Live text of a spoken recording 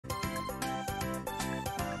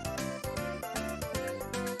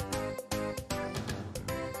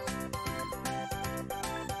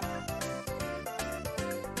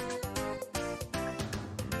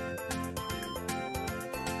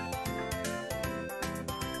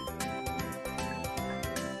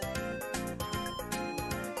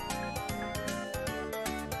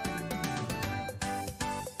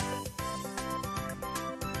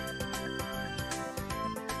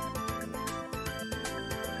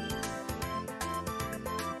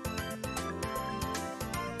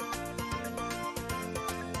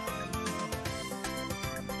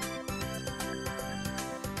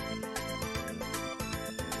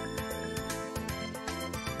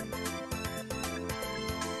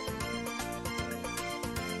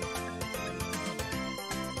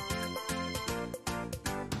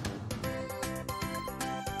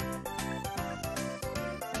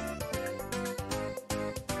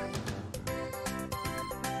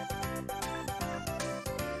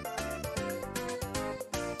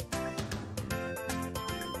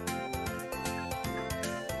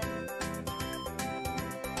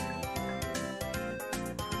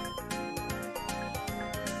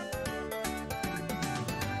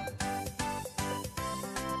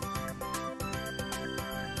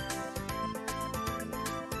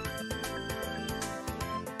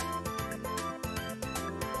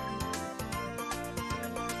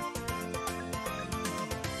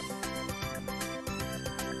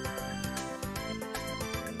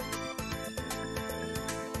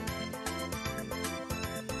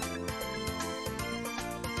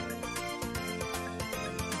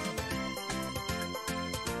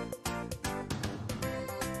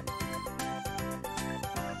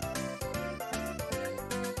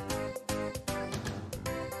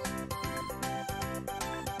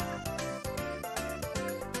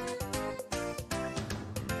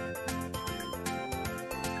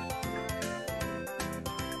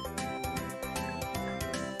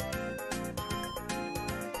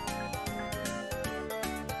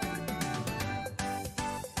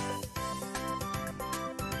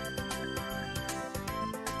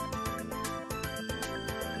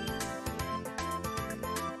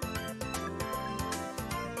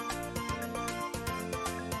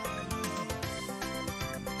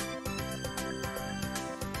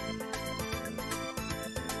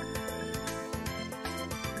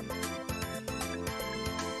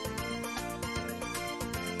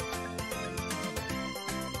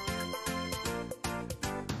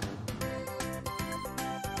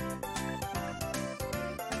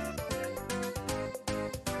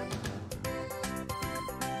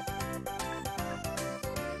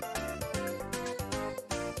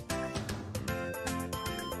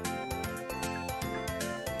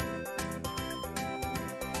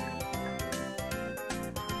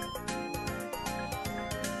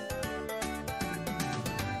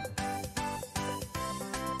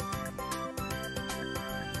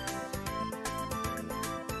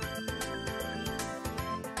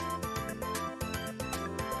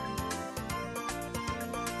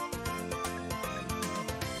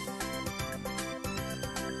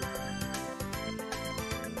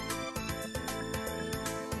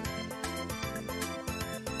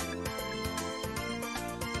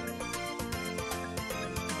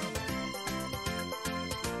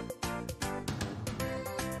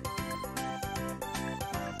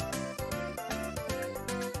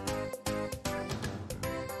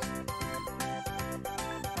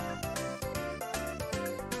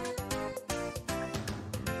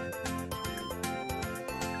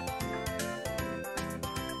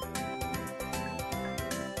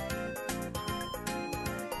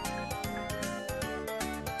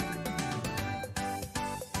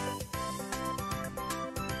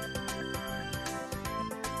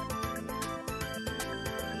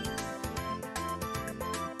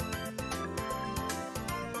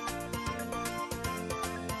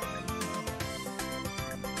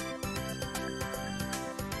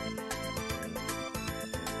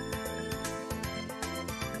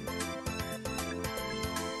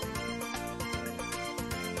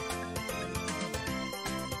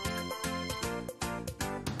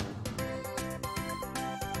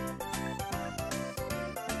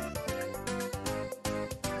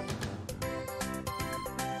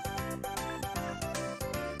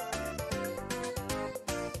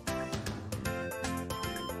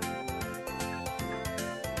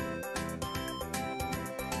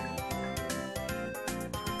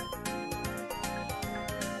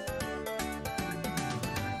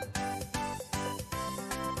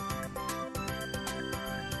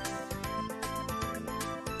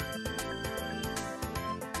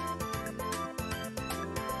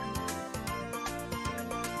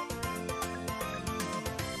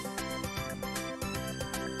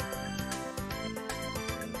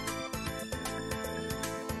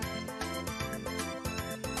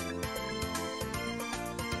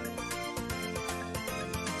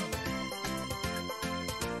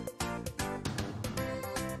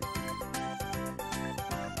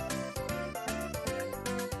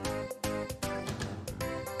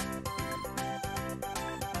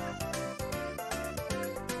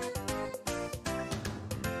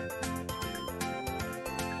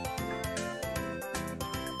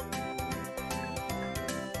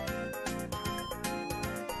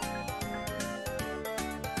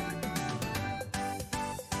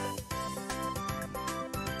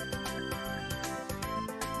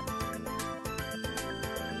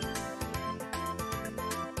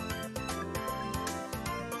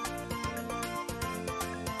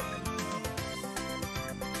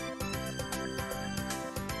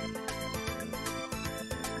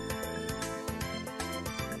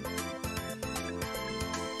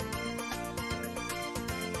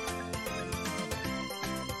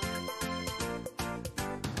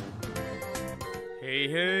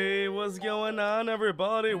Hey, what's going on,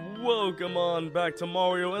 everybody? Welcome on back to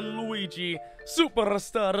Mario and Luigi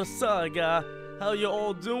Superstar Saga. How you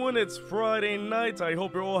all doing? It's Friday night. I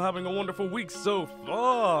hope you're all having a wonderful week so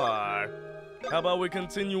far. How about we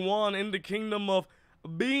continue on in the kingdom of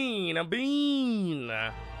Bean.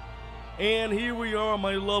 And here we are,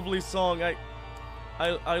 my lovely song.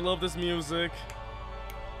 I love this music.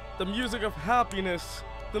 The music of happiness.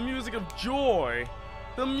 The music of joy.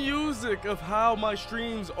 The music of how my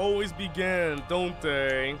streams always begin, don't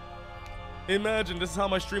they? Imagine this is how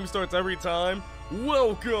my stream starts every time.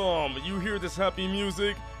 Welcome! You hear this happy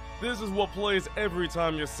music? This is what plays every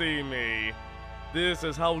time you see me. This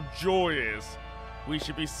is how joyous we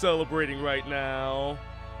should be celebrating right now.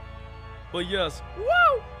 But yes,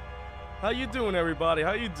 woo! How you doing, everybody?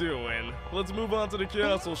 How you doing? Let's move on to the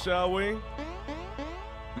castle, shall we?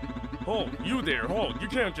 Oh, you there, you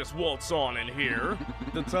can't just waltz on in here.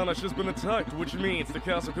 The town has just been attacked, which means the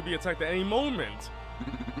castle could be attacked at any moment.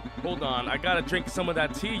 Hold on, I gotta drink some of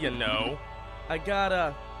that tea, you know. I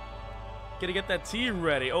gotta get that tea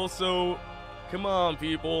ready. Also, come on,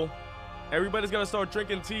 people. Everybody's gotta start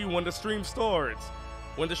drinking tea when the stream starts.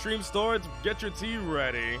 When the stream starts, get your tea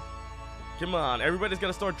ready. Come on, everybody's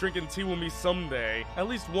gotta start drinking tea with me someday. At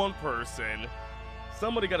least one person.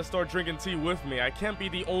 Somebody gotta start drinking tea with me. I can't be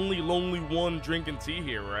the only lonely one drinking tea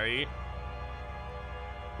here, right?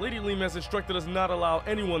 Lady Lim has instructed us not allow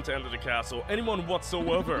anyone to enter the castle. Anyone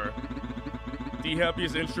whatsoever. The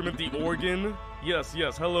happiest instrument, the organ? Yes,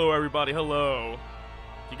 hello everybody, hello.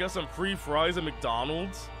 You got some free fries at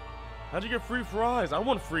McDonald's? How'd you get free fries? I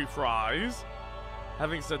want free fries.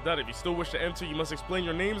 Having said that, if you still wish to enter, you must explain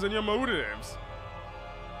your names and your motives.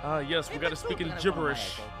 Yes, we gotta speak in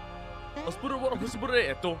gibberish.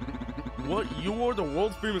 What? You are the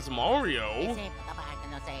world famous Mario?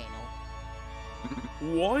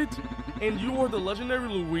 What? And you are the legendary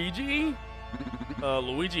Luigi?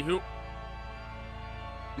 Luigi who?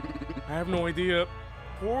 I have no idea.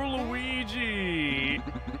 Poor Luigi!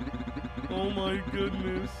 Oh my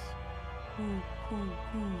goodness.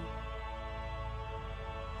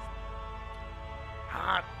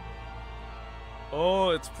 Hot. Oh,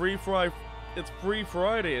 it's free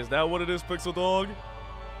Friday. Is that what it is, Pixel Dog?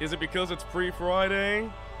 Is it because it's free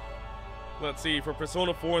Friday? Let's see, for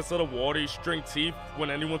Persona 4 instead of water, you drink tea when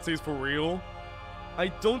anyone says for real? I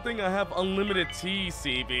don't think I have unlimited tea,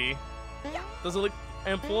 CB. Does it look...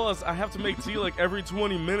 And plus, I have to make tea like every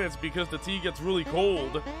 20 minutes because the tea gets really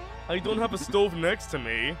cold. I don't have a stove next to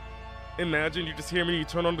me. Imagine you just hear me, you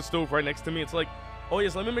turn on the stove right next to me. It's like, oh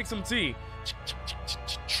yes, let me make some tea.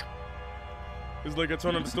 It's like I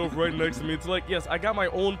turn on the stove right next to me. It's like, yes, I got my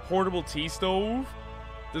own portable tea stove.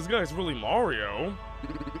 This guy's really Mario.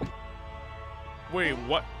 Wait,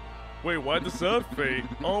 what? Wait, why'd the sad fate?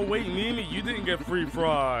 Oh, wait, Mimi, you didn't get free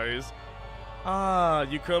fries. Ah,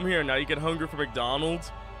 you come here, now you get hungry for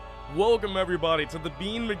McDonald's? Welcome, everybody, to the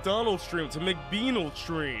Bean McDonald's stream, to McBeanald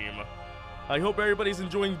stream. I hope everybody's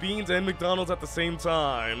enjoying beans and McDonald's at the same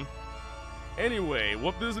time. Anyway,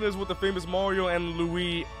 what business would the famous Mario and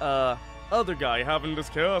Louis, other guy have in this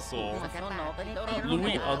castle?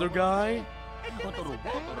 Louis, other guy?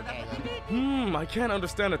 I can't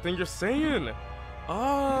understand a thing you're saying.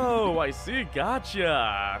 Oh, I see,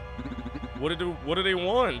 gotcha. What do they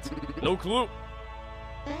want? No clue.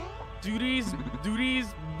 Do these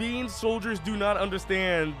bean soldiers do not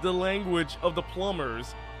understand the language of the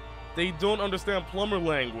plumbers? They don't understand plumber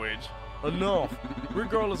language. Enough.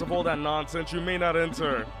 Regardless of all that nonsense, you may not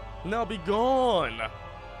enter. Now be gone.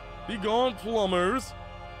 Be gone, plumbers.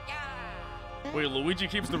 Wait, Luigi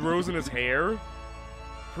keeps the rose in his hair?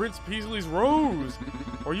 Prince Peasley's rose!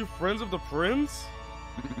 Are you friends of the prince?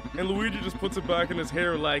 And Luigi just puts it back in his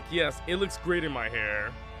hair like, yes, it looks great in my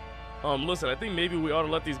hair. Listen, I think maybe we ought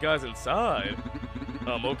to let these guys inside.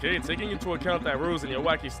 Okay, taking into account that rose in your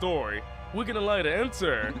wacky story, we're gonna allow you to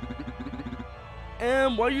enter.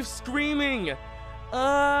 Why are you screaming?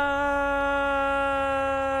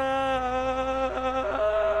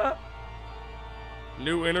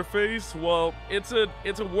 New interface? Well, it's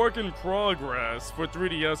a work in progress for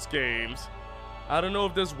 3DS games. I don't know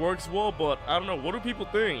if this works well, but I don't know, what do people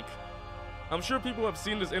think? I'm sure people have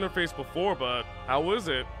seen this interface before, but how is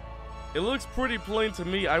it? It looks pretty plain to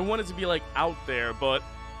me. I want it to be like out there, but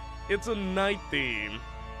it's a night theme.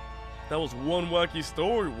 That was one wacky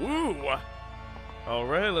story, woo!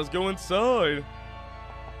 Alright, let's go inside.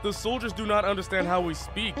 The soldiers do not understand how we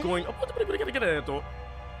speak, going...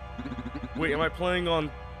 Wait, am I playing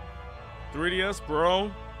on 3DS,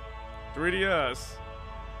 bro? 3DS.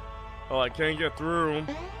 Oh, I can't get through.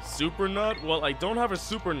 Super nut? Well, I don't have a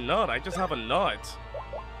super nut. I just have a nut.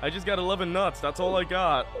 I just got 11 nuts, that's all I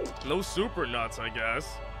got. No super nuts, I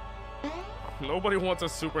guess. Nobody wants a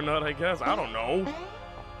super nut, I guess. I don't know.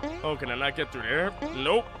 Oh, can I not get through there?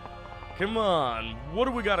 Nope. Come on. What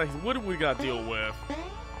do we gotta deal with?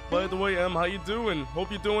 By the way, Em, how you doing?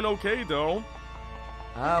 Hope you're doing okay, though.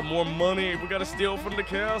 Ah, more money. We gotta steal from the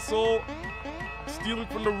castle. Stealing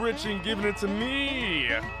from the rich and giving it to me.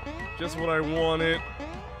 Just what I wanted.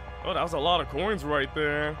 Oh, that was a lot of coins right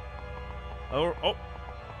there. Oh.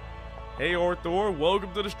 Hey, Arthur.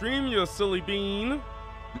 Welcome to the stream, you silly bean.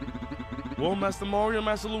 Well, Master Mario,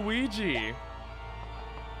 Master Luigi.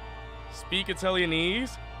 Speak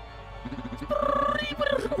Italianese.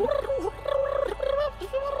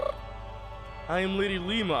 I am Lady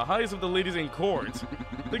Lima, highest of the ladies in court.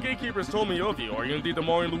 The gatekeepers told me of you. Are you indeed the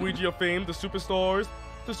Mario and Luigi of fame, the superstars,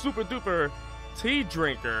 the super duper tea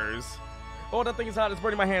drinkers? Oh, that thing is hot. It's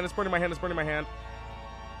burning my hand. It's burning my hand. It's burning my hand.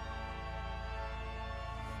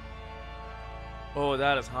 Oh,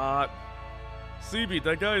 that is hot. CB,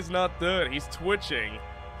 that guy is not dead. He's twitching.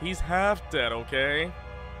 He's half dead, okay?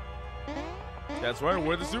 That's right,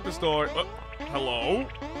 we're the superstar. Hello?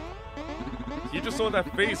 You just saw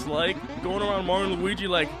that face, like, going around Mario and Luigi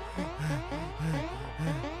like...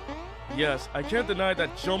 Yes, I can't deny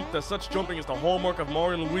that such jumping is the hallmark of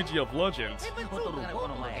Mario and Luigi of Legends.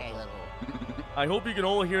 I hope you can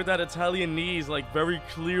all hear that Italianese, like, very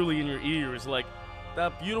clearly in your ears, like,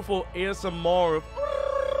 that beautiful ASMR of...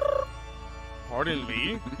 Pardon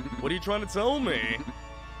me? What are you trying to tell me?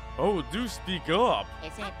 Oh, do speak up.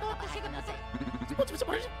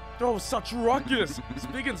 Oh, such ruckus!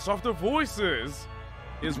 Speak in softer voices!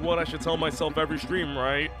 Is what I should tell myself every stream,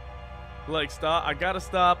 right? Like, stop. I gotta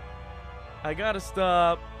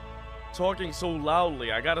stop talking so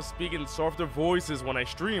loudly. I gotta speak in softer voices when I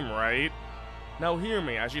stream, right? Now hear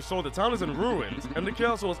me. As you saw, the town is in ruins, and the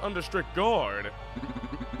castle is under strict guard.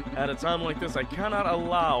 At a time like this, I cannot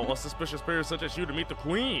allow a suspicious pair such as you to meet the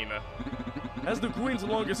Queen. As the Queen's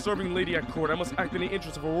longest-serving lady at court, I must act in the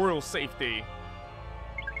interest of her royal safety.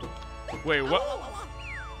 Wait, what?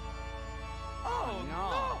 Oh,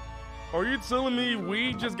 no. Are you telling me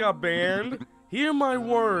we just got banned? Hear my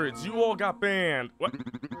words, you all got banned. What?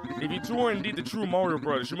 If you two are indeed the true Mario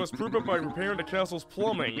Brothers, you must prove it by repairing the castle's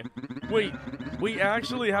plumbing. Wait, we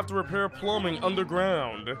actually have to repair plumbing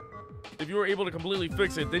underground. If you are able to completely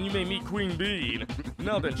fix it, then you may meet Queen Bee.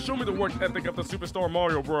 Now then, show me the work ethic of the Superstar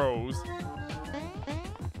Mario Bros.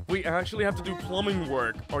 We actually have to do plumbing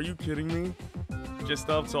work. Are you kidding me? Just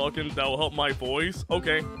stop talking, that will help my voice.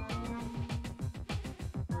 Okay.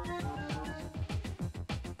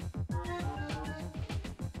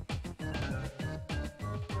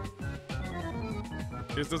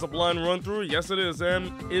 Is this a blind run-through? Yes, it is.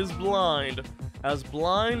 M is blind. As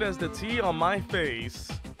blind as the T on my face.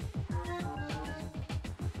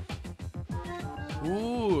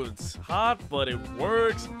 Ooh, it's hot, but it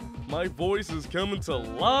works. My voice is coming to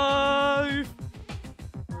life.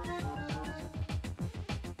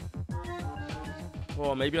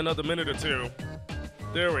 Oh, maybe another minute or two.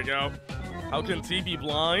 There we go. How can T be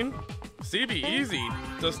blind? C be easy.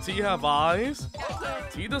 Does T have eyes?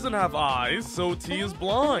 T doesn't have eyes, so T is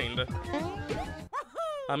blind.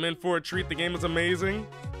 I'm in for a treat. The game is amazing.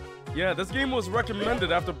 Yeah, this game was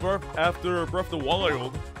recommended after Breath of the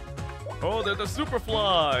Wild. Oh, they're the super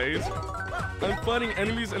flies. I'm fighting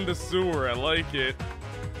enemies in the sewer. I like it.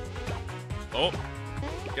 Oh,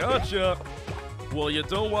 gotcha. Well, you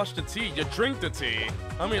don't wash the tea, you drink the tea.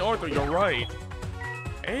 I mean, Arthur, you're right.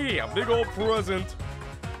 Hey, a big old present.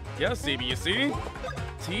 Yes, CB, you see?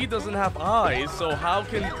 T doesn't have eyes, so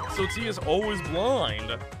T is always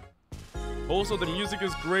blind. Also, the music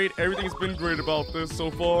is great. Everything's been great about this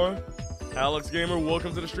so far. Alex Gamer,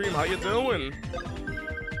 welcome to the stream. How you doing?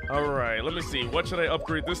 Alright, let me see. What should I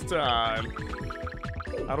upgrade this time?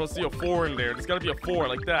 I don't see a 4 in there. There's gotta be a 4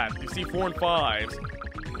 like that. You see 4 and 5s.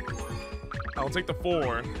 I'll take the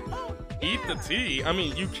 4. Eat the tea? I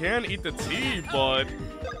mean, you can eat the tea, but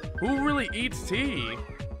who really eats tea?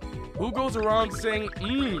 Who goes around saying,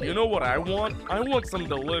 you know what I want? I want some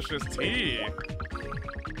delicious tea.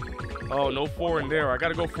 Oh, no 4 in there. I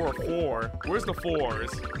gotta go for a 4. Where's the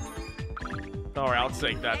 4s? Alright, I'll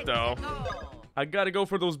take that, though. I gotta go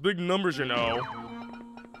for those big numbers, you know.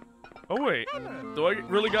 Oh, wait. Do I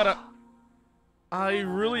really gotta... I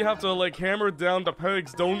really have to, like, hammer down the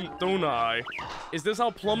pegs, don't I? Is this how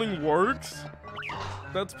plumbing works?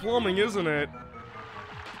 That's plumbing, isn't it?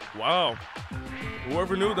 Wow.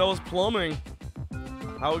 Whoever knew that was plumbing.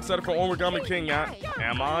 How excited for Origami King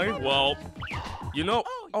am I? Well, you know...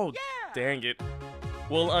 Oh, dang it.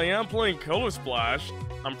 Well, I am playing Color Splash.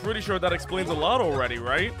 I'm pretty sure that explains a lot already,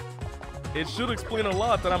 right? It should explain a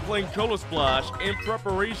lot that I'm playing Color Splash in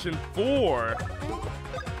preparation for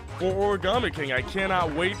Origami King. I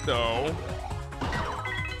cannot wait though.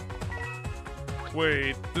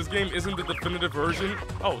 Wait, this game isn't the definitive version?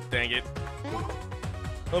 Oh, dang it.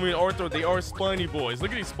 I mean, Arthur, they are spiny boys.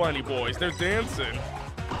 Look at these spiny boys. They're dancing.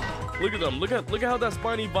 Look at them. Look at how that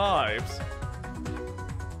spiny vibes.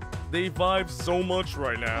 They vibe so much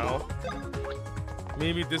right now.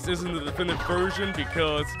 Maybe this isn't the definitive version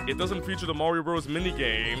because it doesn't feature the Mario Bros.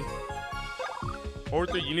 Minigame.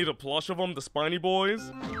 Arthur, you need a plush of them, the spiny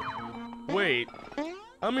boys? Wait.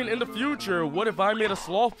 I mean, in the future, what if I made a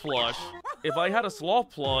sloth plush? If I had a sloth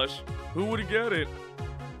plush, who would get it?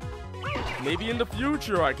 Maybe in the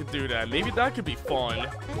future I could do that. Maybe that could be fun.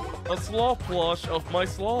 A sloth plush of my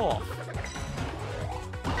sloth.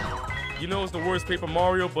 You know it's the worst Paper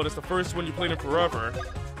Mario, but it's the first one you played in forever.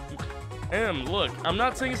 Look, I'm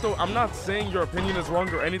not saying your opinion is wrong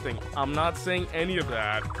or anything. I'm not saying any of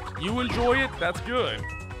that. You enjoy it, that's good.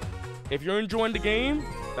 If you're enjoying the game,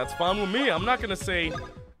 that's fine with me. I'm not gonna say,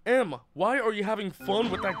 why are you having fun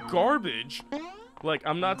with that garbage? Like,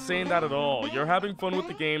 I'm not saying that at all. You're having fun with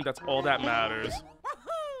the game, that's all that matters.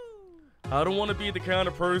 I don't want to be the kind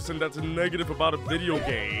of person that's negative about a video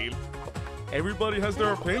game. Everybody has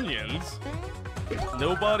their opinions.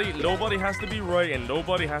 Nobody has to be right and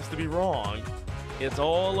nobody has to be wrong. It's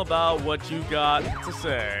all about what you got to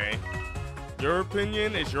say. Your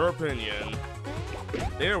opinion is your opinion.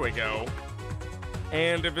 There we go.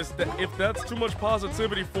 And if that's too much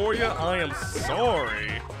positivity for you, I am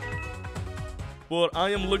sorry. But I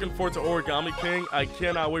am looking forward to Origami King. I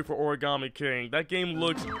cannot wait for Origami King. That game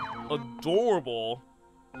looks adorable.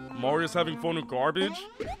 Mario's having fun with garbage?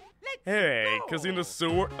 Hey, cause in the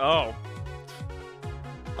sewer? Oh.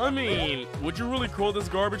 I mean, would you really call this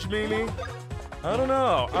garbage, Mimi? I don't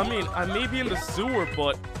know. I mean, I may be in the sewer,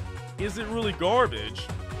 but is it really garbage?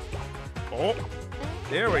 Oh,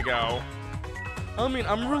 there we go. I mean,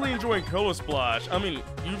 I'm really enjoying Color Splash. I mean,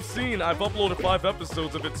 you've seen I've uploaded 5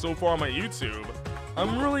 episodes of it so far on my YouTube.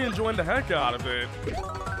 I'm really enjoying the heck out of it.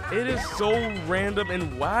 It is so random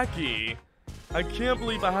and wacky. I can't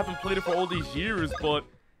believe I haven't played it for all these years, but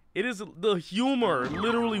it is the humor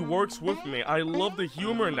literally works with me. I love the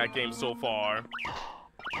humor in that game so far.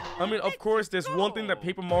 I mean, of course, there's one thing that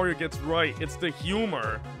Paper Mario gets right. It's the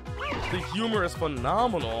humor. The humor is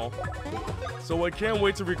phenomenal. So I can't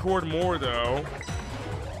wait to record more, though.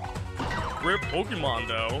 Rip Pokemon,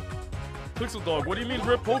 though. Pixel Dog, what do you mean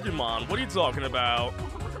rip Pokemon? What are you talking about?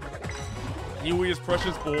 Huey is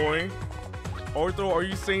precious boy. Arthur, are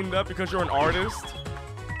you saying that because you're an artist?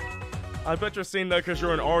 I bet you're saying that because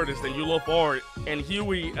you're an artist and you love art, and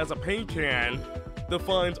Huey, as a paint can,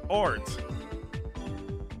 defines art.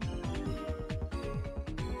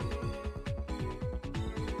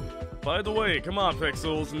 By the way, come on,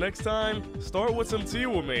 Pixels, next time, start with some tea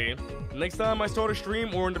with me. Next time I start a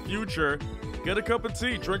stream or in the future, get a cup of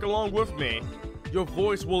tea, drink along with me. Your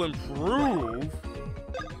voice will improve.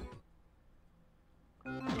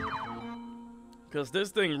 Because this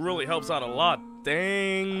thing really helps out a lot.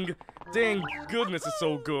 Dang goodness, it's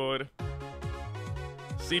so good.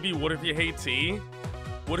 CB, what if you hate tea?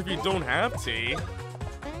 What if you don't have tea?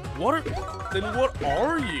 Then what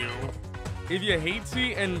are you? If you hate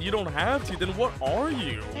tea and you don't have tea, then what are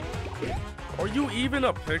you? Are you even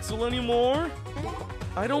a pixel anymore?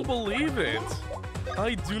 I don't believe it.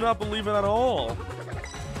 I do not believe it at all.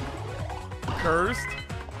 Cursed?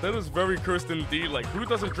 That is very cursed indeed. Like, who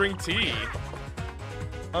doesn't drink tea?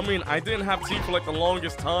 I mean, I didn't have tea for like the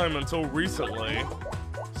longest time until recently.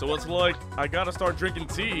 So it's like, I gotta start drinking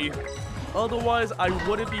tea. Otherwise, I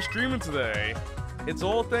wouldn't be streaming today. It's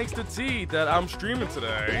all thanks to tea that I'm streaming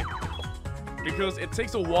today. Because it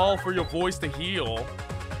takes a while for your voice to heal.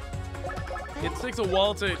 It takes a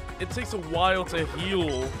while to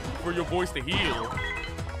heal for your voice to heal.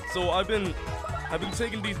 So I've been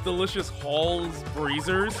taking these delicious Hall's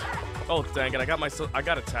breezers. Oh dang it, I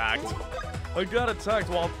got attacked. I got attacked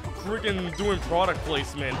while freaking doing product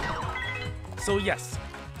placement. So yes,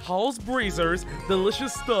 Hall's breezers,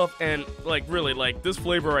 delicious stuff, and like really, like this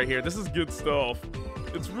flavor right here, this is good stuff.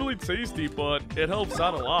 It's really tasty, but it helps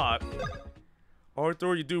out a lot.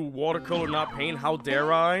 Arthur, you do watercolor, not paint. How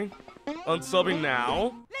dare I? Unsubbing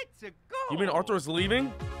now? Let's go. You mean Arthur's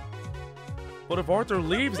leaving? But if Arthur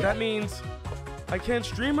leaves, that means I can't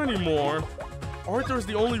stream anymore. Arthur's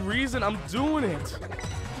the only reason I'm doing it.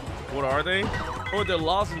 What are they? Or they're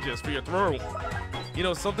lozenges for your throat. You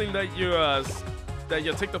know, something that you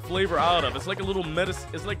take the flavor out of. It's like a little medicine.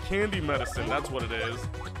 It's like candy medicine. That's what it is.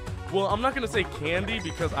 Well, I'm not gonna say candy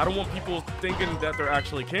because I don't want people thinking that they're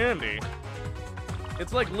actually candy.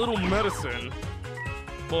 It's like little medicine,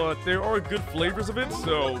 but there are good flavors of it,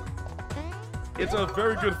 so it's a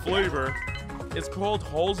very good flavor. It's called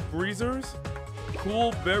Hall's Breezers.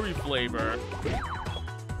 Cool berry flavor.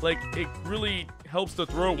 Like, it really helps the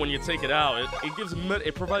throat when you take it out.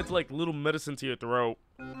 It provides like little medicine to your throat,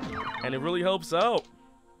 and it really helps out.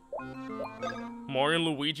 Mario and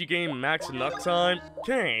Luigi game max nut time.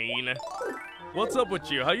 Kane, what's up with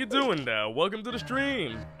you? How you doing though? Welcome to the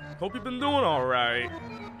stream. Hope you've been doing alright.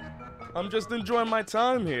 I'm just enjoying my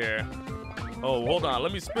time here. Oh, hold on,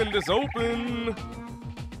 let me spin this open.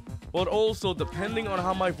 But also, depending on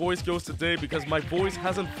how my voice goes today, because my voice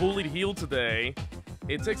hasn't fully healed today,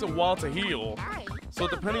 it takes a while to heal. So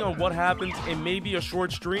depending on what happens, it may be a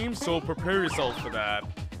short stream, so prepare yourselves for that.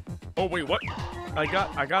 Oh wait, what? I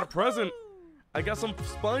got a present. I got some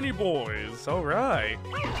Spiny Boys. Alright.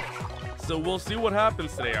 So we'll see what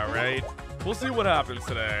happens today, alright? We'll see what happens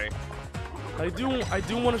today. I do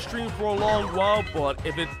want to stream for a long while, but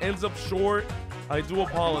if it ends up short, I do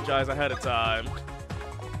apologize ahead of time.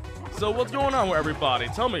 So what's going on with everybody?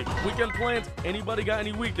 Tell me, weekend plans? Anybody got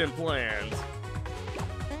any weekend plans?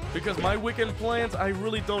 Because my weekend plans, I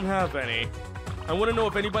really don't have any. I want to know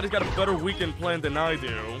if anybody's got a better weekend plan than I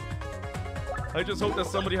do. I just hope that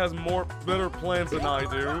somebody has better plans than I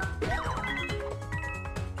do.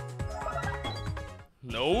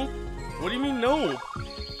 No? What do you mean no?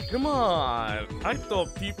 Come on. I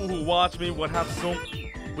thought people who watch me would have some...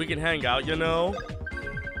 We can hang out, you know?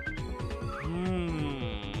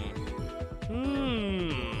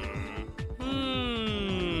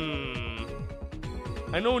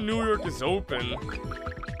 I know New York is open.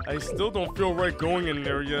 I still don't feel right going in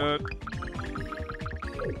there yet.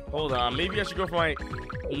 Hold on, maybe I should go for my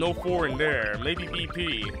no 4 in there. Maybe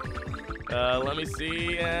BP. Let me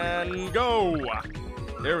see, and go!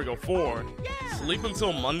 There we go, 4. Sleep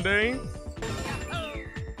until Monday?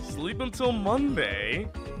 Sleep until Monday?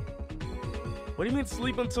 What do you mean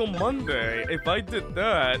sleep until Monday? If I did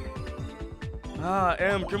that... Ah,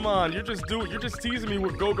 Em, come on, you're just teasing me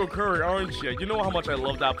with Go-Go Curry, aren't you? You know how much I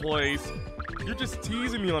love that place. You're just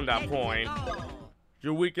teasing me on that point.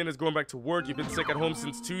 Your weekend is going back to work, you've been sick at home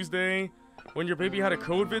since Tuesday. When your baby had a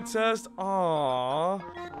COVID test? Aww.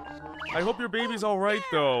 I hope your baby's alright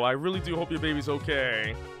though, I really do hope your baby's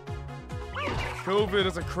okay. COVID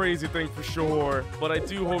is a crazy thing for sure, but I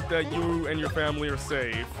do hope that you and your family are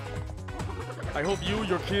safe. I hope you,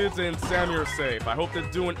 your kids, and Sammy are safe. I hope they're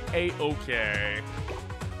doing A-okay.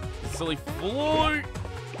 Silly Floyd!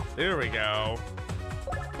 There we go.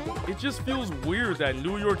 It just feels weird that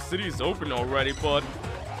New York City is open already, but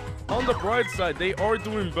on the bright side, they are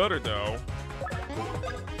doing better, though.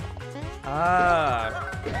 Ah.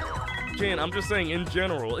 Ken, I'm just saying in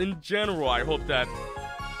general. In general, I hope that...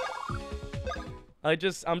 I'm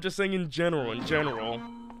just saying in general.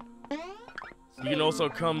 You can also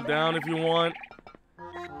come down if you want.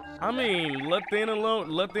 I mean, let Dana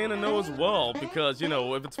know as well, because, you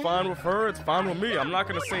know, if it's fine with her, it's fine with me. I'm not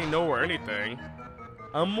gonna say no or anything.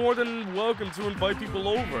 I'm more than welcome to invite people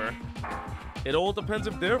over. It all depends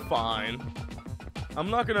if they're fine.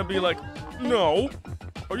 I'm not gonna be like, no.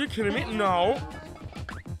 Are you kidding me? No.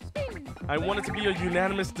 I want it to be a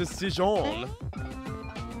unanimous decision.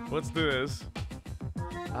 What's this?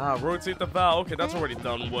 Ah, rotate the valve. Okay, that's already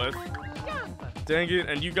done with. Dang it,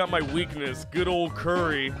 and you got my weakness. Good old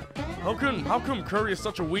Curry. How come Curry is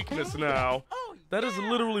such a weakness now? That is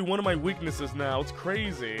literally one of my weaknesses now. It's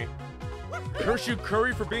crazy. Curse you,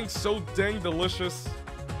 Curry, for being so dang delicious.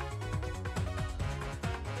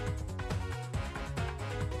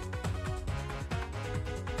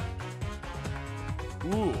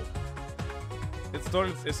 Ooh.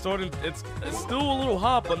 It's still a little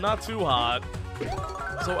hot, but not too hot.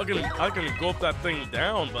 So I can gulp that thing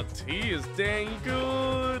down, but tea is dang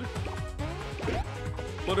good.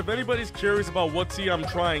 But if anybody's curious about what tea I'm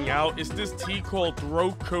trying out, it's this tea called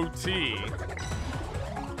throat coat tea.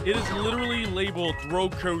 It is literally labeled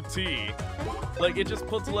throat coat tea. Like, it just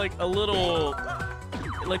puts like a little...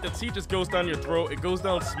 Like, the tea just goes down your throat, it goes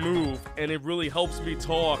down smooth, and it really helps me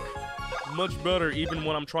talk much better even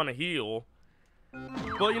when I'm trying to heal.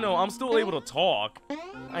 But, you know, I'm still able to talk.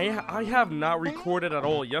 I have not recorded at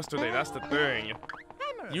all yesterday, that's the thing.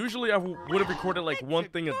 Usually I would have recorded like one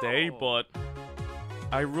thing a day, but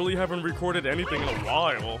I really haven't recorded anything in a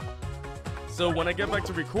while. So when I get back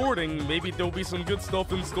to recording, maybe there'll be some good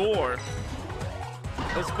stuff in store.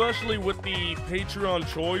 Especially with the Patreon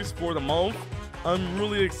choice for the month, I'm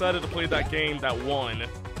really excited to play that game that won.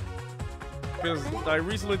 Because I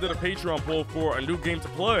recently did a Patreon poll for a new game to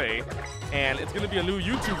play, and it's going to be a new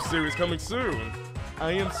YouTube series coming soon.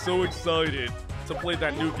 I am so excited to play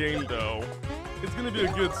that new game though. It's gonna be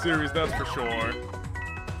a good series, that's for sure.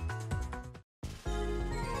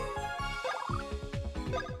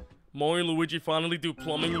 Mario and Luigi finally do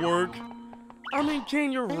plumbing work. I mean,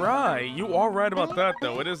 Kane, you're right. You are right about that,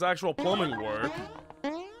 though. It is actual plumbing work.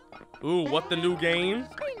 Ooh, what, the new game?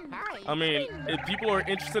 I mean, if people are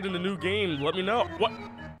interested in the new game, let me know. What?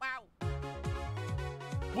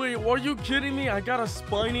 Wait, are you kidding me? I got a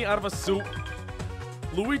Spiny out of a soup.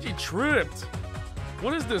 Luigi tripped.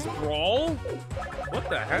 What is this, brawl? What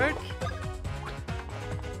the heck?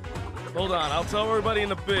 Hold on, I'll tell everybody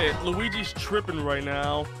in a bit. Luigi's tripping right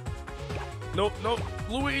now. Nope, nope,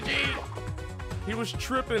 Luigi! He was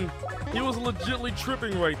tripping. He was legitly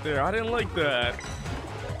tripping right there. I didn't like that.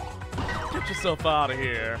 Get yourself out of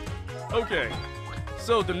here. Okay,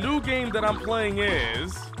 so the new game that I'm playing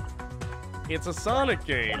is... It's a Sonic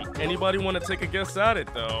game. Anybody want to take a guess at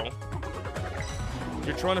it, though?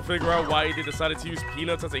 You're trying to figure out why they decided to use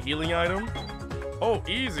peanuts as a healing item? Oh,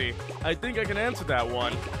 easy. I think I can answer that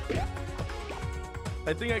one.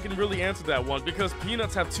 I think I can really answer that one because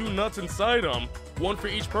peanuts have 2 nuts inside them, one for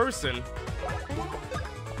each person.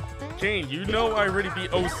 Kane, you know I already beat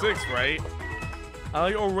 06, right?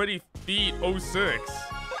 I already beat 06.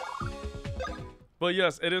 But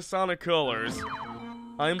yes, it is Sonic Colors.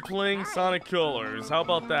 I'm playing Sonic Colors. How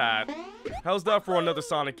about that? How's that for another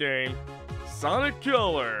Sonic game? Sonic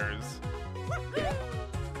Colors.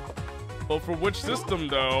 But for which system,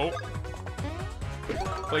 though?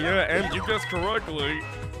 But yeah, and you guessed correctly.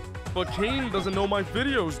 But Kane doesn't know my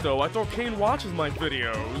videos, though. I thought Kane watches my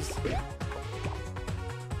videos.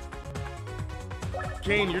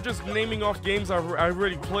 Kane, you're just naming off games I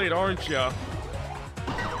already played, aren't ya?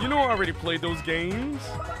 You know I already played those games.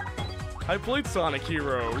 I played Sonic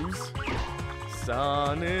Heroes.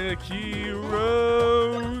 Sonic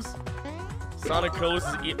Heroes. Sonic Colors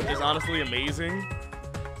is honestly amazing.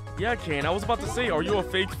 Yeah, Kane, I was about to say, are you a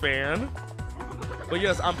fake fan? But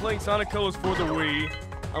yes, I'm playing Sonic Colors for the Wii.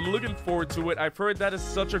 I'm looking forward to it. I've heard that is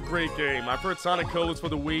such a great game. I've heard Sonic Colors for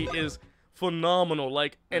the Wii is phenomenal.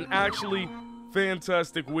 Like, an actually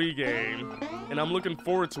fantastic Wii game. And I'm looking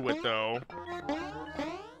forward to it, though.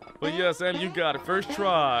 But yes, Em, you got it. First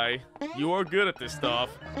try. You are good at this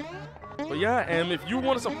stuff. But yeah, Em, if you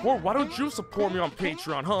want to support, why don't you support me on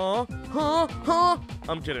Patreon, huh?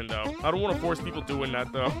 I'm kidding, though. I don't want to force people doing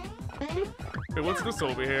that, though. Hey, what's this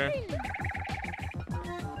over here?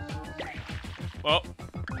 Oh.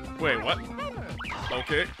 Wait, what?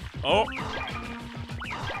 Okay. Oh.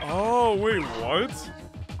 Oh, wait, what?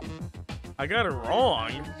 I got it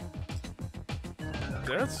wrong.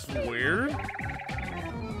 That's weird.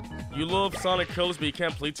 You love Sonic Colors, but you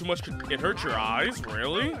can't play too much. It hurts your eyes?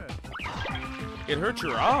 Really? It hurts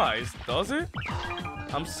your eyes, does it?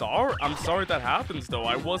 I'm sorry that happens, though.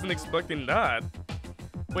 I wasn't expecting that.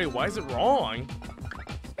 Wait, why is it wrong?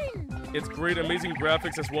 It's great, amazing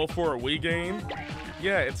graphics as well for a Wii game.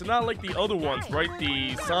 Yeah, it's not like the other ones, right?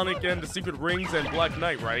 The Sonic and the Secret Rings and Black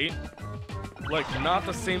Knight, right? Like, not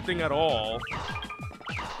the same thing at all.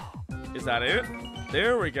 Is that it?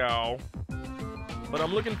 There we go. But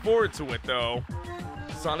I'm looking forward to it, though.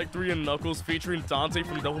 Sonic 3 and Knuckles featuring Dante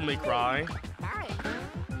from Devil May Cry.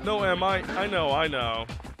 No, Em, I know.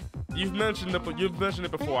 You've mentioned it, but you've mentioned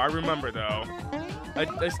it before. I remember, though.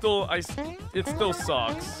 It still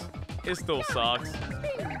sucks. It still sucks.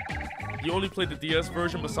 You only played the DS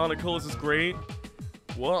version, but Sonic Colors is great.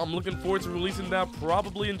 Well, I'm looking forward to releasing that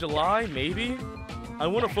probably in July, maybe? I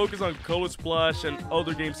want to focus on Color Splash and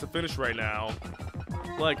other games to finish right now.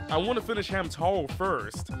 Like, I want to finish Hamtaro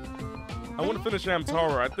first. I want to finish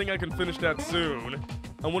Hamtaro. I think I can finish that soon.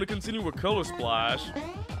 I want to continue with Color Splash.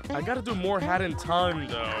 I gotta do more Hat in Time,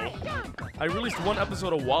 though. I released one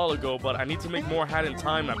episode a while ago, but I need to make more Hat in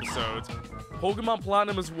Time episodes. Pokemon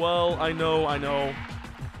Platinum as well, I know.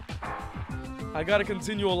 I gotta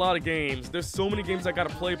continue a lot of games. There's so many games I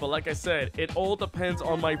gotta play, but like I said, it all depends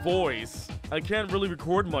on my voice. I can't really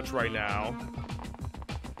record much right now.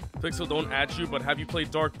 Pixel, don't at you, but have you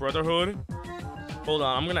played Dark Brotherhood? Hold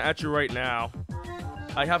on, I'm gonna at you right now.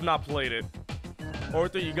 I have not played it.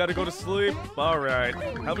 Arthur, you gotta go to sleep? Alright.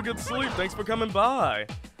 Have a good sleep. Thanks for coming by.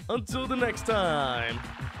 Until the next time.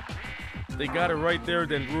 They got it right there,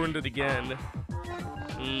 then ruined it again.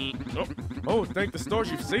 Oh, thank the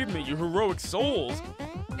stars you've saved me, you heroic souls.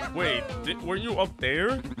 Wait, weren't you up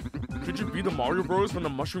there? Could you be the Mario Bros from the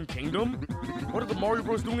Mushroom Kingdom? What are the Mario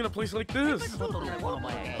Bros doing in a place like this?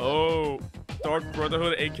 Oh, Dark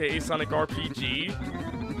Brotherhood, aka Sonic RPG?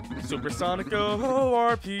 Super Sonic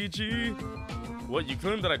RPG? What, you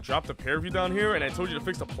claimed that I dropped a pair of you down here and I told you to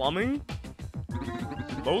fix the plumbing?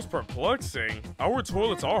 Most perplexing? Our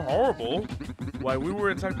toilets are horrible. Why, we were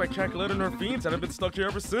attacked by Cackletta and her fiends and have been stuck here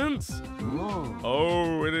ever since.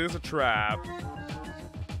 Oh, it is a trap.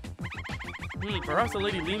 Perhaps the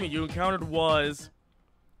Lady Lima you encountered was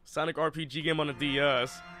Sonic RPG game on the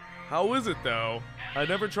DS. How is it though? I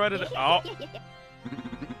never tried it. Oh.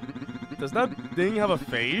 Does that thing have a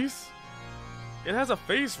face? It has a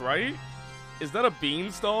face, right? Is that a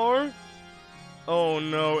Beanstar? Oh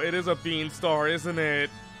no, it is a Beanstar, isn't it?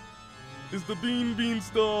 It's the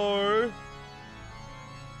Beanstar.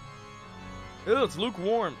 Ew, it's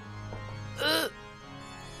lukewarm. Ugh.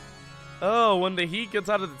 Oh, when the heat gets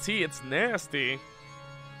out of the tea, it's nasty.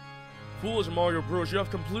 Foolish Mario Bros, you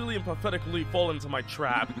have completely and pathetically fallen into my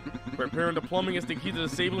trap. Repairing the plumbing is the key to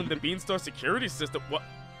disabling the Beanstar security system. What?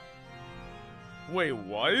 Wait,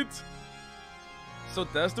 what? So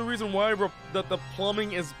that's the reason why that the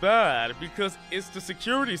plumbing is bad, because it's the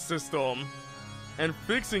security system. And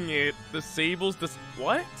fixing it disables this.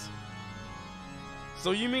 What?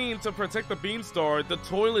 So you mean to protect the Beanstar, the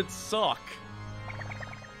toilets suck?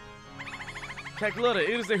 Cackletta,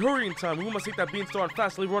 it is a hurrying time. We must take that Beanstar and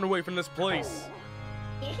fastly run away from this place.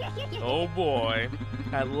 Oh boy.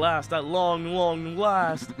 At last, at long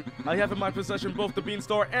last, I have in my possession both the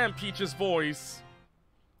Beanstar and Peach's voice.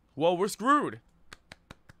 Well, we're screwed.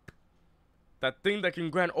 That thing that can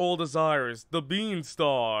grant all desires, the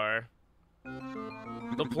Beanstar.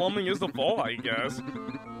 The plumbing is the fault, I guess.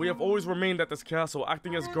 We have always remained at this castle,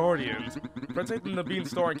 acting as guardians, protecting the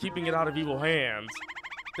Beanstar and keeping it out of evil hands.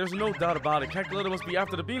 There's no doubt about it, Cackletta must be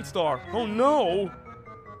after the Beanstar. Oh no!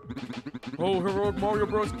 Oh, heroic Mario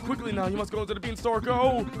Bros, quickly now, you must go into the Beanstar,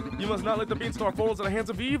 go! You must not let the Beanstar fall into the hands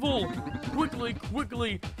of evil! Quickly,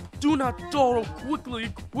 quickly! Do not dawdle,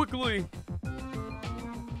 quickly, quickly!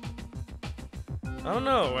 I don't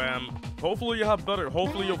know, hopefully you have better,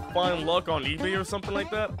 hopefully you'll find luck on eBay or something like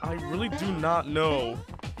that. I really do not know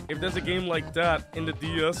if there's a game like that in the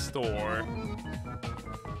DS store.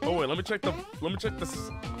 Oh wait, let me check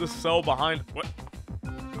the cell behind. What?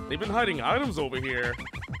 They've been hiding items over here.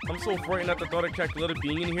 I'm so frightened at the thought of Cackletta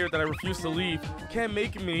being in here that I refuse to leave. Can't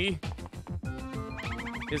make me.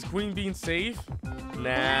 Is Queen Bean safe?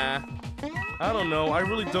 Nah. I don't know. I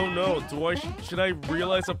really don't know. Should I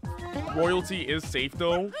realize a royalty is safe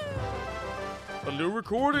though? A new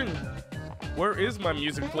recording. Where is my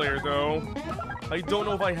music player though? I don't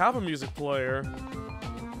know if I have a music player.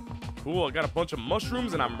 Cool, I got a bunch of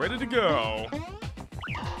mushrooms and I'm ready to go.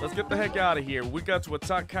 Let's get the heck out of here. We got to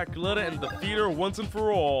attack Cackletta and defeat her once and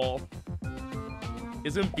for all.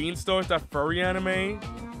 Isn't Beanstar that furry anime?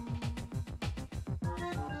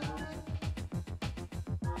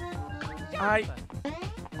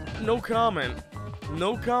 No comment.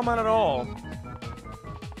 No comment at all.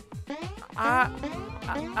 I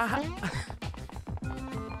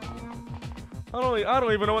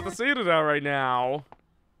don't even know what to say to that right now.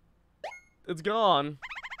 It's gone.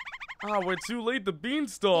 Ah, we're too late. The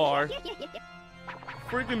Beanstar.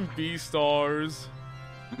 Freaking Beastars.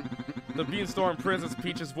 The Beanstar and Princess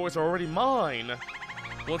Peach's voice are already mine.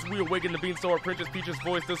 Once we awaken the Beanstar and Princess Peach's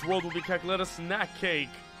voice, this world will be Cackletta's snack cake.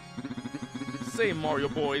 Say, Mario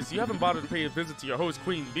boys, you haven't bothered to pay a visit to your host,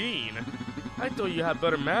 Queen Bean. I thought you had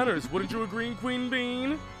better manners. Wouldn't you agree, Queen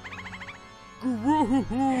Bean?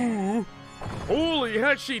 Groo-hoo-hoo. Holy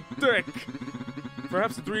heck, she thick.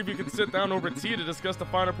 Perhaps the three of you could sit down over tea to discuss the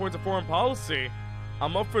finer points of foreign policy.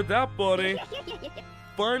 I'm up for that, buddy.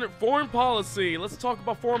 Foreign policy. Let's talk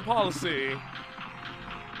about foreign policy.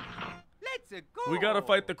 Let's go. We gotta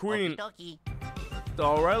fight the queen. Okey-dokey.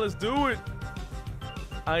 Alright, let's do it.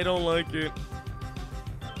 I don't like it.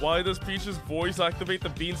 Why does Peach's voice activate the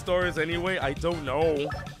Beanstars anyway? I don't know.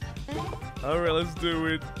 Alright, let's do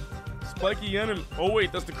it. Spiky enemy. Oh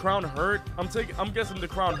wait, does the crown hurt? I'm guessing the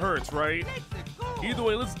crown hurts, right? Either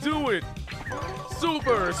way, let's do it.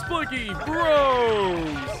 Super Spiky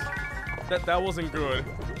Bros. That wasn't good.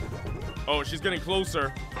 Oh, she's getting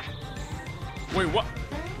closer. Wait, what?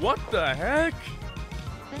 What the heck?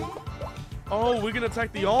 Oh, we can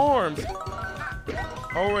attack the arms.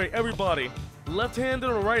 All right, everybody. Left-handed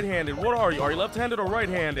or right-handed? What are you? Are you left-handed or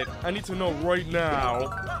right-handed? I need to know right now.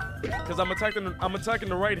 Because I'm attacking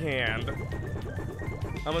the right hand.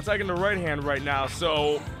 I'm attacking the right hand right now,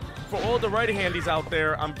 so for all the right-handies out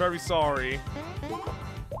there, I'm very sorry.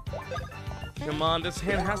 Come on, this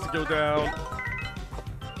hand has to go down.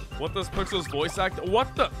 What does Pixel's voice act?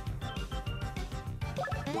 What the?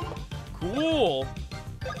 Cool.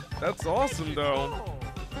 That's awesome, though.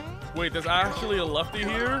 Wait, there's actually a lefty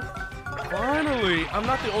here? Finally! I'm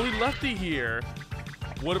not the only lefty here.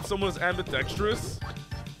 What if someone is ambidextrous?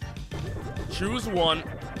 Choose one.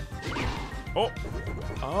 Oh.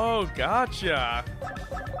 Oh, gotcha.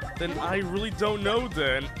 Then I really don't know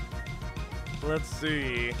then. Let's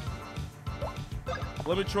see.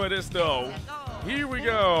 Let me try this though. Here we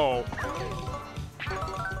go.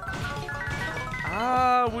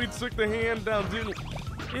 Ah, we took the hand down, didn't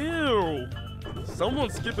we? Ew.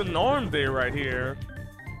 Someone's skipping arm day right here.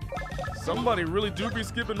 Somebody really do be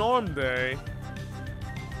skipping arm day.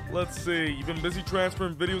 Let's see. You've been busy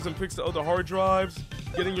transferring videos and pics to other hard drives?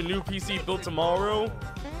 Getting your new PC built tomorrow?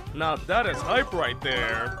 Now that is hype right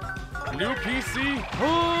there. New PC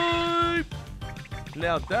hype!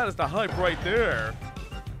 Now that is the hype right there.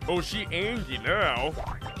 Oh, she angry now.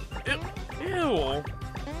 Ew.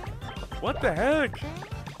 What the heck?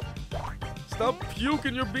 Stop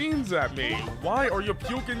puking your beans at me. Why are you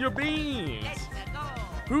puking your beans?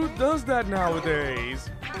 Who does that nowadays?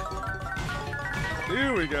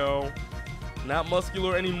 There we go. Not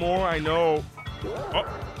muscular anymore, I know.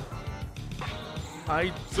 Oh.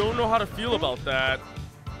 I don't know how to feel about that.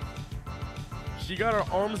 She got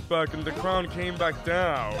her arms back and the crown came back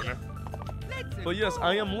down. But yes,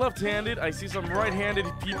 I am left-handed. I see some right-handed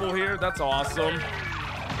people here. That's awesome.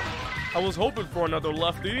 I was hoping for another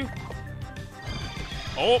lefty.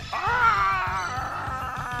 Oh!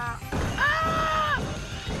 Ah! Ah!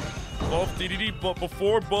 Buff DDD, but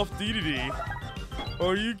before Buff DDD.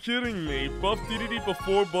 Are you kidding me? Buff DDD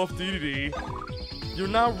before Buff DDD. You're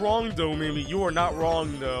not wrong though, Mimi. You are not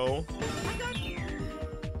wrong though.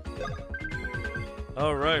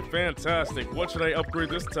 Alright, fantastic. What should I upgrade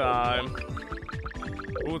this time?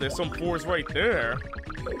 Ooh, there's some 4s right there.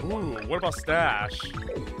 Ooh, what about stash?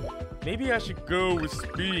 Maybe I should go with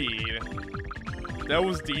speed. That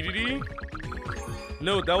was DDD?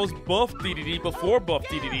 No, that was Buff DDD before Buff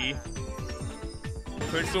DDD.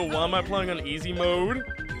 Okay, so why am I playing on easy mode?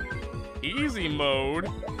 Easy mode?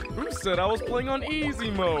 Who said I was playing on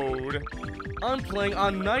easy mode? I'm playing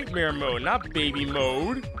on nightmare mode, not baby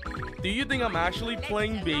mode. Do you think I'm actually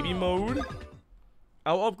playing baby mode?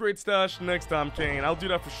 I'll upgrade stash next time, Kane. I'll do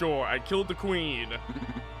that for sure. I killed the queen.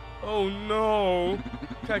 Oh no.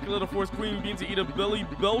 Calculator forced Queen Bean to eat a belly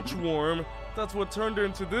belch worm. That's what turned her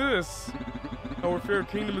into this. Our fair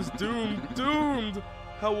kingdom is doomed. Doomed!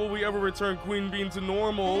 How will we ever return Queen Bean to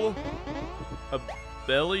normal? A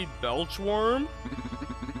belly belch worm?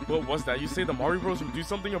 What was that? You say the Mario Bros would do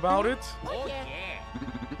something about it? Oh yeah.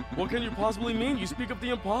 What can you possibly mean? You speak of the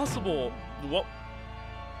impossible. What?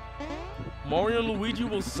 Mario and Luigi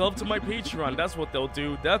will sub to my Patreon. That's what they'll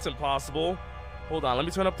do. That's impossible. Hold on, let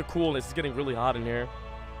me turn up the coolness. It's getting really hot in here.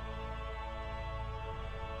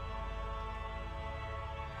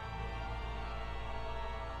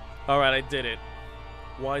 Alright, I did it.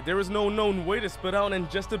 Why, there is no known way to spit out an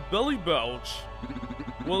ingested belly belch.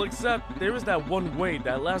 Well, except there is that one way,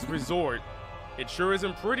 that last resort. It sure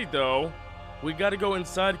isn't pretty, though. We gotta go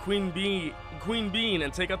inside Queen Bean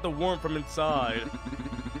and take out the worm from inside.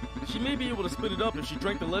 She may be able to spit it up if she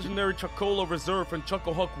drank the legendary Chocola Reserve from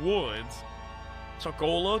Chucklehuck Woods.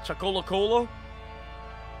 Chocola? Chocola-Cola?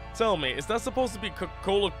 Tell me, is that supposed to be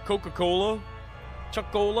Coca-Cola?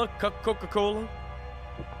 Chocola? Coca-Cola?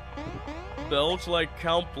 Belch like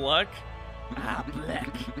Count Bleck? Ah,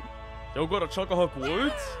 Bleck. You'll go to Chucklehuck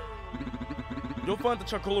Woods? You'll find the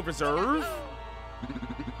Chocola Reserve?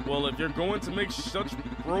 Well, if you're going to make such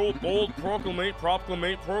bold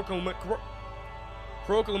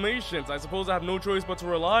proclamations, I suppose I have no choice but to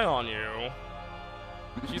rely on you.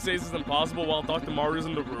 She says it's impossible while Dr. Mario's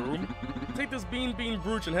in the room. Take this bean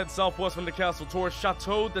brooch and head southwest from the castle towards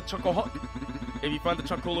Chateau de Chocohuck. If you find the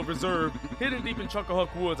Chocola Reserve, hidden deep in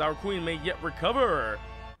Chocohuck Woods, our queen may yet recover.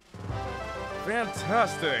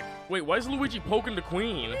 Fantastic. Wait, why is Luigi poking the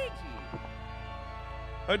queen?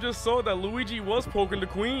 I just saw that Luigi was poking the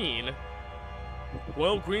queen.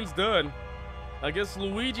 Well, queen's dead. I guess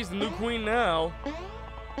Luigi's the new queen now.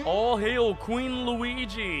 All hail Queen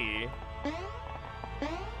Luigi.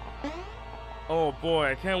 Oh boy,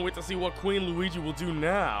 I can't wait to see what Queen Luigi will do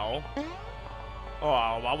now. Oh,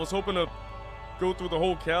 I was hoping to go through the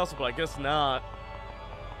whole castle, but I guess not.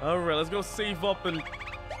 Alright, let's go save up and...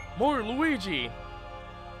 More Luigi!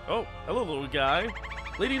 Oh, hello little guy.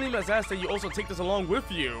 Lady Lima's asked that you also take this along with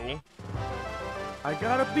you. I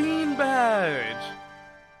got a bean badge!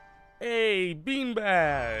 Hey, bean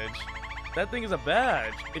badge! That thing is a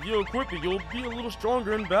badge. If you equip it, you'll be a little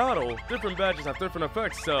stronger in battle. Different badges have different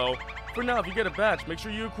effects, so... For now, if you get a badge, make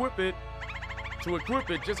sure you equip it. To equip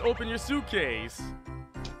it, just open your suitcase.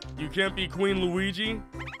 You can't be Queen Luigi?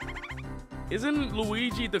 Isn't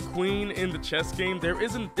Luigi the queen in the chess game? There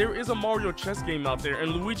is a Mario chess game out there,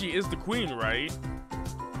 and Luigi is the queen, right?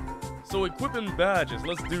 So equipping badges,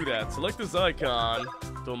 let's do that. Select this icon.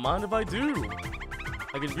 Don't mind if I do.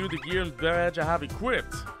 I can view the gear and badge I have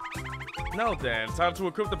equipped. Now then, time to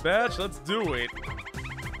equip the badge, let's do it.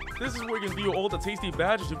 This is where you can view all the tasty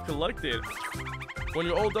badges you've collected. When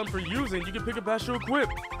you're all done for using, you can pick a badge to equip.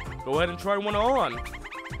 Go ahead and try one on.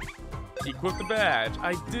 Equip the badge.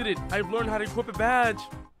 I did it. I've learned how to equip a badge.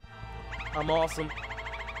 I'm awesome.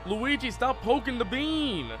 Luigi, stop poking the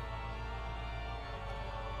bean.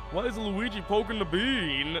 Why is Luigi poking the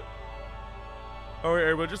bean? Alright,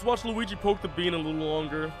 everybody, just watch Luigi poke the bean a little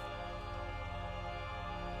longer.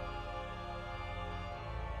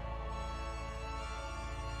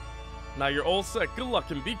 Now you're all set. Good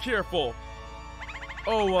luck and be careful.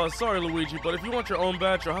 Oh, sorry, Luigi, but if you want your own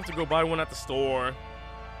badge, you'll have to go buy one at the store.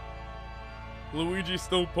 Luigi's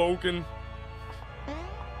still poking.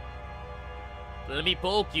 Let me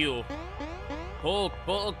poke you. Poke,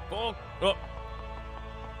 poke, poke. Oh.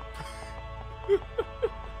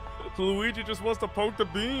 Luigi just wants to poke the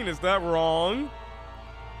bean. Is that wrong?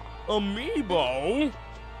 Amiibo?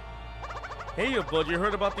 Hey, bud, you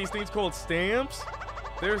heard about these things called stamps?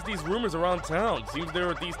 There's these rumors around town. Seems there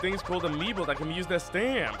are these things called amiibo that can be used as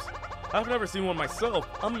stamps. I've never seen one myself.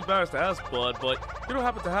 I'm embarrassed to ask, bud, but you don't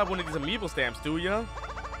happen to have one of these amiibo stamps, do ya?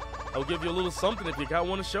 I'll give you a little something if you got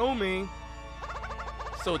one to show me.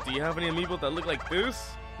 So, do you have any amiibo that look like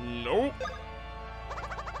this? Nope.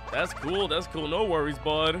 That's cool, no worries,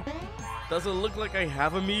 bud. Does it look like I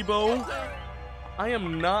have amiibo? I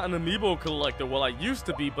am not an amiibo collector. Well, I used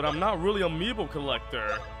to be, but I'm not really an amiibo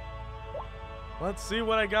collector. Let's see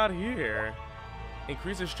what I got here.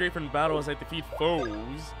 Increases strength in battle as I defeat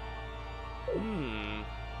foes.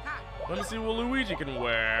 Let me see what Luigi can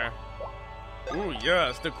wear. Ooh,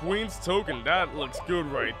 yes, the Queen's token. That looks good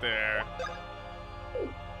right there.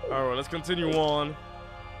 Alright, let's continue on.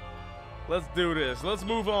 Let's do this. Let's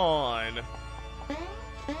move on.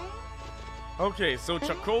 Okay, so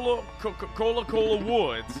Cola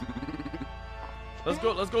Woods. Let's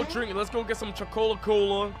go drink. Let's go get some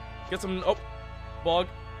Cola. Get some. Oh, bug.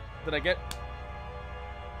 Did I get?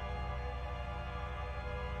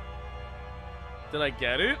 Did I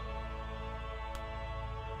get it?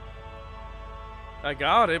 I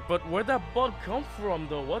got it, but where'd that bug come from,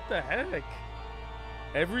 though? What the heck?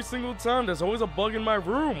 Every single time, there's always a bug in my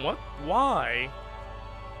room. What? Why?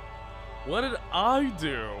 What did I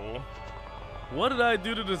do? What did I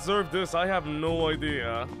do to deserve this? I have no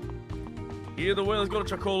idea. Either way, let's go to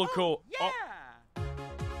Chocola Co. Yeah! Oh.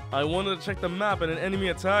 I wanted to check the map and an enemy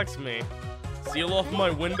attacks me. Seal off my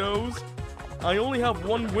windows? I only have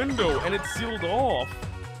one window and it's sealed off.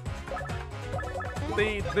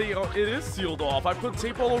 It is sealed off. I put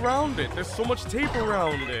tape all around it. There's so much tape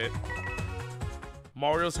around it.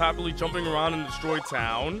 Mario's happily jumping around in Destroy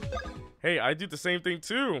Town. Hey, I do the same thing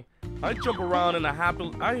too. I jump around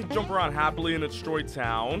happily in a Destroy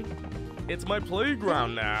Town. It's my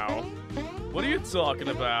playground now. What are you talking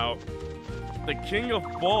about? The King of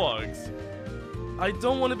Bugs. I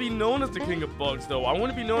don't want to be known as the King of Bugs though. I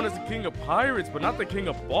want to be known as the King of Pirates, but not the King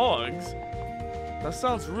of Bugs. That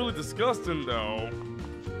sounds really disgusting though.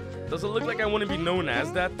 Does it look like I want to be known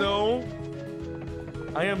as that though?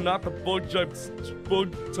 I am not the bug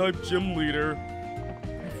type gym leader.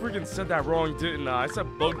 I freaking said that wrong, didn't I? I said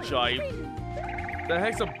bug type. The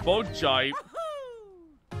heck's a bug type?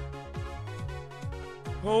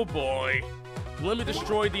 Oh boy. Let me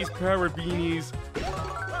destroy these parabeanies.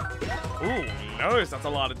 Ooh, nice. That's a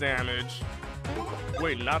lot of damage.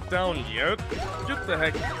 Wait, not down yet? Get the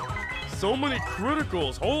heck. So many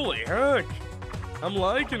criticals. Holy heck. I'm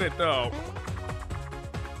liking it though.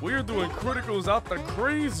 We're doing criticals out the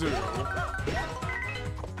crazy.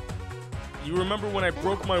 You remember when I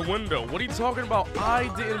broke my window? What are you talking about? I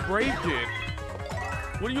didn't break it.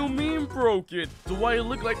 What do you mean broke it? Do I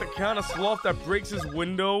look like the kind of sloth that breaks his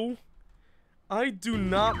window? I do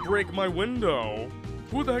not break my window.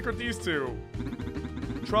 Who the heck are these two?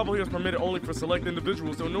 Travel here is permitted only for select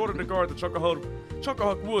individuals, so in order to guard the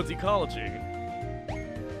Chocohawk Woods ecology.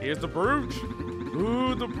 Here's the brooch.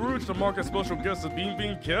 Ooh, the brooch to mark a special guest of Bean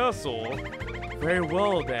Bean Castle. Very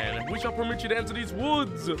well then, we shall permit you to enter these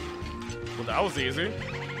woods. Well, that was easy.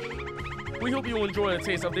 We hope you enjoy the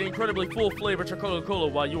taste of the incredibly full-flavored Chocola Cola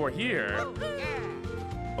while you are here.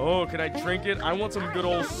 Oh, can I drink it? I want some good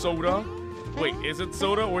old soda. Wait, is it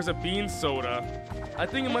soda or is it bean soda? I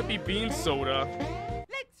think it might be bean soda.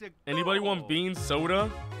 Anybody want bean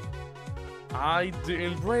soda? I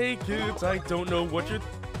didn't break it. I don't know what you're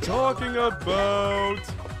talking about.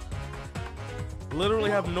 Literally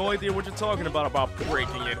have no idea what you're talking about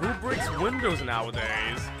breaking it. Who breaks windows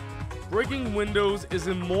nowadays? Breaking windows is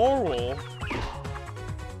immoral.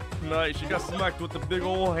 Nice, you got smacked with the big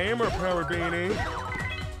old hammer, Parabeanie.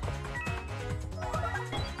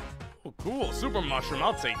 Ooh, super mushroom,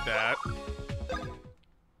 I'll take that.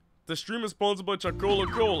 The stream is sponsored by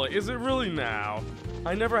Chocola-Cola. Is it really now?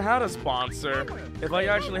 I never had a sponsor. If I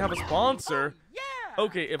actually have a sponsor...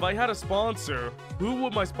 Okay, if I had a sponsor, who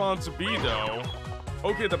would my sponsor be, though?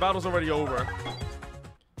 Okay, the battle's already over.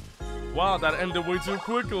 Wow, that ended way too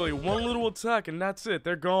quickly. One little attack and that's it.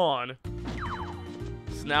 They're gone.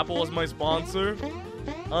 Snapple is my sponsor?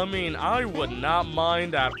 I mean, I would not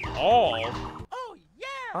mind at all.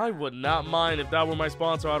 I would not mind if that were my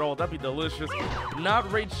sponsor at all. That'd be delicious. Not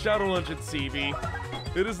Raid Shadow Legend, CV.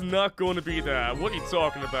 It is not going to be that. What are you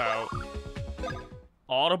talking about?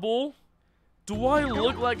 Audible? Do I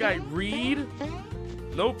look like I read?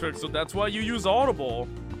 No, Pixel, that's why you use Audible.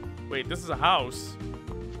 Wait, this is a house.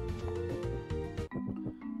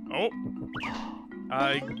 Oh.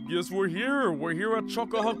 I guess we're here. We're here at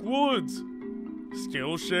Chocohawk Woods.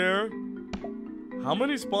 Skillshare. How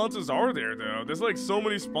many sponsors are there, though? There's like so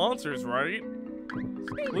many sponsors, right?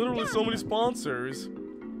 Literally so many sponsors.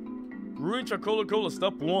 Brewing Chocola-Cola,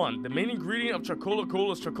 step 1. The main ingredient of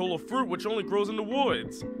Chocola-Cola is Chocola fruit, which only grows in the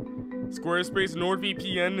woods. Squarespace,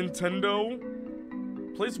 NordVPN, Nintendo.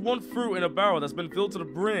 Place 1 fruit in a barrel that's been filled to the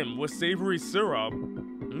brim with savory syrup.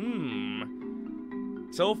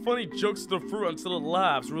 Tell funny jokes to the fruit until it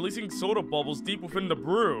laughs, releasing soda bubbles deep within the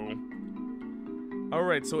brew.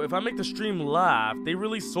 Alright, so if I make the stream laugh, they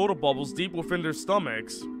release soda bubbles deep within their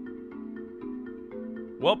stomachs.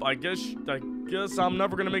 Well, I guess I'm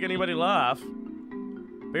never gonna make anybody laugh.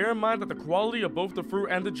 Bear in mind that the quality of both the fruit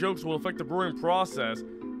and the jokes will affect the brewing process.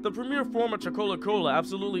 The premier form of Chocola-Cola,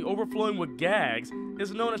 absolutely overflowing with gags,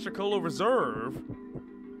 is known as Chocola Reserve.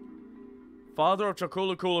 Father of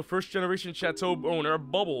Chocola-Cola, first generation Chateau owner,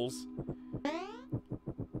 Bubbles.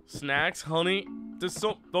 Snacks, honey. This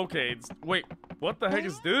so okay. Wait, what the heck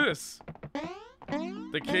is this?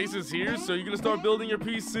 The case is here, so you're gonna start building your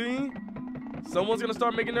PC? Someone's gonna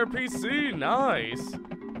start making their PC. Nice.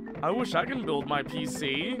 I wish I can build my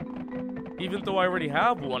PC. Even though I already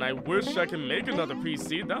have one, I wish I can make another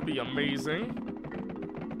PC. That'd be amazing.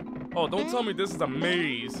 Oh, don't tell me this is a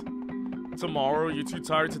maze. Tomorrow, you're too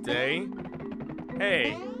tired today?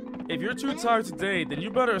 Hey, if you're too tired today, then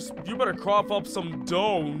you better crop up some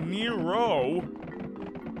dough, Nero.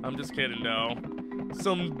 I'm just kidding, though.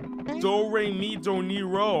 Some do-re-mi-do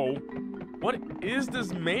Nero. What is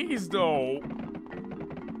this maze, though?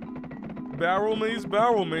 Barrel maze,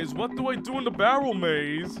 barrel maze. What do I do in the barrel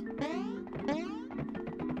maze?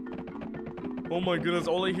 Oh my goodness,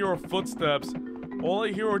 all I hear are footsteps. All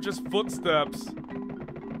I hear are just footsteps.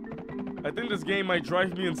 I think this game might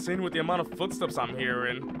drive me insane with the amount of footsteps I'm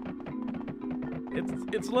hearing.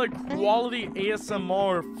 It's like quality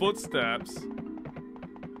ASMR footsteps.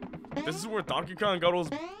 This is where Donkey Kong got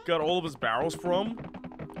all of his barrels from.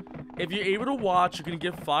 If you're able to watch, you can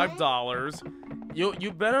get $5.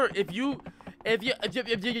 You better if you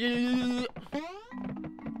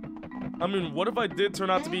I mean, what if I did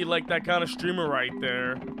turn out to be like that kind of streamer right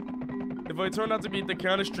there? If I turn out to be the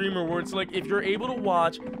kind of streamer where it's like, if you're able to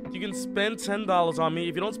watch, you can spend $10 on me.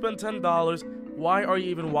 If you don't spend $10, why are you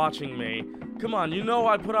even watching me? Come on, you know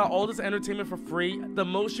I put out all this entertainment for free. The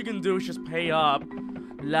most you can do is just pay up.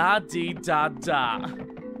 La-dee-da-da.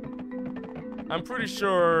 I'm pretty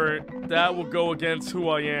sure that will go against who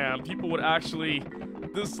I am. People would actually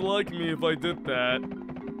dislike me if I did that.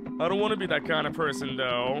 I don't want to be that kind of person,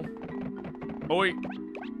 though. Oh, wait.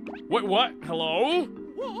 Wait, what? Hello?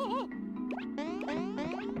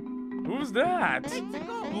 Who's that?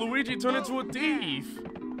 Luigi turned into a thief.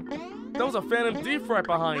 That was a Phantom Thief right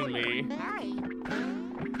behind me.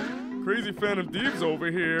 Crazy Phantom Thieves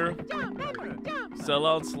over here.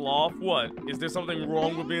 Sellout sloth? What? Is there something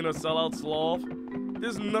wrong with being a sellout sloth?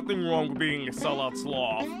 There's nothing wrong with being a sellout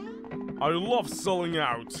sloth. I love selling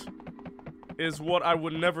out. Is what I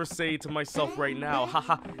would never say to myself right now.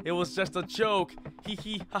 Haha, it was just a joke. Hee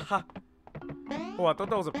hee, haha. Oh, I thought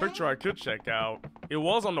that was a picture I could check out. It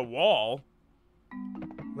was on the wall.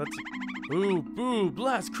 Let's see. Ooh, boo,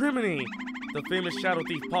 blast, criminy. The famous Shadow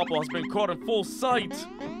Thief Popple has been caught in full sight.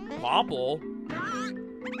 Popple?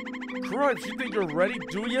 Cripes, you think you're ready,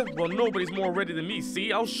 do ya? Well, nobody's more ready than me,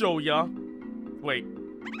 see? I'll show ya. Wait.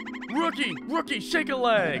 Rookie, shake a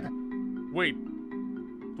leg. Wait,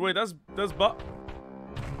 that's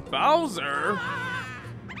Bowser?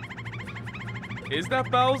 Is that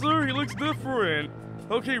Bowser? He looks different.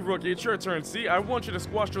 Okay, Rookie, it's your turn. See, I want you to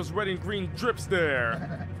squash those red and green drips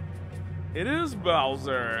there. It is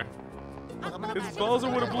Bowser. It's Bowser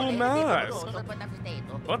with a blue mask.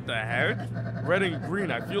 What the heck? Red and green.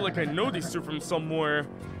 I feel like I know these two from somewhere.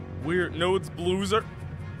 Weird. No, it's Bluezer.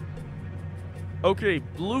 Okay,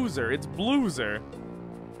 Bluezer. It's Bluezer.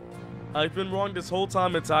 I've been wrong this whole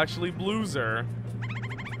time. It's actually Blueser.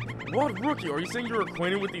 What, Rookie? Are you saying you're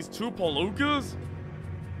acquainted with these two Palookas?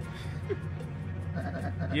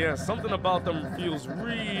 Yeah, something about them feels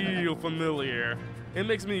real familiar. It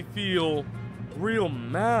makes me feel real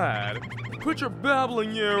mad. Quit your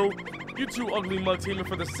babbling, you! You two ugly mugs came in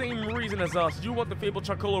for the same reason as us. You want the fabled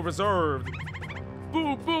Chocola reserved.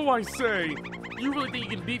 Boo, boo, I say! You really think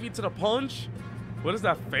you can beat me to the punch? What is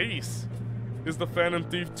that face? Is the Phantom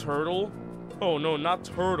Thief Turtle? Oh no, not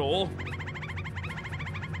Turtle.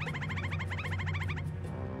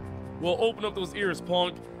 Well, open up those ears,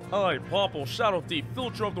 punk. I, Popple, Shadow Thief,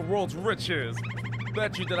 filter of the world's riches.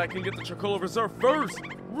 Bet you that I can get the Chocola Reserve first.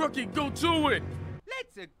 Rookie, go to it!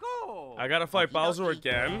 Let's go! I gotta fight Bowser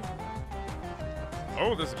again.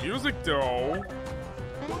 Oh, this music though.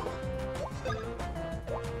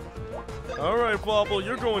 Alright, Popple,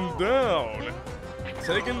 you're going down.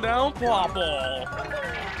 Taking down Popple.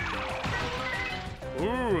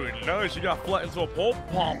 Ooh, nice. You got flattened to a pulp,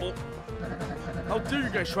 Popple. How dare you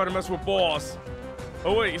guys try to mess with Boss?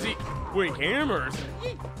 Oh wait, is he... Wait, hammers?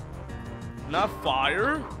 Not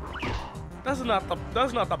fire? That's not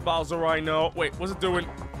the Bowser I know. Wait, what's it doing?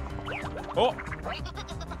 Oh!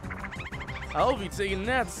 I'll be taking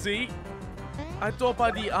that seat. I thought by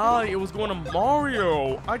the eye it was going to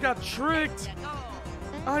Mario. I got tricked.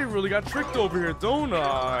 I really got tricked over here, don't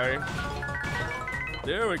I?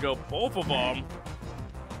 There we go, both of them.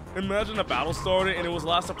 Imagine a battle started and it was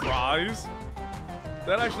last surprise.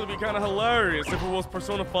 That'd actually be kind of hilarious if it was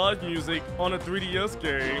Persona 5 music on a 3DS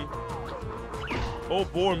game. Oh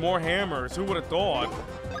boy, more hammers. Who would have thought?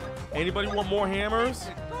 Anybody want more hammers?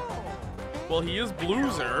 Well, he is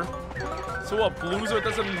Blueser. So what, Blueser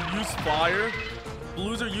doesn't use fire?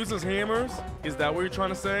 Blueser uses hammers? Is that what you're trying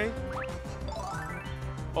to say?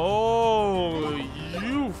 Oh,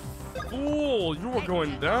 you fool. You were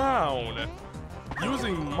going down.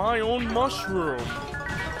 Using my own mushroom.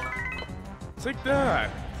 Take that.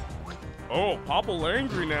 Oh, Popple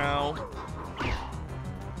angry now.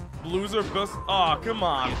 Blueser best. Ah, come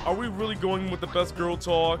on. Are we really going with the best girl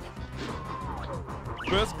talk?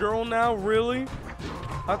 Best girl now, really?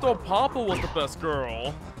 I thought Popple was the best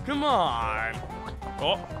girl. Come on.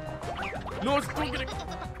 Oh. No, it's still getting...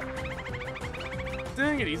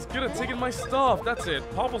 Dang it, he's good at taking my stuff. That's it.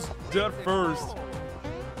 Popple's dead first.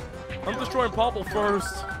 I'm destroying Popple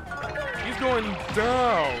first. He's going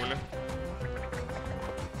down.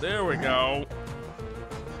 There we go.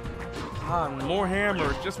 Ah, more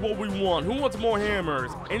hammers. Just what we want. Who wants more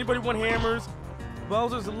hammers? Anybody want hammers?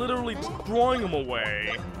 Bowser's literally throwing them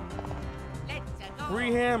away.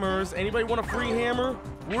 Free hammers. Anybody want a free hammer?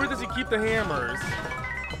 Where does he keep the hammers?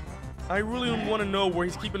 I really want to know where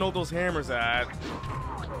he's keeping all those hammers at.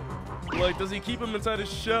 Like, does he keep them inside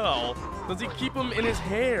his shell? Does he keep them in his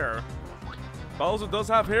hair? Bowser does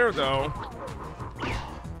have hair, though.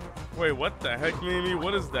 Wait, what the heck, Mimi?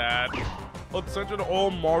 What is that? Attention to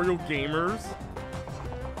all Mario gamers.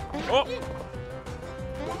 Oh!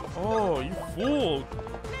 Oh, you fool.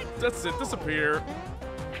 That's it. Disappear.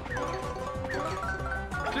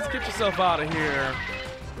 Just get yourself out of here.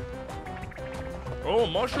 Oh,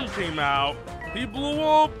 Mushroom came out. He blew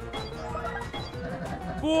up.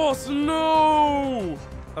 Boss, no!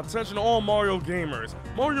 Attention to all Mario gamers.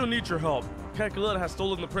 Mario needs your help. Calculetta has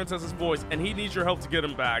stolen the princess's voice, and he needs your help to get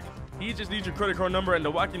him back. He just needs your credit card number and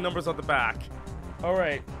the wacky numbers at the back.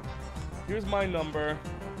 Alright. Here's my number.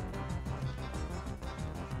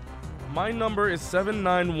 My number is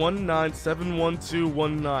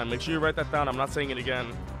 7919711219. Make sure you write that down. I'm not saying it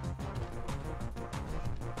again.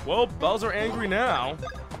 Well, Bowser angry now.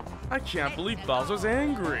 I can't believe Bowser's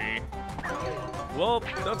angry. Well,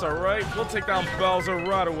 that's alright. We'll take down Bowser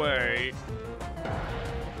right away.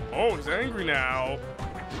 Oh, he's angry now.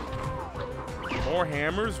 More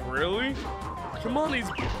hammers? Really? Come on, he's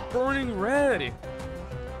burning red.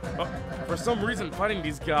 For some reason, fighting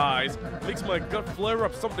these guys makes my gut flare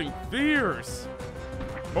up something fierce.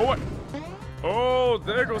 Oh, what? Oh,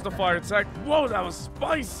 there goes the fire attack. Whoa, that was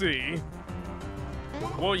spicy.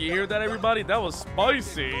 Whoa, you hear that, everybody? That was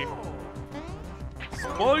spicy.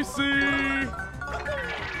 Spicy!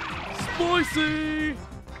 Spicy!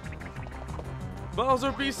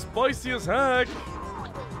 Bowser be spicy as heck.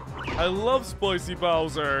 I love spicy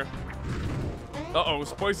Bowser. Uh-oh,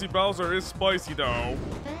 spicy Bowser is spicy though.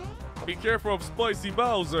 Be careful of spicy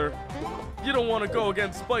Bowser. You don't want to go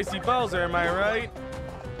against spicy Bowser, am I right?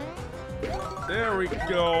 There we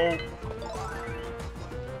go.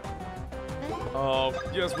 Oh,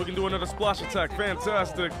 yes, we can do another splash attack.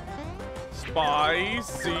 Fantastic.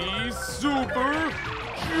 Spicy super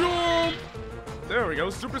jump. There we go,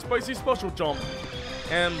 super spicy special jump.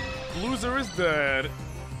 And Loser is dead.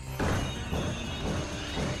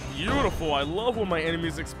 Beautiful. I love when my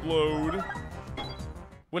enemies explode.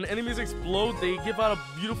 When enemies explode, they give out a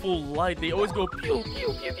beautiful light. They always go pew,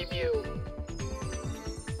 pew, pew, pew, pew.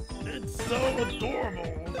 It's so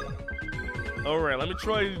adorable. Alright, let me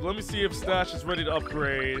see if Stash is ready to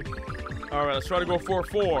upgrade. Alright, let's try to go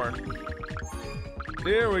 4-4.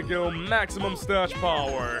 There we go, maximum Stash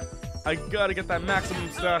power. I gotta get that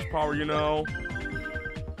maximum Stash power, you know.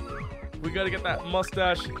 We gotta get that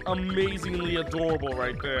mustache amazingly adorable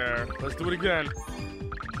right there. Let's do it again.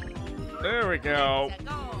 There we go.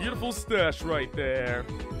 Beautiful stash right there.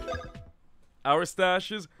 Our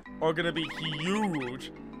stashes are gonna be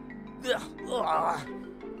huge.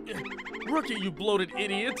 Rookie, you bloated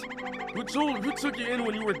idiot! Who took you in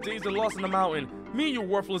when you were dazed and lost in the mountain? Me, you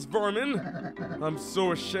worthless vermin! I'm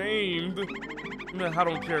so ashamed. I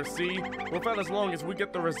don't care, see? We're fine as long as we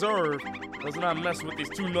get the reserve. Let's not mess with these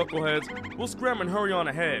two knuckleheads. We'll scram and hurry on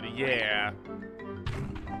ahead, yeah.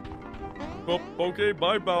 Oh, okay,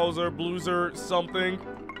 bye Bowser, Blueser, something.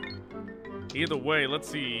 Either way, let's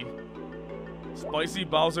see. Spicy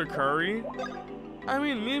Bowser curry? I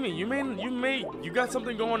mean, Mimi, you got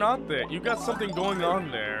something going on there. You got something going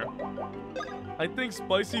on there. I think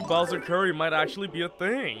spicy Bowser curry might actually be a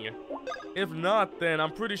thing. If not, then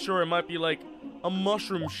I'm pretty sure it might be like a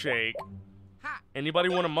mushroom shake. Anybody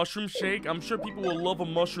want a mushroom shake? I'm sure people will love a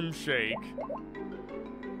mushroom shake.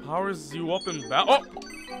 Powers you up and back. Oh!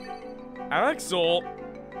 Axel!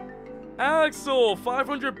 Axel!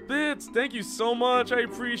 500 bits! Thank you so much, I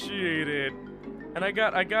appreciate it. And I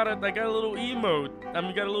got a little emote. I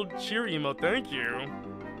mean, got a little cheer emote. Thank you.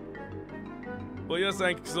 Well, yes,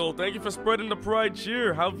 Axel. Thank you for spreading the pride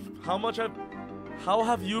cheer. How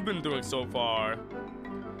have you been doing so far?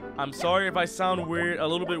 I'm sorry if I sound weird, a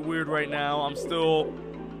little bit weird right now.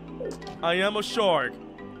 I am a shark.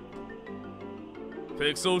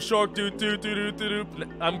 Pixel shark,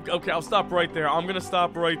 okay, I'll stop right there. I'm gonna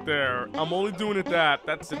stop right there. I'm only doing it that.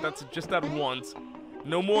 That's it. That's just that once.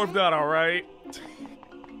 No more of that, alright?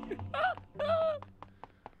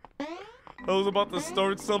 I was about to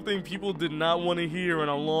start something people did not want to hear in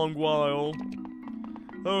a long while.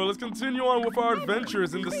 Oh, let's continue on with our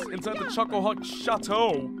adventures inside the Chuckle Hut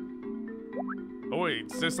Chateau. Oh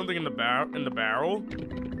wait, is there something in the barrel?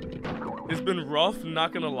 It's been rough,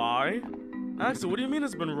 not gonna lie. Axel, what do you mean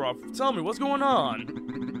it's been rough? Tell me, what's going on?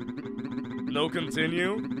 No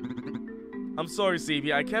continue? I'm sorry,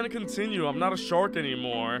 CB, I can't continue. I'm not a shark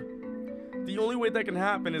anymore. The only way that can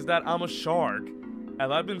happen is that I'm a shark.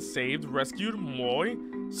 Have I been saved, rescued, moi?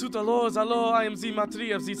 Sutalo, zalo, I am the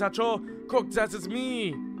matri of the Sacho. Croc, that is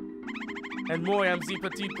me. And moi, I am the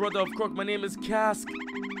petite brother of Croc. My name is Cask.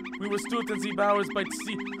 We were stood in the bowers by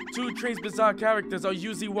the two trace bizarre characters are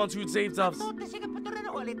usually ones who saved us. I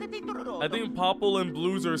think Popple and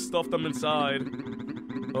Blueser stuffed them inside.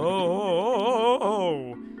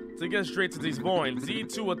 Oh. To get straight to these points, the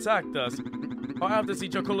two attacked us. Or after the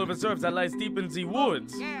Chocolate Reserves that lies deep in the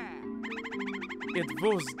woods. It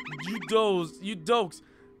was you dokes,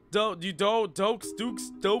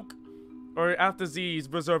 or after the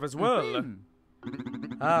reserve as well.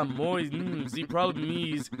 Moi, the problem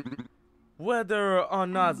is whether or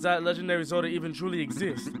not that legendary soda even truly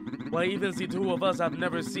exists. Why, even the two of us have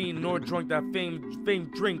never seen nor drunk that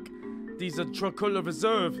famed drink. These are Chocolate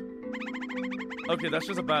Reserve. Okay, that's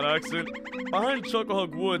just a bad accent. Behind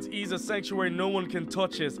Chucklehook Woods is a sanctuary no one can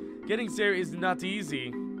touch us. Getting there is not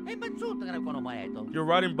easy. You're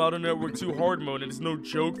riding Battle Network 2 hard mode and it's no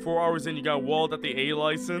joke. 4 hours in you got walled at the A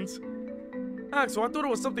license. Axel, I thought it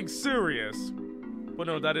was something serious. But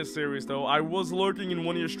no, that is serious though. I was lurking in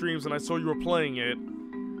one of your streams and I saw you were playing it.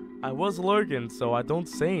 I was lurking, so I don't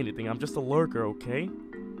say anything. I'm just a lurker, okay?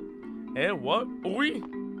 Eh, what? Oui?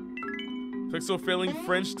 Pixel failing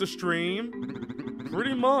French to stream?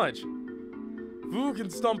 Pretty much. Vu can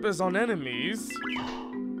stomp us on enemies.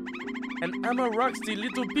 And Emma rocks the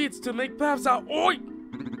little beats to make paths out. Oi!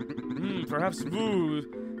 Perhaps Vu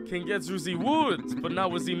can get through the woods, but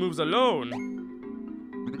not with the moves alone.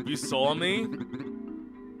 You saw me?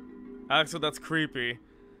 Axel, that's creepy.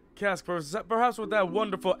 Cask, perhaps with that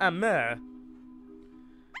wonderful amer.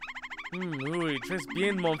 Oui, très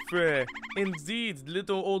bien, mon frère. Indeed,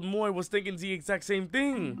 little old Moy was thinking the exact same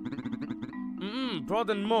thing.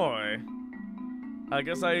 Pardon moi. I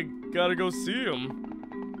guess I gotta go see him.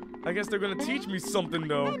 I guess they're gonna teach me something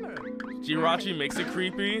though. Jirachi makes it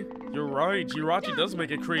creepy. You're right, Jirachi does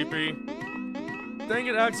make it creepy. Dang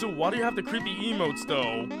it, Axel, why do you have the creepy emotes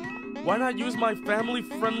though? Why not use my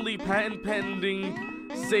family-friendly, patent-pending,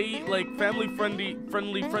 say, like, family-friendly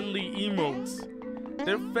emotes?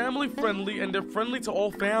 They're family friendly and they're friendly to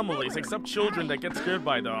all families except children that get scared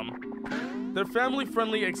by them. They're family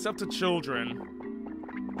friendly except to children.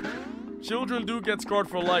 Children do get scarred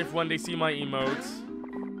for life when they see my emotes.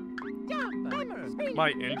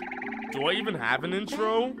 Do I even have an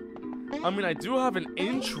intro? I mean, I do have an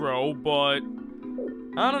intro, but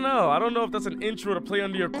I don't know. I don't know if that's an intro to play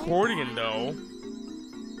on the accordion, though.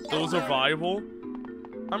 Those are viable.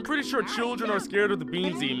 I'm pretty sure children are scared of the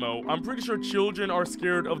beans emote. I'm pretty sure children are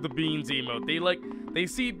scared of the beans emote. They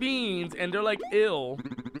see beans and they're like, ill.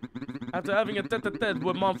 After having a tete-a-tete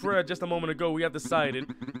with Monfred just a moment ago, we have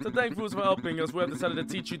decided to thank Fools for helping us. We have decided to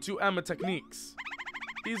teach you 2 Amma techniques.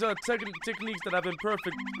 These are techniques that have been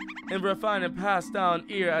perfect and refined and passed down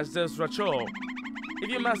here as des Racho. If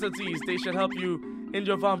you master these, they should help you in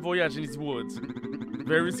your van voyage in these woods.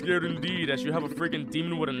 Very scared indeed, as you have a freaking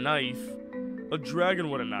demon with a knife. A dragon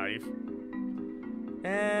with a knife.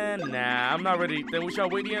 And nah, I'm not ready. Then we shall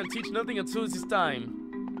wait here and teach nothing until it's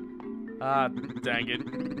time. Ah, dang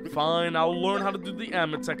it. Fine, I'll learn how to do the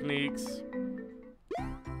Amma techniques.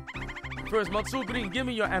 First, Matsu Green, give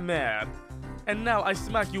me your Amma. And now I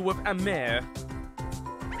smack you with Amma.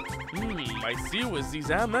 I see with these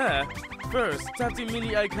Amma. First, tap the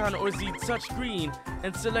mini icon or the touch screen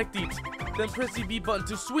and select it. Then press the B button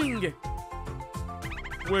to swing.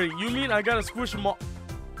 Wait, you mean I gotta squish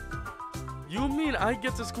You mean I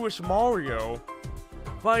get to squish Mario?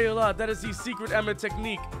 Viola, that is the secret Amma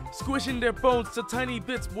technique. Squishing their bones to tiny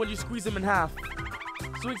bits when you squeeze them in half.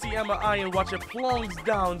 Swing the Amma eye and watch it plongs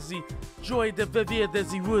down the joy de vivir de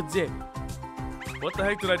the woods. What the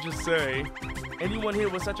heck did I just say? Anyone here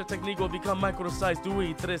with such a technique will become micro-sized.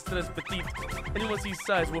 Oui, tres petite. Anyone sees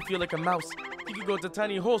size will feel like a mouse. You can go to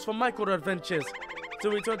tiny holes for micro-adventures. To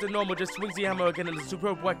return to normal, just swings the hammer again and the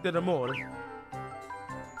superb whack de more.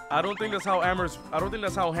 I don't think that's how hammers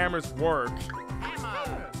work.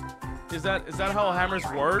 Is that how hammers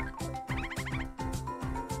work?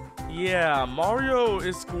 Yeah, Mario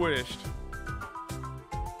is squished.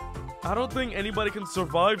 I don't think anybody can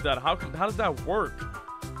survive that. How does that work?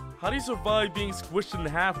 How do you survive being squished in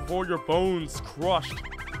half before your bones crushed?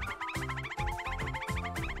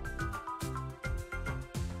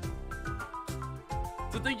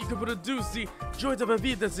 To think you could produce the joy of a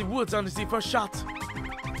vida the woods on the first shot.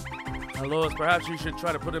 Hello, perhaps you should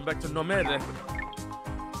try to put him back to normal.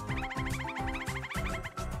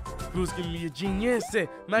 Who's giving me a genius?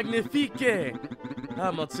 Magnifique!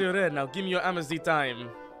 Ah, Monsieur, now give me your Amnesty time.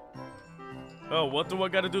 Oh, what do I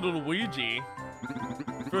gotta do to Luigi?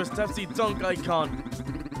 First, tap the dunk icon.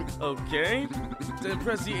 Okay. Then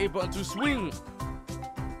press the A button to swing.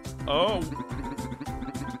 Oh.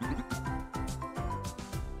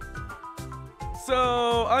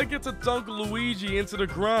 So, I get to dunk Luigi into the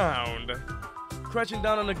ground. Crashing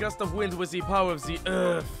down on a gust of wind with the power of the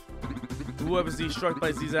earth. Whoever is struck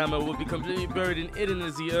by this hammer will be completely buried and hidden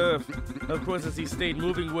in the earth. Of course, as he stayed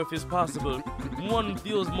moving with is possible. One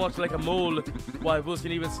feels much like a mole, while those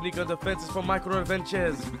can even sneak under fences for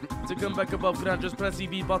micro-adventures. To come back above ground, just press the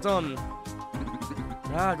B button.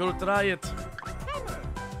 Ah, go try it.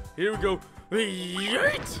 Here we go.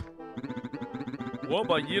 Yeet! Whoa,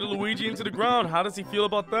 I yeeted Luigi into the ground. How does he feel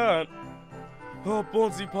about that? Oh,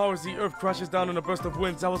 Bonesy powers the earth crashes down in a burst of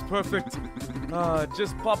winds. That was perfect.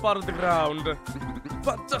 Just pop out of the ground.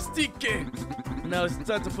 Fantastique! Now it's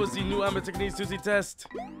time to put the new Amma techniques to the test.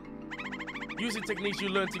 Use the techniques you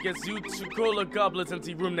learned to get two cola goblets into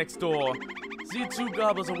the room next door. The 2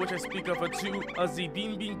 goblets of which I speak of are 2 of the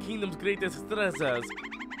Bean Kingdom's greatest treasures.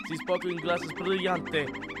 The sparkling glass is brillante.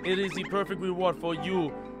 It is the perfect reward for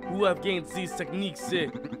you who have gained these techniques.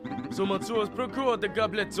 So Matsuo's procure the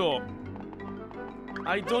gobletto.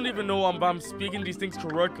 I don't even know if I'm speaking these things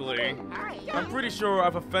correctly. I'm pretty sure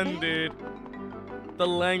I've offended the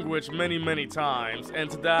language many times, and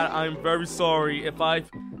to that I'm very sorry if I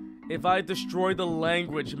destroy the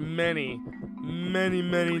language many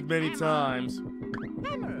times.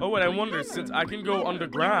 Oh wait, I wonder, since I can go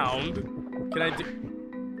underground, can I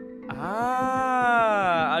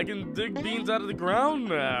I can dig beans out of the ground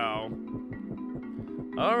now.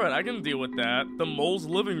 Alright, I can deal with that. The mole's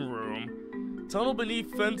living room. Tunnel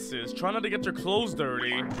beneath fences. Try not to get your clothes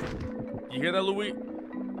dirty. You hear that, Luigi?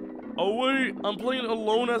 Oh wait, I'm playing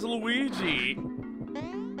alone as Luigi.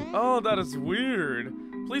 Oh, that is weird.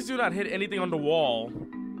 Please do not hit anything on the wall.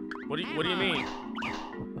 What do you mean?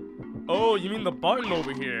 Oh, you mean the button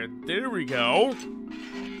over here. There we go.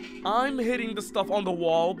 I'm hitting the stuff on the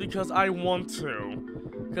wall because I want to.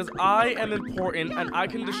 Because I am important and I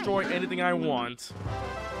can destroy anything I want.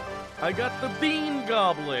 I got the bean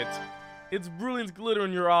goblet. Its brilliant glitter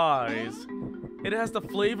in your eyes. It has the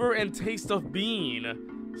flavor and taste of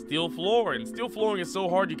bean. Steel flooring. Steel flooring is so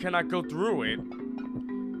hard you cannot go through it.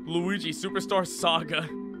 Luigi Superstar Saga.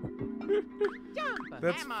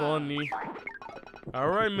 That's funny.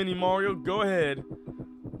 Alright, Mini Mario, go ahead.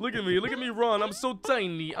 Look at me run. I'm so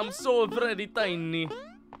tiny. I'm so very tiny.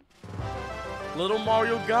 Little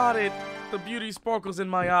Mario got it. The beauty sparkles in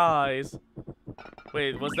my eyes.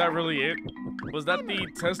 Wait, was that really it? Was that the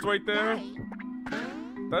test right there?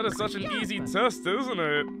 That is such an easy test, isn't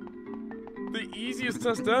it? The easiest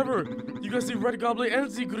test ever. You got the red goblet and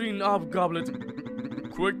the green goblet.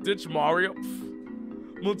 Quick ditch, Mario.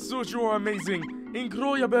 Matsuch, you are amazing.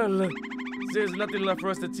 Incroyable. There's nothing left for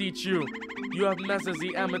us to teach you. You have mastered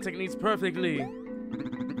the Amma techniques perfectly.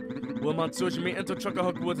 Well, Matsuch may enter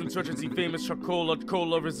Chocohawk Woods in search of the famous Chocolate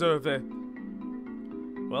Cola Reserve.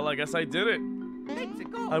 Well, I guess I did it.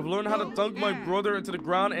 I've learned how to dunk my brother into the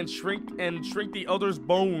ground and shrink the other's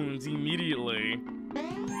bones immediately.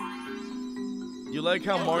 You like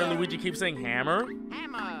how Mario and Luigi keep saying hammer?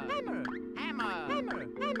 Hammer. Hammer. Hammer. Hammer.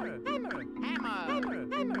 Hammer. Hammer.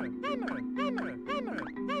 Hammer. Hammer. Hammer.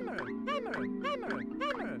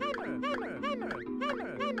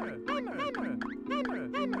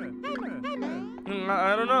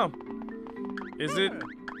 I don't know. Is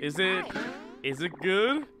it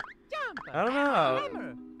good? I don't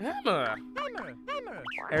know. Hammer.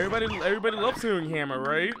 Everybody loves hearing hammer,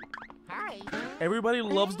 right? Everybody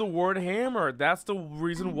loves the word hammer. That's the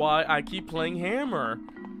reason why I keep playing hammer.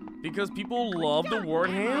 Because people love the word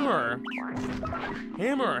hammer.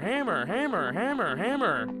 Hammer, hammer, hammer, hammer,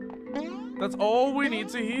 hammer. That's all we need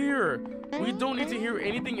to hear. We don't need to hear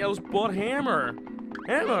anything else but hammer.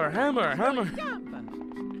 Hammer, hammer, hammer.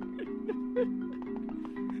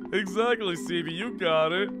 Exactly, CB, you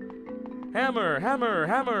got it. Hammer, hammer,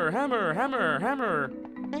 hammer, hammer, hammer, hammer.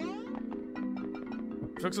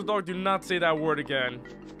 Pixel Dog, do not say that word again.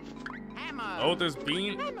 Oh, there's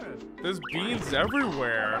beans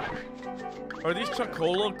everywhere. Are these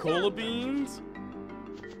Chocola Cola beans?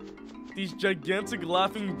 These gigantic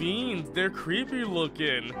laughing beans, they're creepy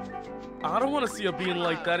looking. I don't want to see a bean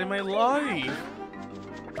like that in my life.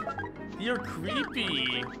 They're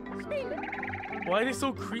creepy. Why are they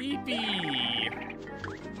so creepy?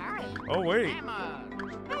 Oh wait.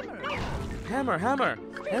 Hammer, hammer,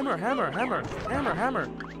 hammer, hammer, hammer, hammer, hammer.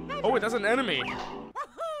 Oh wait, that's an enemy.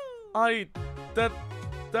 That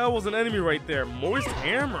was an enemy right there. Moist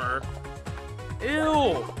hammer.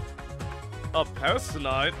 Ew. A pest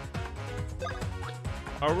nut.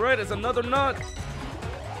 All right, it's another nut.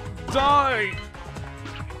 Die.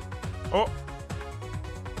 Oh.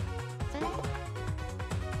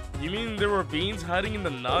 You mean there were beans hiding in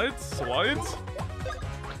the nuts? What?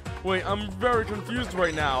 Wait, I'm very confused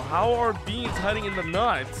right now. How are beans hiding in the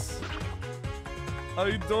nuts?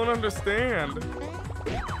 I don't understand.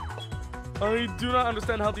 I do not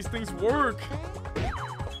understand how these things work.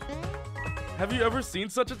 Have you ever seen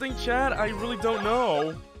such a thing, Chad? I really don't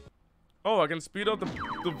know. Oh, I can speed up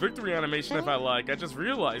the victory animation if I like. I just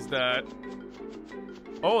realized that.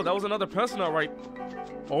 Oh, that was another pest nut, right?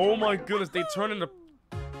 Oh my goodness, they turn into...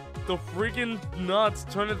 The freaking nuts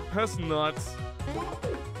turn into pest nuts.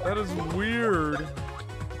 That is weird.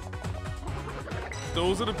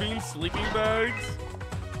 Those are the bean sleeping bags?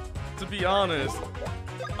 To be honest,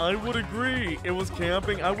 I would agree. It was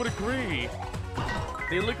camping, I would agree.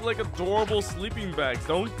 They look like adorable sleeping bags,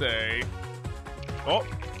 don't they? Oh.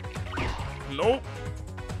 Nope.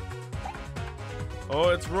 Oh,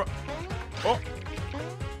 it's oh.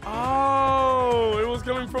 Oh, it was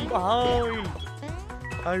coming from behind.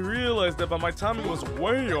 I realized that, but my timing was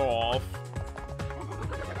way off.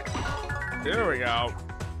 There we go.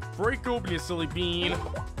 Break open, you silly bean.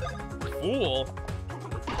 Fool?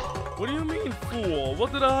 What do you mean, fool?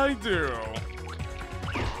 What did I do?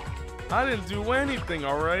 I didn't do anything,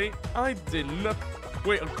 alright? I did not.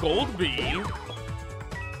 Wait, a gold bean?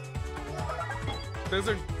 There's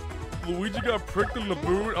a... Luigi got pricked in the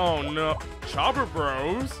boot? Oh no. Chopper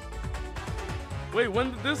Bros? Wait,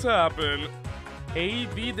 when did this happen? A,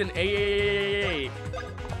 B, then A.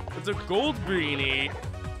 It's a gold beanie.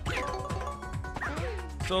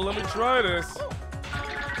 So let me try this.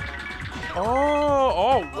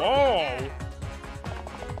 Oh, whoa.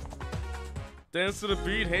 Dance to the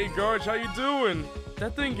beat. Hey, Garge, how you doing?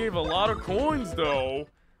 That thing gave a lot of coins, though.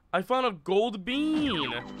 I found a gold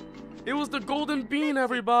bean. It was the golden bean,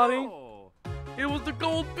 everybody. It was the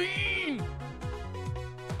gold bean.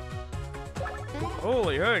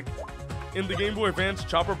 Holy heck. In the Game Boy Advance,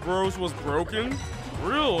 Chopper Bros was broken?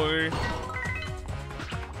 Really?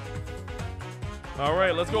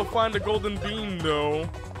 Alright, let's go find the golden bean, though.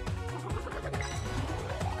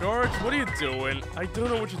 Garge, what are you doing? I don't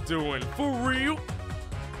know what you're doing. For real?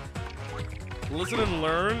 Listen and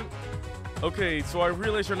learn? Okay, so I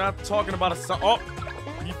realize you're not talking about a song. Oh!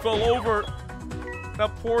 He fell over.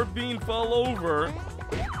 That poor bean fell over.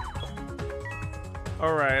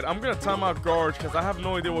 Alright, I'm gonna time out Garge because I have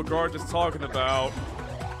no idea what Garge is talking about.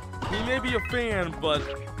 He may be a fan, but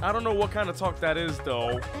I don't know what kind of talk that is,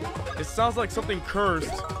 though. It sounds like something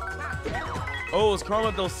cursed. Oh, it's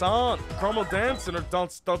Caramel Danson. Caramel Dancing or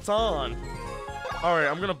Danson. Alright,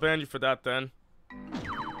 I'm gonna ban you for that then.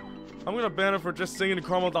 I'm gonna ban it for just singing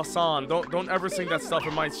Caramel Danson. Don't ever sing that stuff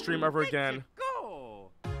in my stream ever again.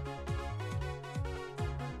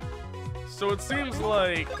 So it seems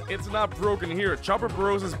like it's not broken here. Chopper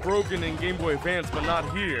Bros is broken in Game Boy Advance, but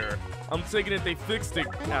not here. I'm taking it they fixed it,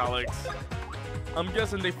 Alex. I'm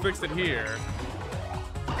guessing they fixed it here.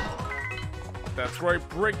 That's right,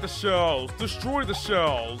 break the shells. Destroy the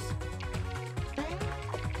shells.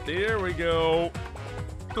 There we go.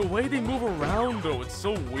 The way they move around, though, it's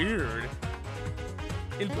so weird.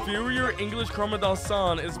 Inferior English Caramel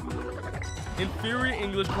Danson is... Inferior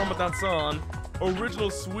English Caramel Danson. Original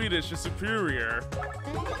Swedish is superior.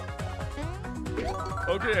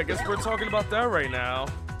 Okay, I guess we're talking about that right now.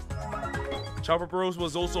 Chopper Bros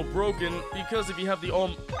was also broken because if you have the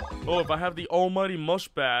if I have the Almighty Mush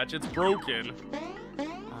Badge, it's broken.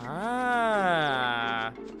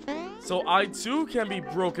 Ah. So I too can be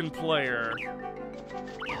broken player.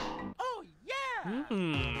 Oh yeah.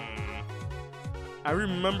 I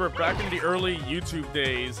remember back in the early YouTube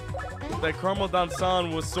days that Caramel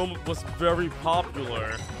Danson was very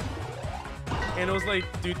popular. And it was like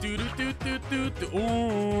do do do do do do do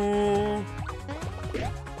ooh.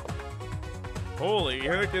 Holy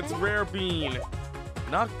heck, it's Rare Bean.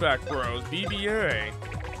 Knockback Bros, BBA.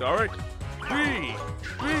 Alright. B.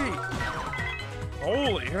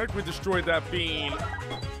 Holy heck, we destroyed that bean.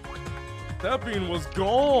 That bean was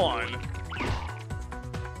gone.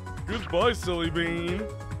 Goodbye, silly bean.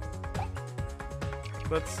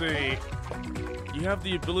 Let's see. You have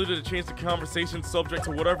the ability to change the conversation subject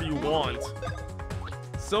to whatever you want.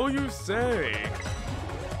 So you say.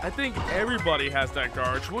 I think everybody has that,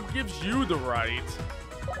 Garch. What gives you the right?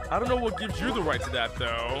 I don't know what gives you the right to that,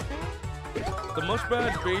 though. The Mush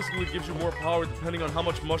Badge basically gives you more power depending on how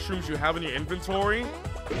much mushrooms you have in your inventory.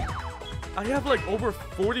 I have like over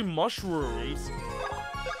 40 mushrooms.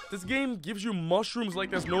 This game gives you mushrooms like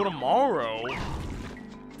there's no tomorrow.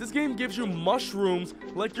 This game gives you mushrooms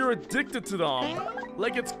like you're addicted to them.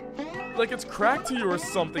 Like it's crack to you or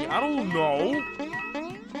something. I don't know.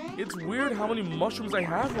 It's weird how many mushrooms I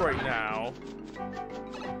have right now.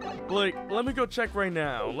 Like, let me go check right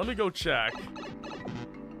now. Let me go check.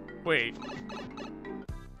 Wait.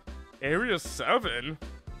 Area 7?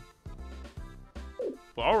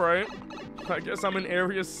 Alright. I guess I'm in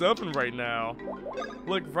Area 7 right now.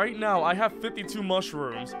 Like, right now, I have 52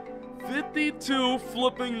 mushrooms. 52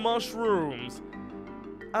 flipping mushrooms!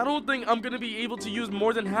 I don't think I'm gonna be able to use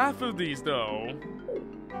more than half of these, though.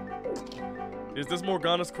 Is this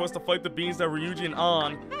Morgana's quest to fight the beans that Ryuji and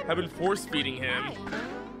An have been force-feeding him?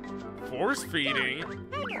 Force-feeding?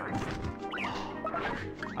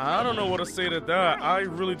 I don't know what to say to that. I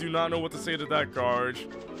really do not know what to say to that, Garge.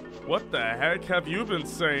 What the heck have you been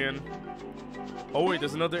saying? Oh wait,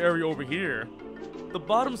 there's another area over here. The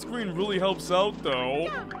bottom screen really helps out, though.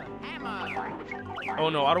 Oh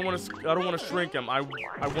no, I don't want to shrink him. I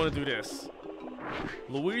want to do this.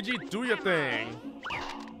 Luigi, do your thing.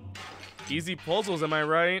 Easy puzzles, am I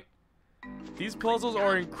right? These puzzles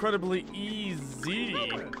are incredibly easy.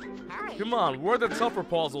 Come on, where are the tougher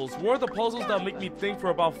puzzles? Where are the puzzles that make me think for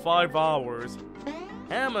about 5 hours?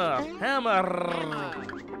 Hammer, hammer,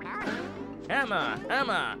 hammer, hammer,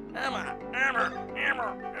 hammer, hammer,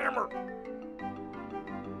 hammer, hammer.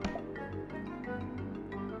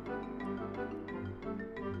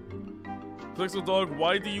 Pixel Dog,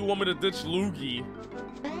 why do you want me to ditch Luigi?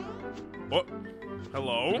 What?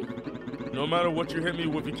 Hello? No matter what you hit me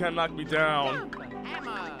with, you can't knock me down.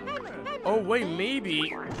 Oh wait,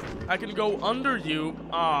 maybe I can go under you.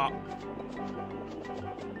 I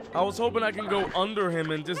was hoping I can go under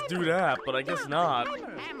him and just do that, but I guess not.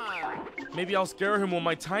 Maybe I'll scare him with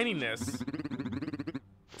my tininess.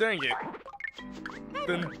 Dang it.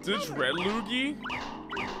 Then ditch Red Luigi?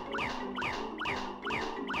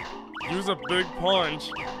 Use a big punch.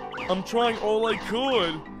 I'm trying all I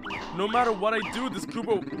could. No matter what I do, this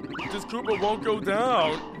Koopa won't go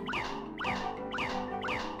down.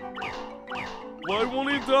 Why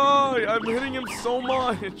won't he die? I'm hitting him so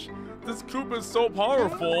much. This Koopa is so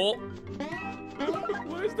powerful.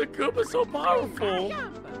 Why is the Koopa so powerful?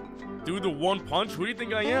 Do the one punch? Who do you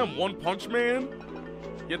think I am? One Punch Man?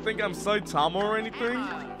 You think I'm Saitama or anything?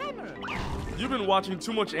 Hammer. You've been watching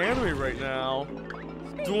too much anime right now.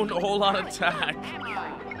 Doing a whole lot of attack.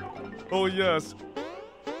 Oh yes.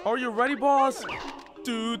 Are you ready, boss?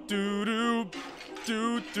 Do do do.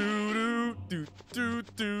 Do do do do do do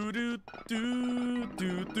do do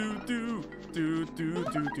do do do do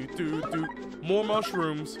do do do. More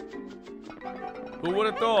mushrooms. Who would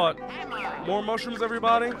have thought? More mushrooms,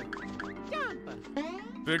 everybody?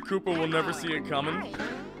 Big Koopa will never see it coming.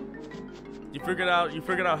 You figured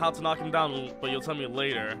out how to knock him down, but you'll tell me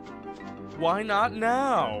later. Why not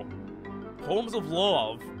now? Poems of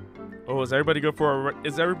love. Oh, is everybody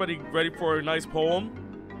ready for a nice poem?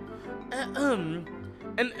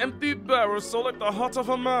 An empty barrel so like the heart of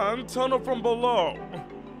a man tunnel from below.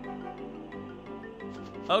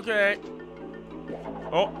 Okay.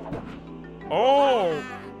 Oh.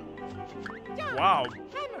 Wow.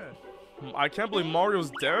 I can't believe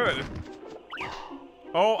Mario's dead.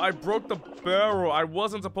 Oh, I broke the barrel. I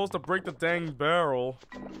wasn't supposed to break the dang barrel.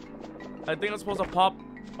 I think I'm supposed to pop.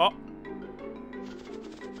 Oh.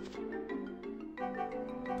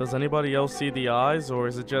 Does anybody else see the eyes, or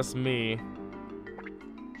is it just me?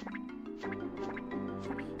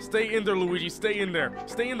 Stay in there, Luigi. Stay in there.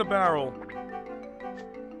 Stay in the barrel.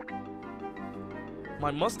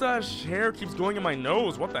 My mustache hair keeps going in my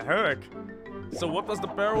nose. What the heck? So what does the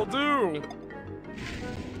barrel do?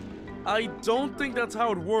 I don't think that's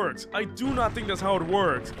how it works. I do not think that's how it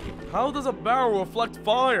works. How does a barrel reflect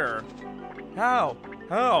fire? How?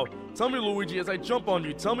 How? Tell me, Luigi, as I jump on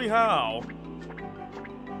you. Tell me how.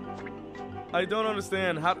 I don't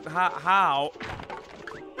understand. How?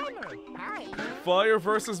 Fire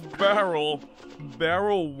versus barrel.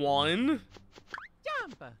 Barrel won?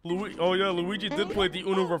 Oh yeah, Luigi did play the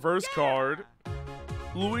Uno reverse card.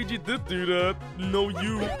 Luigi did do that. No,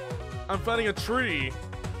 you. I'm finding a tree.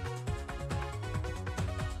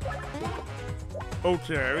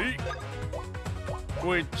 Okay.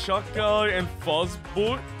 Wait, Chuck Guy and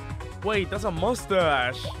Fuzzboot? Wait, that's a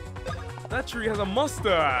mustache. That tree has a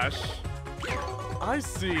mustache. I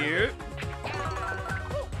see it.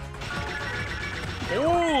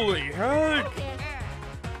 Holy heck!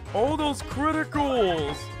 All those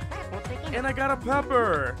criticals! And I got a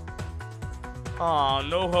pepper! Aw,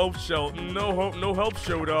 no help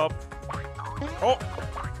showed up. Oh!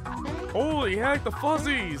 Holy heck, the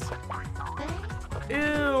fuzzies!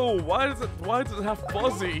 Ew, why does it have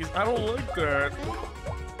fuzzies? I don't like that.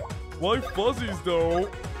 Why fuzzies though?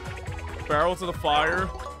 Barrel to the fire.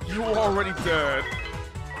 You already dead.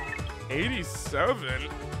 87?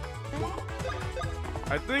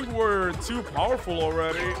 I think we're too powerful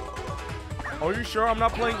already. Are you sure I'm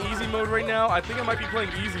not playing easy mode right now? I think I might be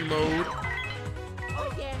playing easy mode.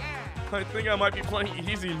 I think I might be playing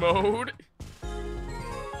easy mode.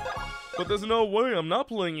 But there's no way I'm not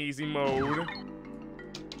playing easy mode.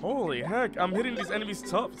 Holy heck, I'm hitting these enemies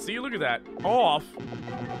tough. See, look at that. Off.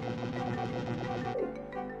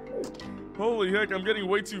 Holy heck, I'm getting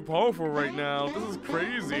way too powerful right now. This is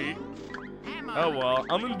crazy. Oh well,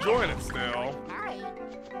 I'm enjoying it still.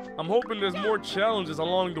 I'm hoping there's more challenges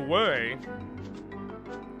along the way.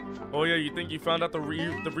 Oh yeah, you think you found out the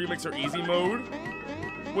remix or easy mode?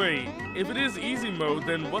 Wait, if it is easy mode,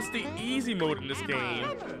 then what's the easy mode in this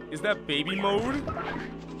game? Is that baby mode?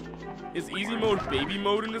 Is easy mode baby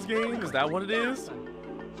mode in this game? Is that what it is?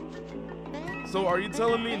 So are you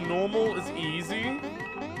telling me normal is easy?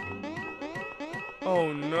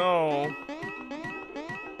 Oh no.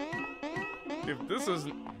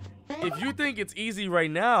 If you think it's easy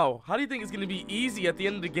right now, how do you think it's gonna be easy at the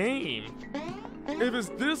end of the game? If it's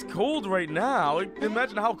this cold right now,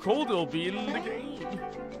 imagine how cold it'll be in the game.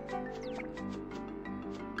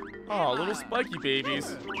 Oh, little spiky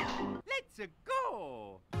babies. Let's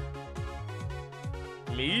go.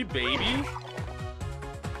 Me, baby?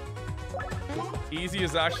 Easy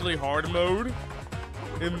is actually hard mode?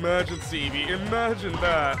 Imagine, CB, imagine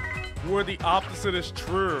that. Where the opposite is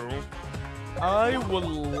true. I would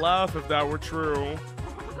laugh if that were true.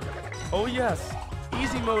 Oh yes,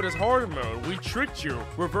 easy mode is hard mode. We tricked you.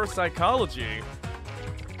 Reverse psychology.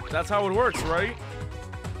 That's how it works, right?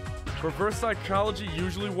 Reverse psychology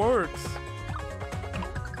usually works.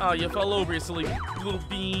 Oh, you fell over, you silly little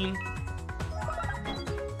bean.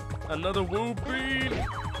 Another woo bean.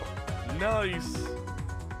 Nice.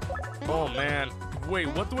 Oh man. Wait,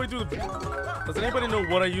 what do I do? Does anybody know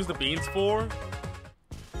what I use the beans for?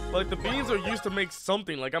 Like, the beans are used to make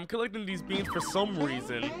something. Like, I'm collecting these beans for some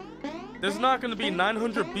reason. There's not gonna be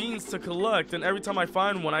 900 beans to collect, and every time I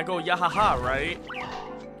find one, I go, yahaha, right?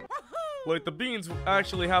 Like, the beans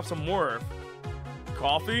actually have some worth.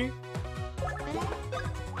 Coffee?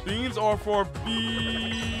 Beans are for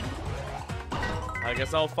B. I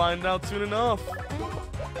guess I'll find out soon enough.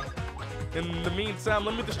 In the meantime,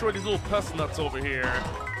 let me destroy these little pest nuts over here.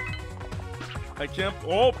 I can't.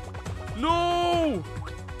 Oh! No!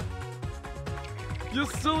 You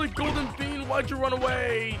silly golden bean, why'd you run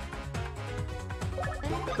away?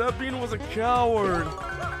 That bean was a coward.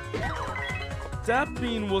 That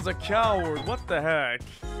bean was a coward. What the heck?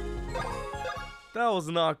 That was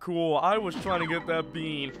not cool. I was trying to get that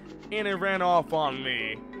bean, and it ran off on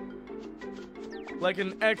me. Like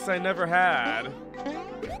an ex I never had.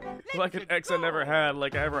 Like an ex I never had,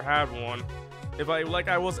 like I ever had one. Like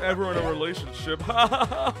I was ever in a relationship.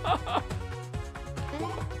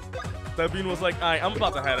 That bean was like, I'm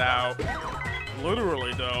about to head out.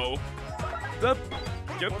 Literally, though.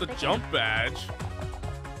 Get the jump badge.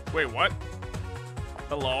 Wait, what?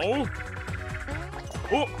 Hello?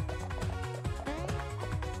 Oh!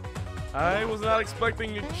 I was not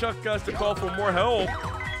expecting you Chuck guys to call for more help.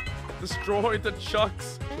 Destroy the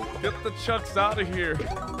Chucks. Get the Chucks out of here.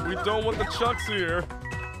 We don't want the Chucks here.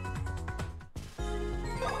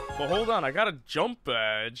 But hold on, I got a jump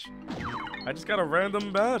badge. I just got a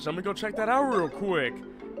random badge. I'm gonna go check that out real quick.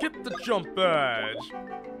 Get the jump badge.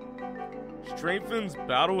 Strengthens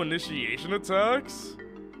battle initiation attacks?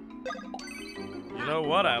 You know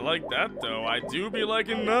what? I like that though. I do be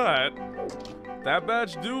liking that. That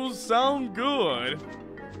badge do sound good.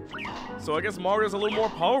 So I guess Mario's a little more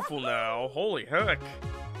powerful now. Holy heck.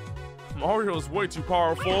 Mario's way too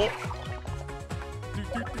powerful.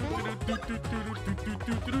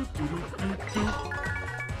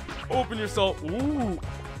 Open yourself. Ooh.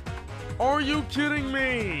 Are you kidding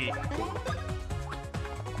me?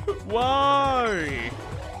 Why?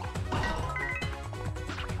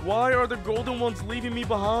 Why are the golden ones leaving me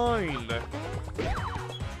behind?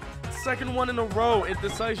 Second one in a row, it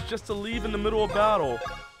decides just to leave in the middle of battle.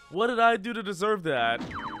 What did I do to deserve that?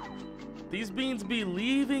 These beans be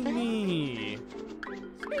leaving me.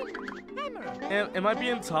 Am I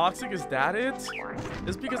being toxic? Is that it?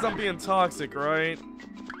 It's because I'm being toxic, right?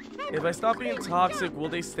 If I stop being toxic, will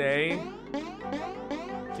they stay?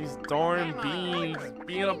 These darn beans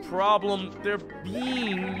being a problem. They're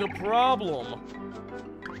being a problem.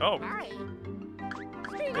 Oh.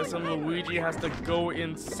 Guess Luigi has to go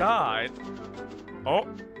inside. Oh.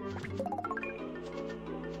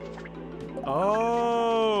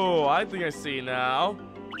 Oh, I think I see now.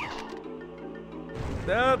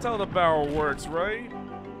 That's how the barrel works, right?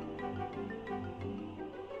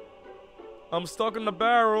 I'm stuck in the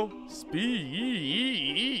barrel. Spin.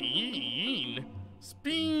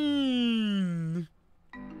 Spin.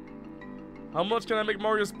 How much can I make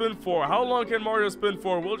Mario spin for? How long can Mario spin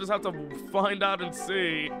for? We'll just have to find out and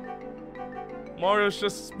see. Mario's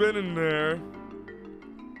just spinning there.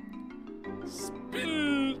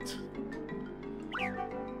 Spin.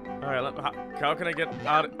 Alright, how can I get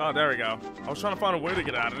out? Oh, there we go. I was trying to find a way to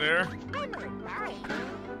get out of there.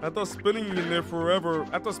 I thought spinning in there forever,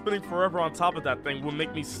 on top of that thing would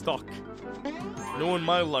make me stuck. Knowing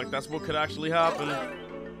my luck, that's what could actually happen.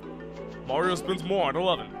 Mario spins more at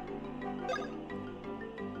 11.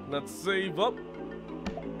 Let's save up.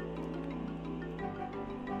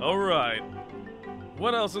 Alright.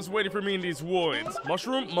 What else is waiting for me in these woods?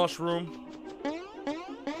 Mushroom, mushroom.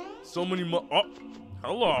 So many oh,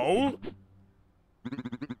 hello.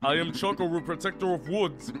 I am Chocoru, protector of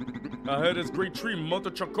woods. Ahead is great tree, Mother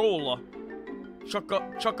Chocola.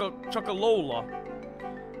 Chocolola.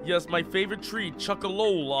 Yes, my favorite tree,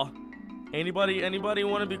 Chocolola. Anybody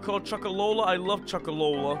want to be called Chocolola? I love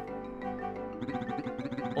Chocolola.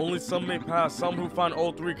 Only some may pass, some who find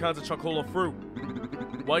all three kinds of Chocola fruit.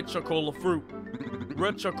 White Chocola fruit.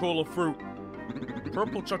 Red Chocola fruit.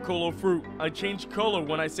 Purple Chocola fruit. I change color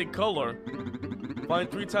when I say color. Find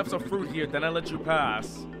 3 types of fruit here, then I let you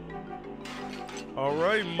pass.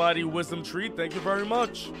 Alright, mighty wisdom tree, thank you very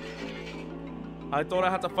much. I thought I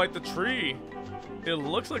had to fight the tree. It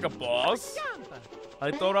looks like a boss. I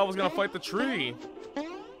thought I was gonna fight the tree.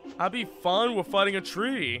 I'd be fine with fighting a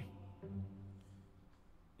tree.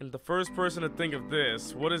 And the first person to think of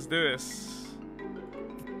this, what is this?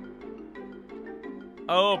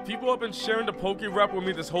 Oh, people have been sharing the Poke Rap with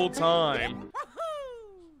me this whole time.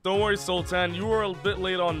 Don't worry, Sultan, you were a bit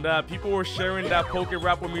late on that. People were sharing that Poke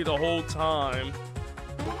Rap with me the whole time.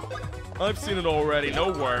 I've seen it already,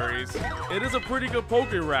 no worries. It is a pretty good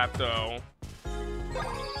Poke Rap, though.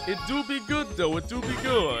 It do be good, though. It do be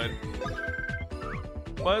good.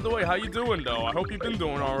 By the way, how you doing, though? I hope you've been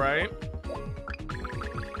doing alright.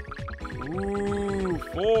 Ooh,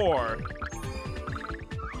 4.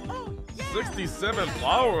 67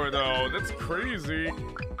 power, though. That's crazy.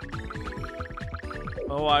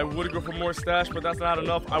 Oh, I would go for more stash, but that's not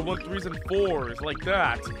enough. I want 3s and 4s, like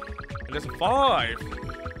that. And there's 5.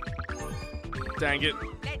 Dang it.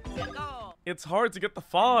 Let's go. It's hard to get the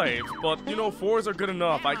 5s, but, you know, 4s are good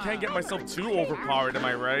enough. I can't get myself too overpowered, am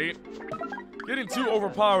I right? Getting too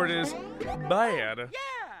overpowered is bad.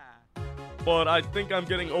 Yeah. But I think I'm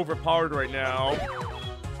getting overpowered right now.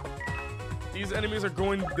 These enemies are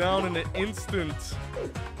going down in an instant.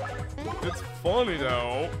 It's funny,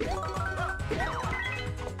 though.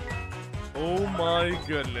 Oh my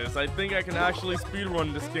goodness. I think I can actually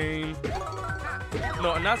speedrun this game.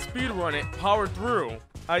 No, not speedrun it. Power through.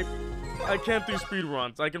 I can't do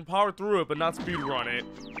speedruns. I can power through it, but not speedrun it.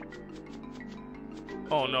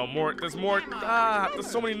 Oh no, more. There's more. Ah, there's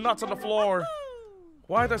so many nuts on the floor.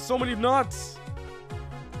 Why are there so many nuts?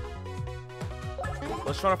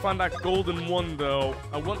 Let's try to find that golden one, though.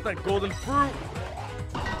 I want that golden fruit.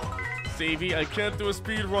 Savvy, I can't do a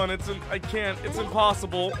speed run. I can't. It's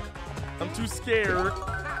impossible. I'm too scared.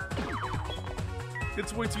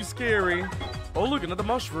 It's way too scary. Oh, look, another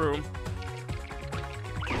mushroom.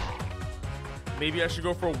 Maybe I should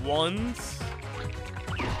go for 1s.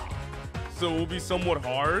 So it will be somewhat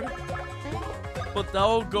hard. But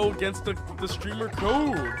that'll go against the streamer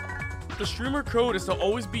code. The streamer code is to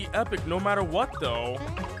always be epic no matter what, though.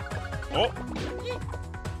 Oh.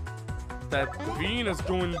 That bean is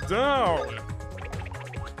going down.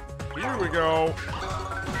 Here we go.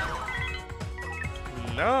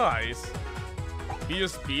 Nice. Be a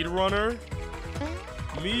speedrunner?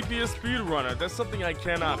 Me be a speedrunner. That's something I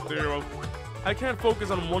cannot do. I can't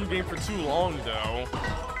focus on one game for too long, though.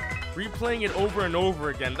 Replaying it over and over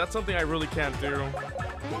again, that's something I really can't do.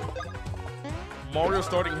 Mario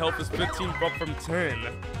starting health is 15 up from 10.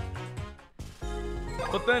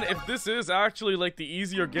 But then, if this is actually like the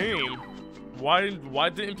easier game, why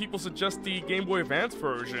didn't people suggest the Game Boy Advance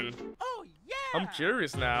version? Oh yeah. I'm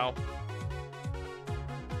curious now.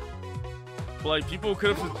 Like, people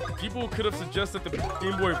could have suggested the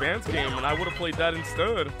Game Boy Advance game, and I would have played that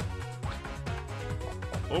instead.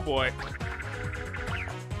 Oh boy.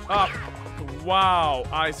 Up. Wow,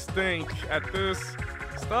 I stink at this.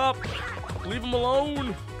 Stop. Leave him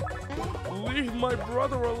alone. Leave my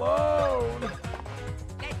brother alone.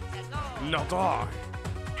 Let's go. Now die.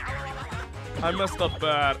 I messed up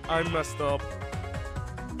bad. I messed up.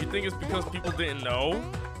 You think it's because people didn't know?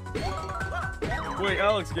 Wait,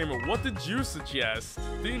 Alex Gamer, what did you suggest?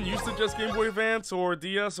 Didn't you suggest Game Boy Advance or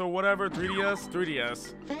DS or whatever? 3DS?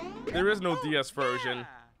 3DS. There is no DS version.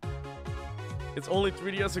 It's only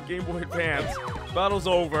 3DS or Game Boy Advance. Battle's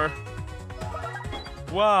over.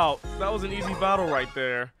 Wow, that was an easy battle right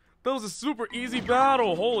there. That was a super easy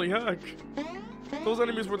battle, holy heck. Those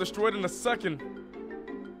enemies were destroyed in a second.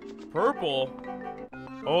 Purple?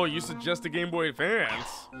 Oh, you suggest the Game Boy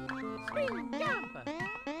Advance? Spring jump.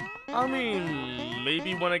 I mean,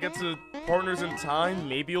 maybe when I get to Partners in Time,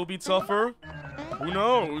 maybe it'll be tougher. Who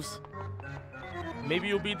knows? Maybe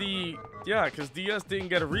it'll be the... Yeah, because DS didn't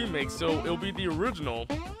get a remake, so it'll be the original.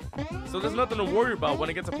 So there's nothing to worry about when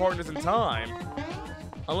I get to Partners in Time.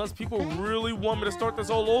 Unless people really want me to start this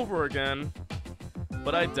all over again.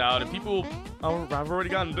 But I doubt it. People... I've already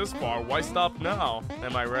gotten this far. Why stop now?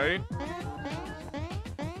 Am I right?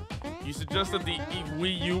 You suggested the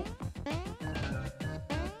Wii U...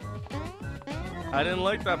 I didn't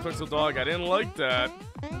like that, Pixel Dog. I didn't like that.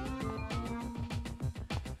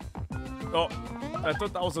 Oh, I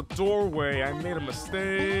thought that was a doorway. I made a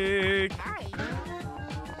mistake.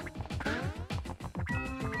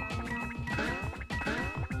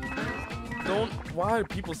 Don't... Why do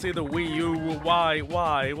people say the Wii U?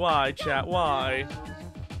 Why, chat? Why?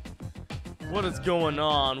 What is going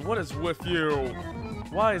on? What is with you?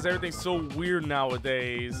 Why is everything so weird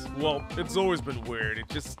nowadays? Well, it's always been weird. It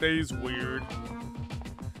just stays weird.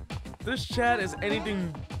 This chat is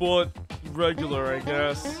anything but regular, I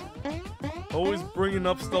guess. Always bringing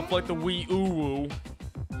up stuff like the Wii U.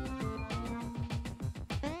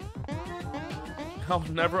 I'll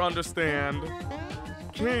never understand.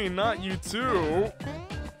 Kane, not you too.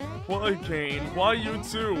 Why, Kane? Why you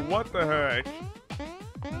too? What the heck?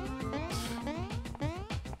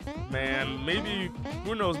 Man, maybe,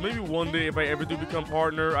 who knows, maybe one day if I ever do become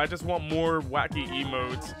partner, I just want more wacky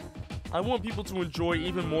emotes. I want people to enjoy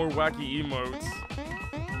even more wacky emotes.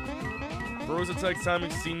 Bros Attack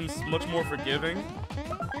timing seems much more forgiving.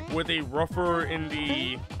 Were they rougher in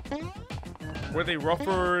the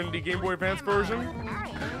Game Boy Advance version?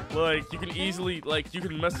 Like, you can easily, like, you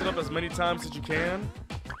can mess it up as many times as you can.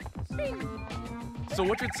 So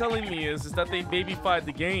what you're telling me is that they babyfied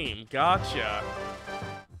the game. Gotcha.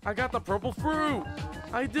 I got the purple fruit.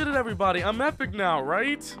 I did it, everybody. I'm epic now,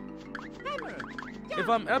 right? If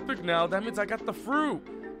I'm epic now, that means I got the fruit.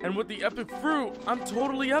 And with the epic fruit, I'm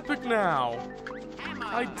totally epic now.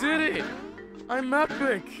 I did it. I'm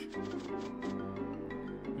epic.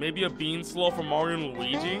 Maybe a bean sloth for Mario and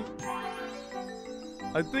Luigi?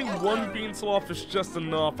 I think one bean sloth is just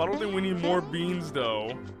enough. I don't think we need more beans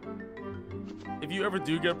though. If you ever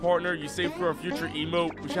do get a partner, you save for a future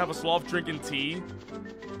emote, we should have a sloth drinking tea.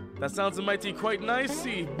 That sounds mighty quite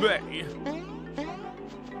nicey, bae.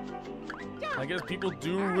 I guess people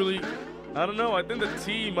do really... I don't know, I think the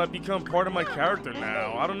tea might become part of my character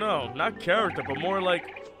now. I don't know, not character, but more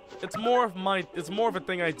like... It's more of a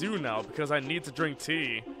thing I do now, because I need to drink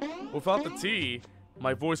tea. Without the tea,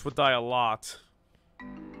 my voice would die a lot.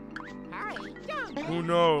 Who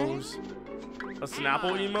knows? A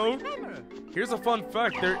Snapple emote? Here's a fun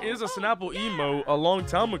fact, there is a Snapple emote a long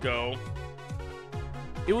time ago.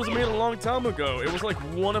 It was made a long time ago. It was like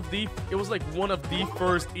one of the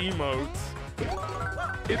first emotes.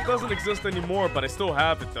 It doesn't exist anymore, but I still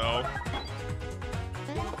have it though.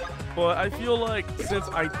 But I feel like since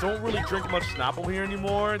I don't really drink much Snapple here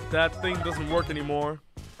anymore, that thing doesn't work anymore.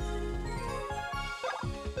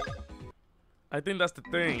 I think that's the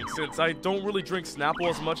thing. Since I don't really drink Snapple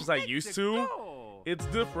as much as I used to, it's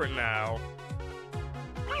different now.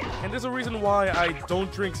 And there's a reason why I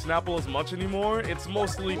don't drink Snapple as much anymore. It's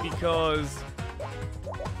mostly because...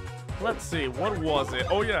 Let's see, what was it?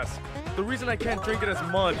 Oh yes, the reason I can't drink it as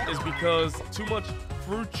much is because too much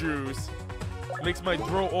fruit juice makes my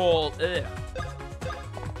throat all So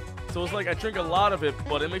it's like I drink a lot of it,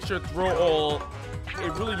 but it makes your throat all...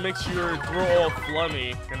 It really makes your throat all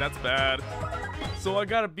phlegmy, and that's bad. So I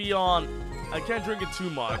gotta be on... I can't drink it too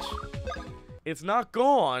much. It's not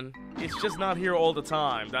gone, it's just not here all the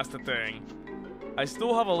time, that's the thing. I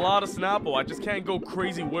still have a lot of Snapple, I just can't go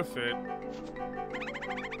crazy with it.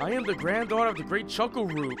 I am the granddaughter of the great Chuckle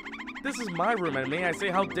Root. This is my room, and may I say,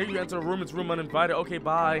 how dare you enter a room? It's room uninvited. Okay,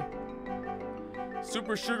 bye.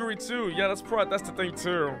 Super sugary too. Yeah, that's the thing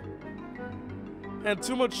too. And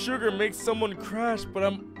too much sugar makes someone crash, but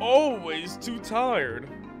I'm always too tired.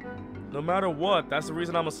 No matter what, that's the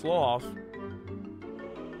reason I'm a sloth.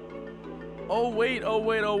 Oh wait.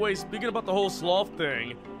 Speaking about the whole sloth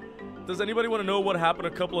thing, does anybody want to know what happened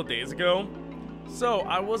a couple of days ago? So,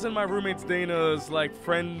 I was in my roommate's Dana's, like,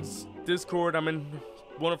 friend's Discord. I'm in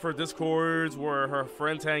one of her Discords where her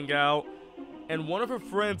friends hang out. And one of her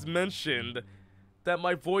friends mentioned that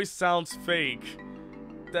my voice sounds fake.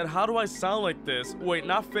 That how do I sound like this? Wait,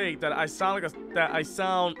 not fake, that I sound like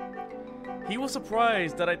He was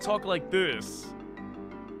surprised that I talk like this.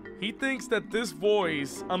 He thinks that this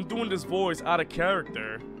voice, I'm doing this voice out of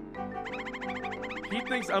character. He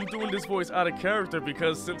thinks I'm doing this voice out of character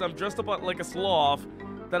because since I'm dressed up like a sloth,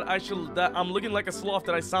 that I'm looking like a sloth,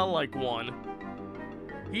 that I sound like one.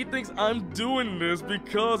 He thinks I'm doing this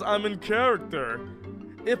because I'm in character.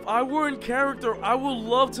 If I were in character, I would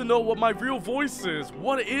love to know what my real voice is.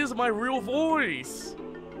 What is my real voice?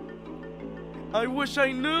 I wish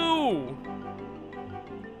I knew.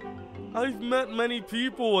 I've met many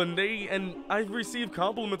people and I've received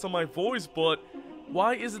compliments on my voice, but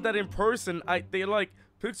why is it that in person, they're like,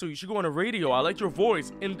 Pixel, you should go on the radio. I like your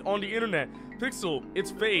voice. And on the internet, Pixel,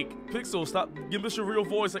 it's fake. Pixel, stop. Give us your real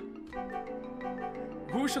voice. Like,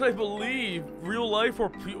 who should I believe? Real life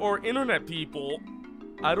or internet people?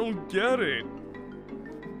 I don't get it.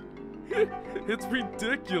 It's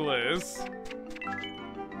ridiculous.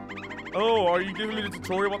 Oh, are you giving me the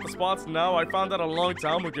tutorial about the spots now? I found that a long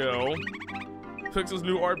time ago. Pixel's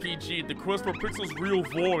new RPG, the quest for Pixel's real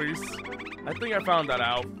voice. I think I found that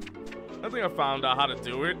out. I think I found out how to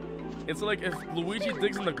do it. It's like if Luigi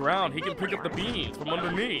digs in the ground, he can pick up the beans from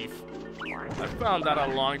underneath. I found that a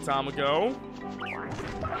long time ago.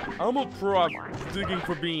 I'm a pro at digging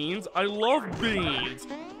for beans. I love beans.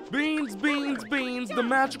 Beans, beans, beans, the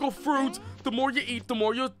magical fruit. The more you eat, the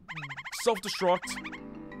more you self-destruct.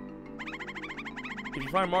 If you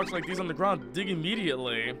find marks like these on the ground, dig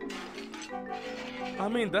immediately. I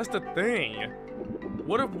mean, that's the thing.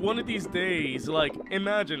 What if one of these days, like,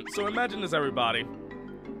 imagine this, everybody.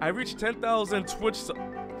 I reached 10,000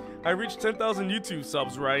 I reached 10,000 YouTube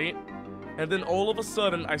subs, right? And then all of a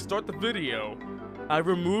sudden, I start the video. I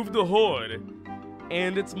remove the hood,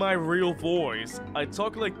 and it's my real voice. I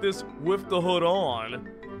talk like this with the hood on.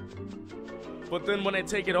 But then when I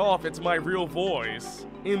take it off, it's my real voice.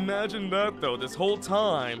 Imagine that, though. This whole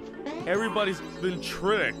time, everybody's been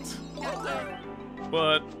tricked.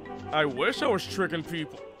 But I wish I was tricking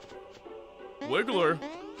people. Wiggler?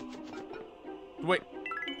 Wait,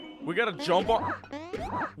 we gotta jump on...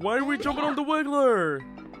 Why are we jumping on the Wiggler?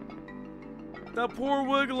 That poor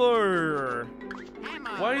Wiggler.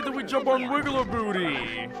 Why did we jump on Wiggler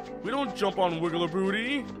Booty? We don't jump on Wiggler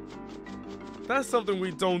Booty. That's something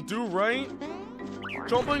we don't do, right?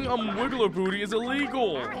 Jumping on Wiggler Booty is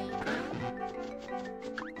illegal.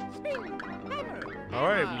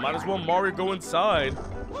 Alright, might as well Mario go inside.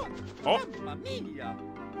 Oh.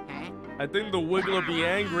 I think the Wiggler be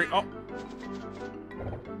angry. Oh.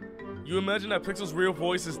 You imagine that Pixel's real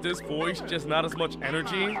voice is this voice, just not as much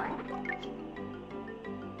energy?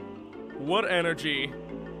 What energy?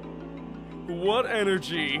 What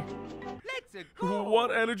energy?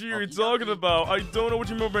 What energy are you talking about? I don't know what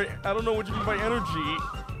you mean by energy.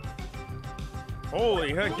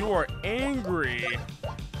 Holy heck, you are angry.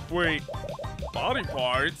 Wait, body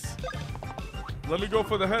parts? Let me go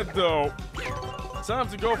for the head though. Time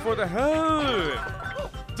to go for the head.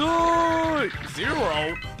 Die!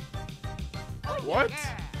 0. What?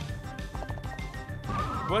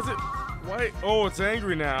 Was it? Why? Oh, it's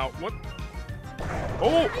angry now. What?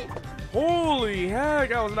 Oh! Holy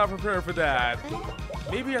heck, I was not prepared for that.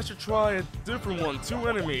 Maybe I should try a different one. 2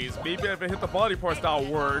 enemies. Maybe if I hit the body parts,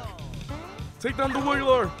 that'll work. Take down the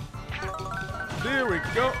Wiggler. There we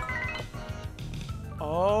go.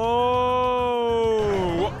 Oh!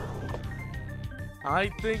 I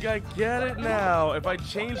think I get it now. If I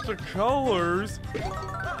change the colors...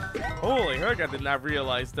 Holy heck, I did not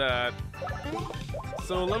realize that.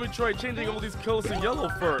 So let me try changing all these colors to yellow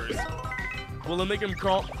first. Will it make him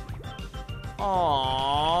call?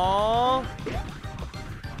 Aww.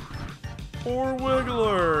 Or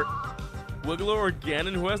Wiggler. Wiggler or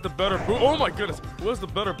Ganon, who has the better booty? Oh my goodness, who has the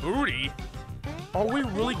better booty? Are we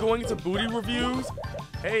really going into booty reviews?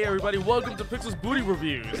 Hey everybody, welcome to Pixel's Booty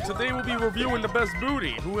Reviews. Today we'll be reviewing the best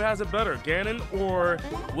booty. Who has it better, Ganon or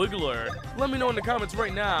Wiggler? Let me know in the comments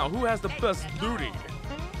right now, who has the best booty?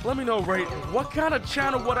 Let me know what kind of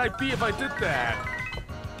channel would I be if I did that?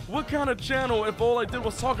 What kind of channel if all I did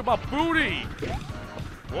was talk about booty?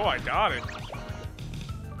 Oh, I got it.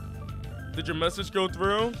 Did your message go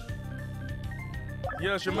through?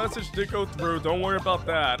 Yes, your message did go through. Don't worry about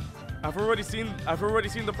that. I've already seen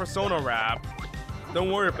the Persona rap.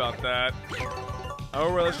 Don't worry about that.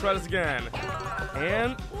 Alright, let's try this again.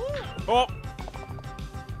 And oh,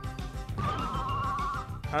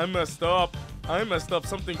 I messed up. I messed up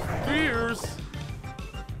something fierce.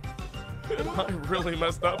 I really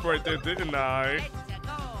messed up right there, didn't I?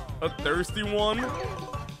 A thirsty one?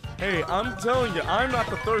 Hey, I'm telling you, I'm not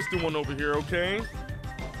the thirsty one over here, okay?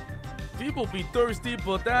 People be thirsty,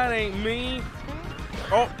 but that ain't me.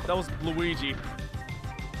 Oh, that was Luigi.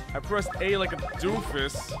 I pressed A like a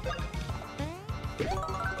doofus.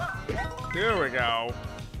 There we go.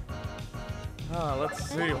 Let's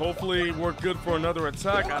see. Hopefully we're good for another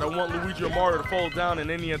attack. I don't want Luigi or Mario to fall down in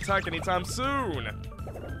any attack anytime soon.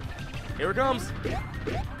 Here it comes.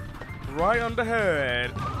 Right on the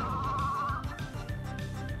head.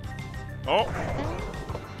 Oh.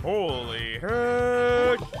 Holy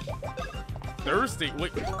heck. Thirsty.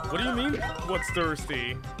 Wait, what do you mean? What's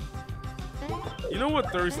thirsty? You know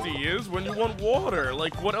what thirsty is? When you want water.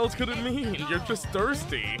 Like, what else could it mean? You're just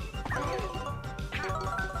thirsty.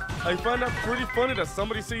 I find that pretty funny that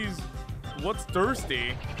somebody says, what's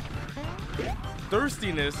thirsty?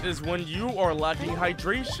 Thirstiness is when you are lacking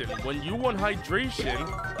hydration. When you want hydration,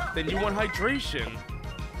 then you want hydration.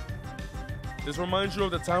 This reminds you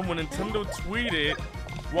of the time when Nintendo tweeted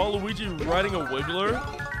while Luigi riding a Wiggler.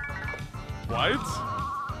 What?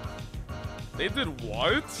 They did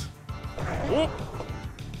what? Oh.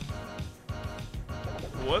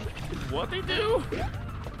 What they do?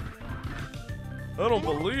 I don't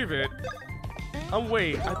believe it.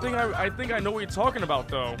 Wait, I think I know what you're talking about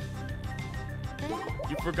though.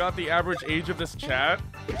 You forgot the average age of this chat?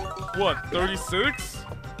 What, 36?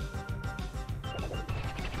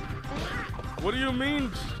 What do you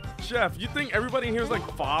mean, Jeff? You think everybody in here is like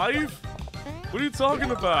 5? What are you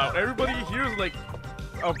talking about? Everybody here is like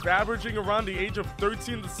averaging around the age of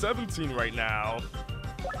 13 to 17 right now.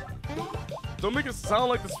 Don't make it sound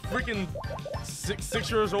like this freaking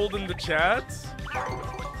 6 years old in the chat.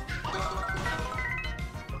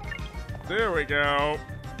 There we go.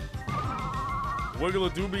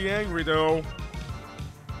 Wiggler do be angry though.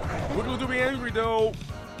 Wiggler do be angry though.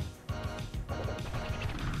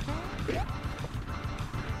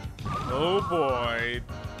 Oh boy.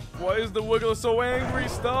 Why is the Wiggler so angry?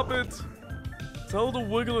 Stop it. Tell the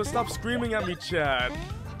Wiggler stop screaming at me, chat.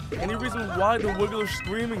 Any reason why the Wiggler's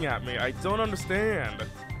screaming at me? I don't understand.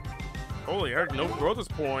 Holy heck, no brothers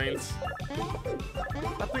points.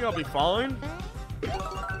 I think I'll be fine.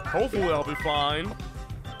 Hopefully I'll be fine.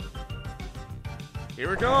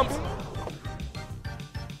 Here it comes.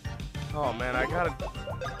 Oh man, I gotta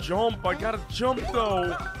jump. I gotta jump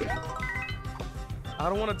though. I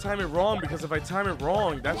don't want to time it wrong because if I time it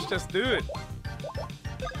wrong, that's just it.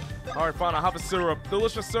 Alright, fine. I'll have a syrup.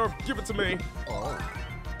 Delicious syrup. Give it to me. Oh.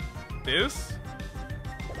 This?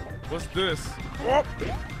 What's this? Whoop.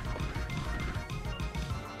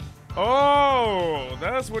 Oh,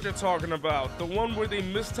 that's what you're talking about. The one where they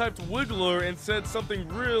mistyped Wiggler and said something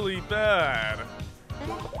really bad.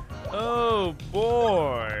 Oh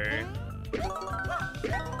boy.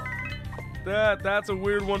 That's a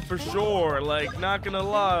weird one for sure. Like, not gonna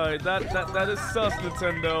lie, that is sus,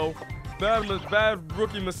 Nintendo. Bad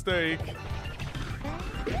rookie mistake.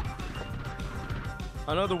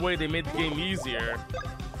 Another way they made the game easier.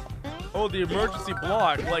 Oh, the emergency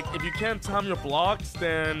block. Like, if you can't time your blocks,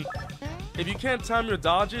 then... If you can't time your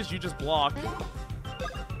dodges, you just block.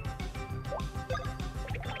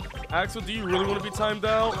 Axel, do you really want to be timed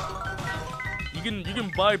out? You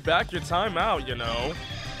can buy back your timeout, you know.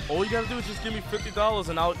 All you gotta do is just give me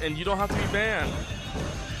 $50 and you don't have to be banned.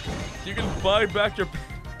 You can buy back your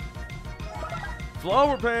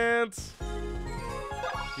flower pants.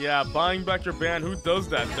 Yeah, buying back your ban. Who does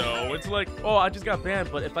that though? It's like, oh, I just got banned,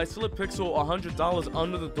 but if I slip Pixel $100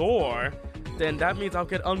 under the door, then that means I'll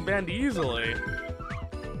get unbanned easily.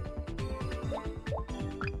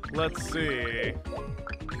 Let's see.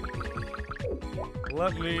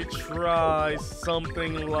 Let me try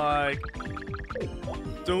something like...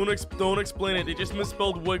 Don't explain it. They just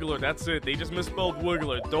misspelled Wiggler. That's it. They just misspelled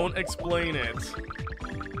Wiggler. Don't explain it.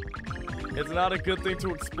 It's not a good thing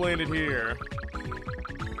to explain it here.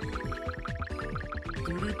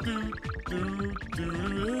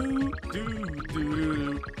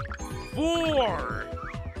 4!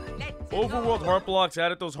 Overworld heart blocks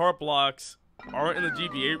added. Those heart blocks aren't in the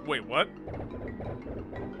GBA. Wait, what?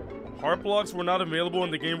 Heart blocks were not available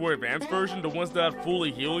in the Game Boy Advance version, the ones that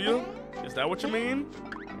fully heal you? Is that what you mean?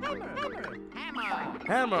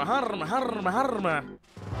 Hammer, hammer.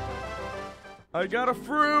 I got a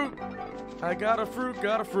fruit. I got a fruit,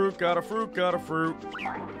 got a fruit, got a fruit, got a fruit.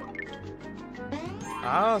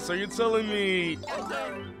 Ah, so you're telling me...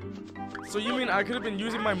 So you mean I could have been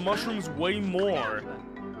using my mushrooms way more?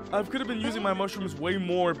 I could have been using my mushrooms way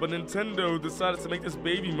more, but Nintendo decided to make this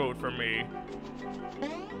baby mode for me.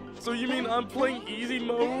 So you mean I'm playing easy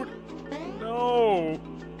mode? No.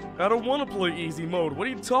 I don't want to play easy mode. What are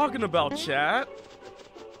you talking about, chat?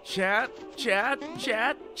 Chat.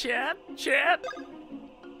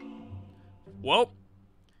 Well,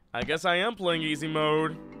 I guess I am playing easy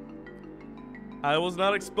mode. I was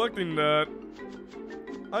not expecting that.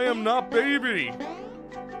 I am not baby.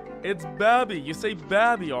 It's Babby. You say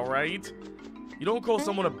Babby, alright? You don't call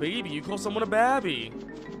someone a baby, you call someone a Babby.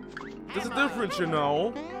 There's a difference, you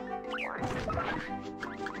know.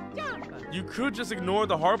 You could just ignore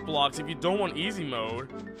the heart blocks if you don't want easy mode.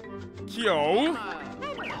 Kyo?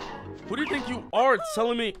 Who do you think you are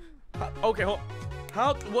telling me? Okay,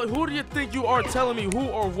 who do you think you are telling me who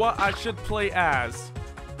or what I should play as?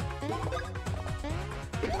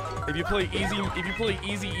 If you play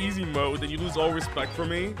easy mode, then you lose all respect for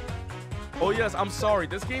me. Oh yes, I'm sorry.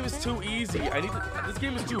 This game is too easy. This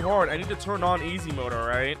game is too hard. I need to turn on easy mode,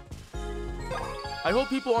 alright? I hope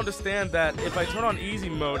people understand that if I turn on easy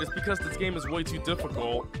mode, it's because this game is way too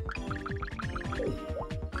difficult.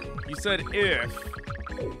 You said if.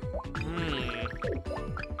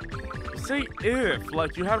 You say if,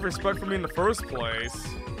 like you had respect for me in the first place.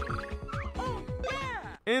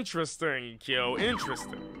 Interesting, Kyo,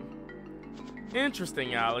 interesting.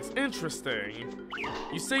 Interesting, Alex, interesting.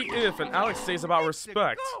 You say if, and Alex says about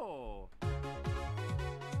respect.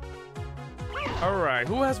 Alright,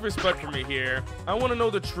 who has respect for me here? I want to know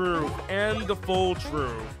the truth, and the full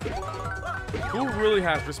truth. Who really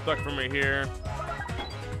has respect for me here?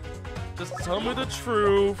 Just tell me the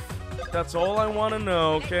truth. That's all I want to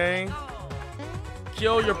know, okay?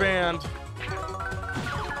 Kill your band.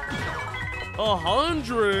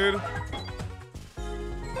 100?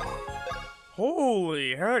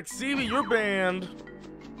 Holy heck, CV, you're banned.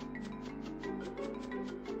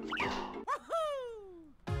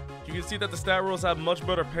 You can see that the stat rules have much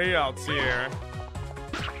better payouts here.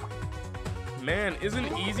 Man,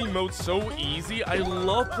 isn't easy mode so easy? I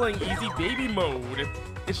love playing easy baby mode.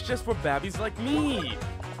 It's just for babbies like me.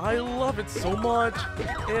 I love it so much.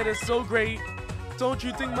 It is so great. Don't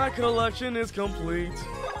you think my collection is complete?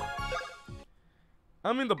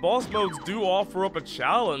 I mean, the boss modes do offer up a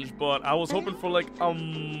challenge, but I was hoping for like,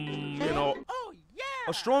 you know,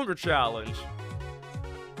 a stronger challenge.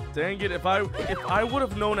 Dang it, if I would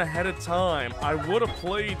have known ahead of time, I would have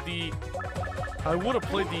played the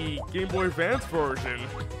Game Boy Advance version.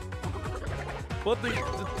 But the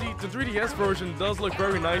 3DS version does look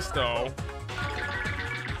very nice, though.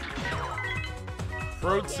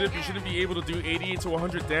 Pro tip, you shouldn't be able to do 88 to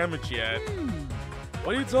 100 damage yet.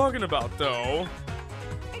 What are you talking about, though?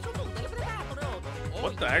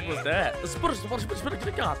 What the heck was that?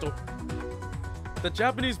 The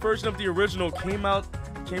Japanese version of the original came out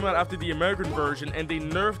after the American version, and they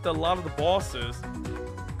nerfed a lot of the bosses.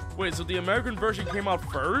 Wait, so the American version came out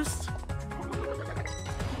first?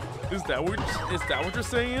 Is that what you're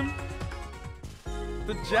saying?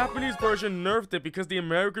 The Japanese version nerfed it because the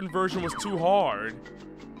American version was too hard.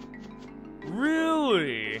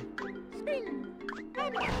 Really?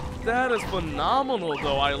 That is phenomenal,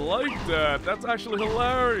 though. I like that. That's actually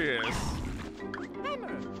hilarious.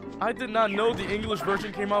 I did not know the English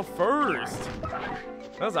version came out first.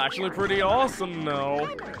 That's actually pretty awesome,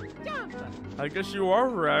 though. I guess you are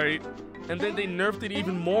right. And then they nerfed it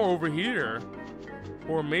even more over here.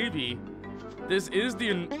 Or maybe this is the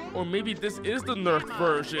nerfed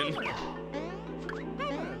version.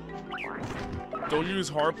 Don't use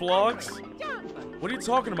heart blocks? What are you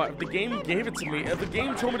talking about? If the game gave it to me, if the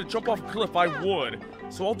game told me to jump off a cliff, I would.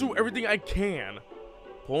 So I'll do everything I can.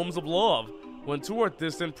 Poems of love. When two are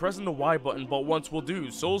distant, pressing the Y button, but once will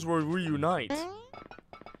do. Souls will reunite.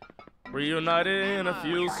 Reunited and I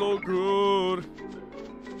feel so good.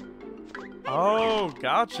 Oh,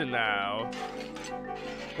 gotcha now.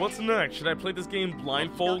 What's next? Should I play this game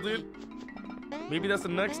blindfolded? Maybe that's the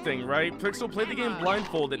next thing, right? Pixel, play the game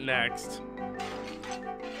blindfolded next.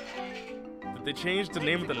 Did they change the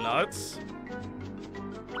name of the nuts?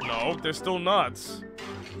 No, they're still nuts.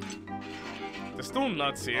 They're still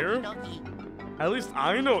nuts here. At least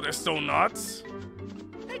I know they're still nuts.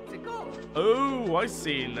 Oh, I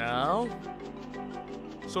see now.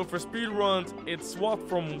 So for speedruns, it's swapped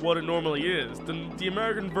from what it normally is. The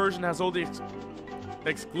American version has all the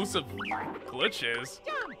exclusive glitches.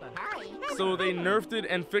 So they nerfed it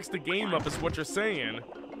and fixed the game up is what you're saying.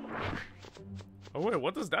 Oh wait,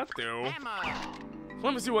 what does that do?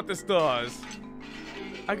 Let me see what this does.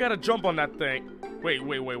 I gotta jump on that thing. Wait,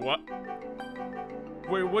 what?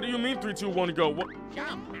 Wait, what do you mean 3, 2, 1, go? What?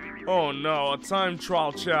 Oh no, a time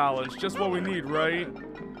trial challenge. Just what we need, right?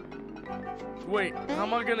 Wait, how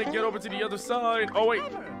am I gonna get over to the other side? Oh wait.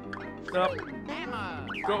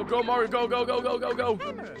 Go, Mario, go.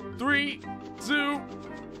 3, 2.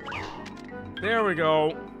 There we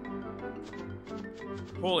go.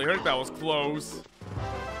 Holy heck, that was close.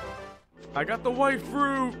 I got the white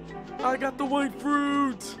fruit.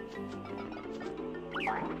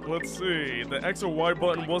 Let's see. The X or Y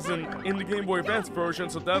button wasn't in the Game Boy Advance version,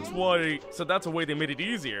 so that's a way they made it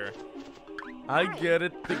easier. I get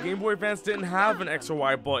it. The Game Boy Advance didn't have an X or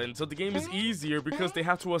Y button, so the game is easier because they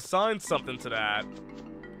have to assign something to that.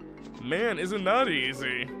 Man, isn't that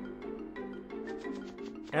easy?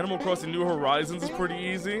 Animal Crossing New Horizons is pretty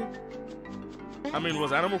easy. I mean,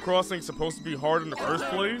 was Animal Crossing supposed to be hard in the first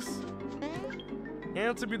place?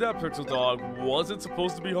 And to be that, Pixel Dog, was it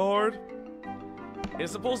supposed to be hard?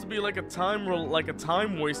 It's supposed to be like a time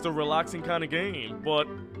waster, relaxing kind of game, but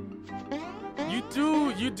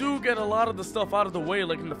you do get a lot of the stuff out of the way,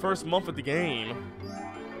 like in the first month of the game.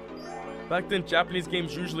 Back then, Japanese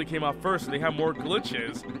games usually came out first, so they had more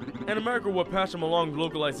glitches, and America would patch them along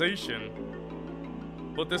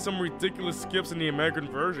localization. But there's some ridiculous skips in the American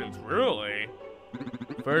versions, really?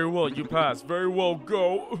 Very well, you passed. Very well,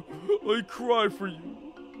 go. I cry for you.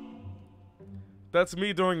 That's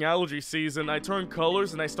me during allergy season. I turn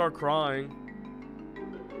colors and I start crying.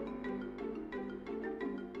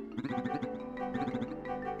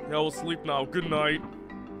 Yeah, we'll sleep now. Good night.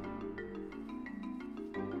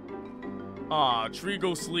 Ah, tree,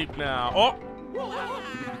 go sleep now. Oh!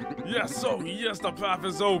 Yes, oh yes, the path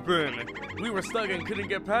is open. We were stuck and couldn't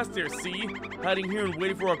get past here, see? Hiding here and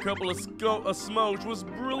waiting for a couple of smokes was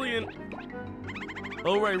brilliant.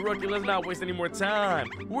 Alright, rookie, let's not waste any more time.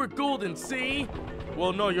 We're golden, see?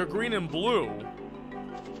 Well, no, you're green and blue.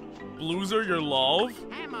 Blues are your love?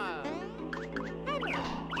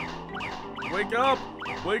 Wake up!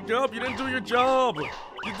 Wake up! You didn't do your job!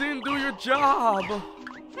 You didn't do your job!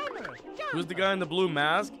 Who's the guy in the blue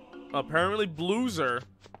mask? Apparently Blueser.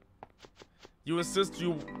 You insist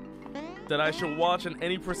that I should watch an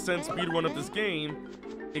any percent speedrun of this game.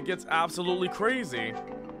 It gets absolutely crazy.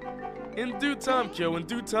 In due time, Kyo, in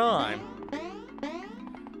due time.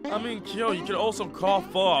 I mean, Kyo, you could also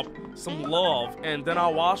cough up some love, and then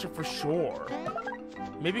I'll watch it for sure.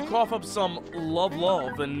 Maybe cough up some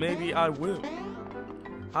love, and maybe I will.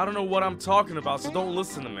 I don't know what I'm talking about, so don't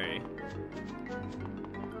listen to me.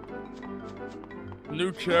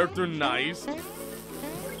 New character, nice.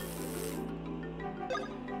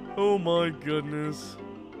 Oh my goodness.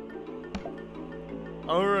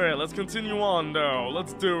 Alright, let's continue on though.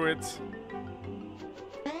 Let's do it.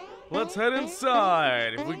 Let's head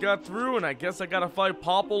inside. If we got through, and I guess I gotta fight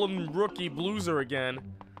Popple and Rookie Blueser again.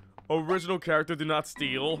 Original character, do not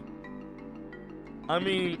steal. I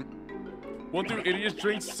mean, what do idiots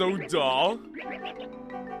drink soda?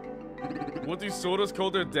 What do sodas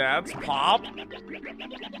call their dads? Pop?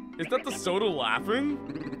 Is that the soda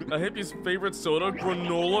laughing? A hippie's favorite soda,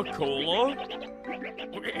 granola cola?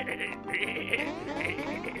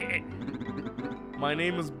 My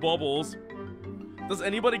name is Bubbles. Does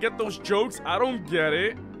anybody get those jokes? I don't get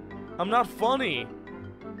it. I'm not funny.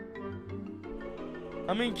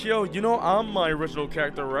 I mean, Kyo, you know I'm my original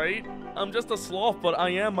character, right? I'm just a sloth, but I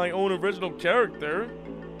am my own original character.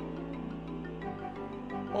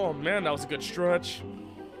 Oh man, that was a good stretch.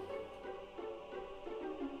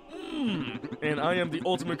 And I am the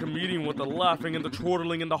ultimate comedian with the laughing and the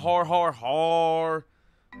chortling and the har har har.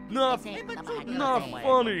 Not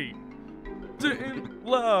funny. Didn't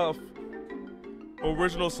laugh.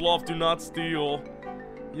 Original sloth, do not steal.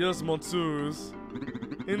 Yes, Monsieurs.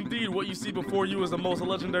 Indeed, what you see before you is the most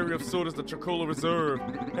legendary of sodas, the Chocola Reserve.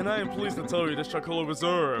 And I am pleased to tell you this Chocola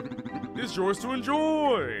Reserve is yours to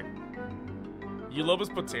enjoy. You love his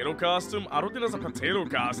potato costume? I don't think that's a potato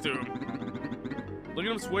costume. Look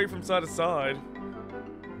at him sway from side to side.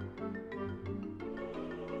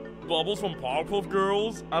 Bubbles from Powerpuff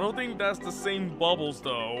Girls? I don't think that's the same Bubbles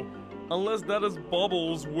though. Unless that is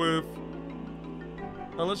Bubbles with...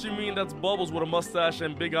 Unless you mean that's Bubbles with a mustache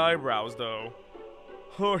and big eyebrows though.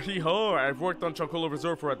 Hee-haw, I've worked on Chocola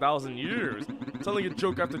Reserve for 1,000 years. Telling a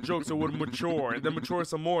joke after joke so it would mature, and then mature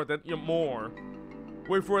some more, then yet more.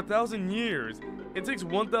 Wait, for 1,000 years? It takes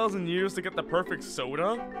 1,000 years to get the perfect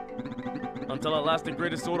soda? Until at last the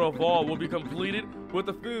greatest soda of all will be completed with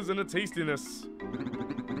the fizz and the tastiness.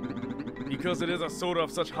 Because it is a soda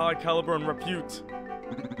of such high caliber and repute.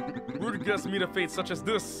 Rude guests meet a fate such as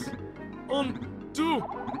this. 1, 2,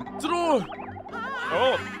 3.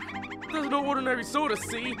 Oh, there's no ordinary soda,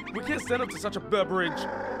 see? We can't stand up to such a beverage.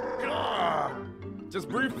 Gah. Just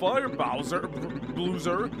breathe fire,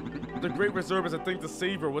 Blueser. The Great Reserve is a thing to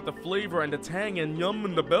savor with the flavor and the tang and yum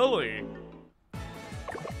in the belly.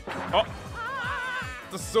 Oh,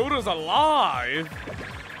 the soda's alive.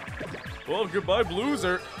 Well, goodbye,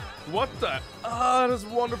 Blueser. What the? Ah, that's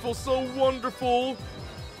wonderful, so wonderful.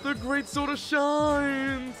 The great soda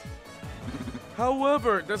shines.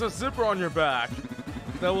 However, there's a zipper on your back.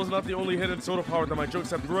 That was not the only hidden soda power that my jokes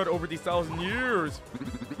have bred over these 1,000 years.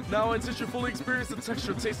 Now I insist you fully experience the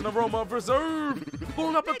texture, taste, and aroma of Reserve.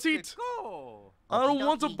 Bon appetit! I don't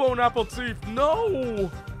want a bon appetit,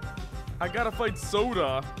 no! I gotta fight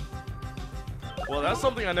soda. Well, that's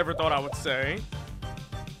something I never thought I would say.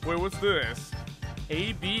 Wait, what's this?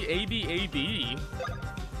 A, B, A, B, A, B.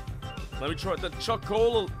 Let me try the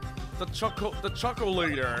chocolator.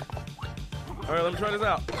 Alright, let me try this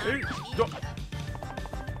out. Hey, go.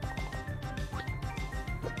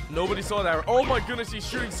 Nobody saw that. Oh my goodness, he's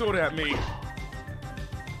shooting soda at me.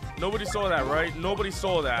 Nobody saw that, right? Nobody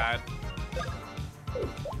saw that.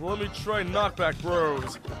 Let me try knockback,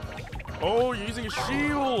 bros. Oh, you're using a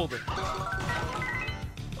shield.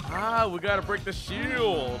 Ah, we gotta break the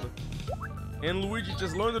shield. And Luigi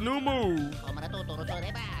just learned a new move.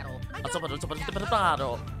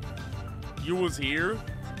 You was here?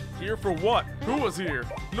 Here for what? Who was here?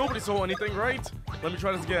 Nobody saw anything, right? Let me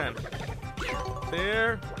try this again.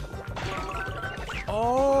 There.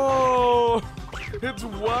 Oh, it's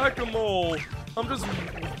whack-a-mole. I'm just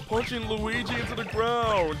punching Luigi into the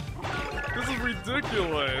ground. This is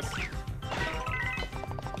ridiculous.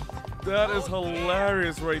 That is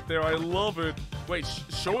hilarious right there. I love it. Wait,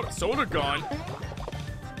 soda gun?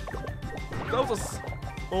 That was a...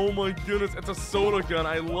 Oh my goodness, it's a soda gun.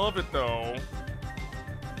 I love it though.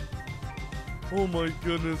 Oh my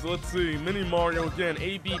goodness, let's see. Mini Mario again.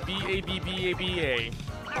 A, B, B, A, B, B, A, B, A.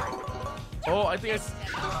 Oh, I think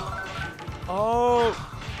Oh,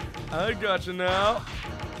 I got you now.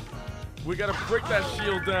 We gotta break that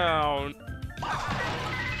shield down.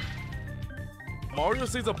 Mario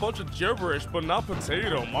says a bunch of gibberish, but not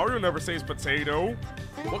potato. Mario never says potato.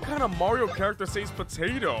 What kind of Mario character says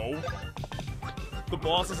potato? The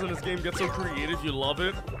bosses in this game get so creative, you love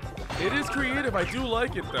it. It is creative, I do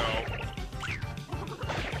like it though.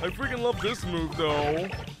 I freaking love this move though.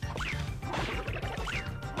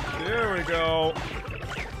 There we go.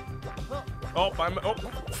 Oh,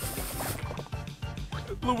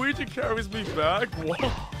 Luigi carries me back? What?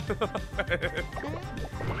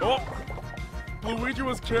 Oh! Luigi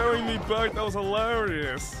was carrying me back, that was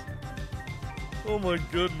hilarious. Oh my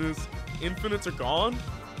goodness. Infinites are gone?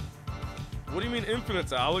 What do you mean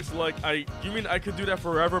infinite, Alex? Like, you mean I could do that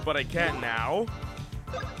forever, but I can't now?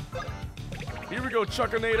 Here we go,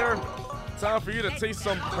 Chuckinator. Time for you to taste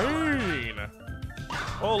some pain.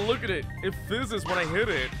 Oh, look at it. It fizzes when I hit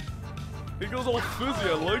it. It goes all fizzy.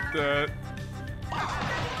 I like that.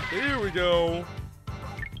 Here we go.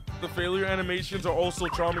 The failure animations are also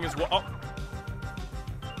charming as well. Oh.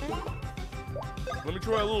 Let me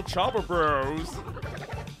try a little chopper, bros.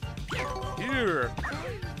 Here.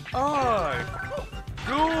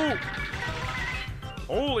 Go!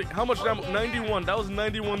 Holy, how much damage? 91. That was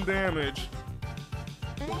 91 damage.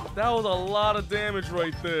 That was a lot of damage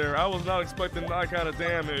right there. I was not expecting that kind of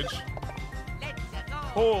damage.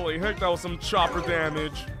 Holy heck, that was some chopper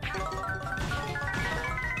damage.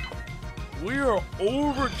 We are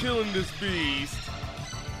overkilling this beast.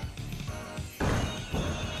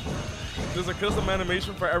 There's a custom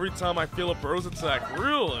animation for every time I feel a bros attack.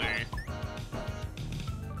 Really?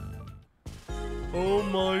 Oh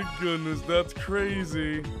my goodness, that's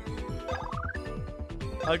crazy.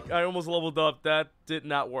 I almost leveled up. That did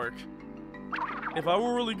not work. If I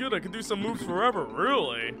were really good, I could do some moves forever.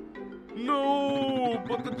 Really? No,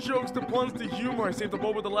 but the jokes, the puns, the humor I saved up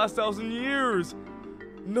over the last 1,000 years.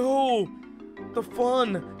 No, the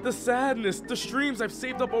fun, the sadness, the streams I've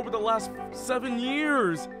saved up over the last 7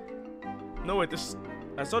 years. No, wait,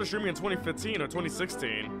 I started streaming in 2015 or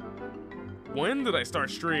 2016. When did I start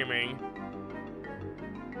streaming?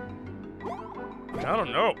 I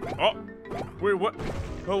don't know. Oh, wait, what?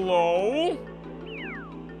 Hello?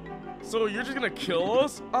 So you're just gonna kill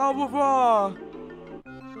us? Ah, blah, blah.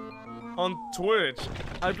 On Twitch.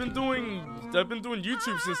 I've been doing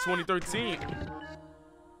YouTube since 2013.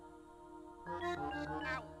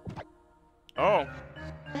 Oh.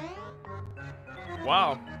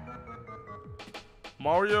 Wow.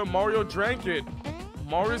 Mario drank it.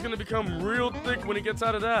 Mario's gonna become real thick when he gets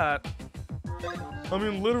out of that. I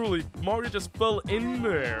mean, literally, Mario just fell in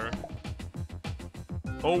there.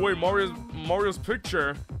 Oh wait, Mario's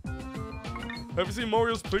picture. Have you seen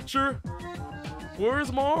Mario's picture? Where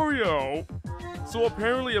is Mario? So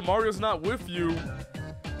apparently, if Mario's not with you,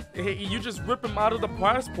 you just rip him out of the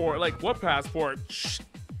passport. Like, what passport? Shh.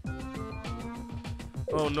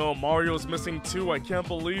 Oh no, Mario's missing too. I can't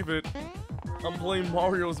believe it. I'm playing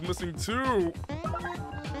Mario's missing too.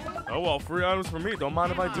 Oh well, free items for me. Don't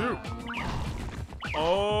mind if I do.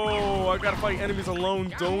 Oh, I gotta fight enemies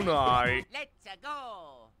alone, don't I? Let's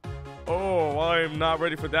go. Oh, I am not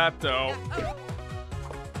ready for that though.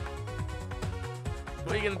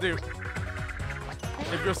 What are you gonna do?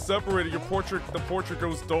 If you're separated, the portrait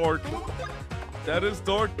goes dark. That is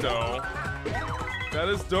dark though. That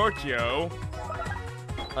is dark, yo.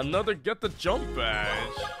 Another get the jump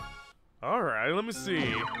badge. Alright, let me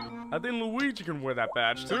see. I think Luigi can wear that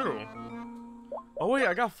badge too. Oh wait,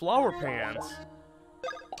 I got flower pants.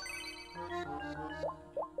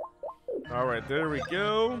 Alright, there we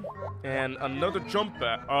go. And another jump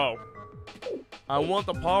badge. Oh. I want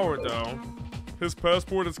the power though. His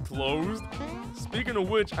passport is closed. Speaking of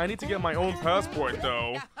which, I need to get my own passport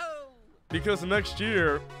though. Because next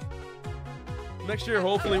year,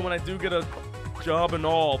 hopefully when I do get a job and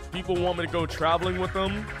all, people want me to go traveling with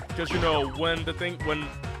them. Because you know,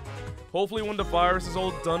 hopefully when the virus is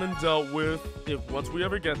all done and dealt with, once we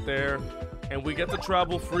ever get there, and we get to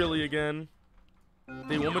travel freely again,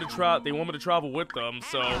 they want me to travel with them,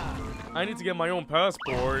 so I need to get my own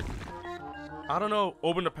passport. I don't know,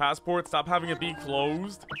 open the passport, stop having it be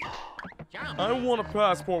closed. I want a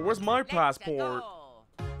passport. Where's my passport?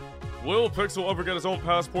 Will Pixel ever get his own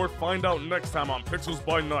passport? Find out next time on Pixels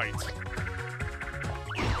by Night.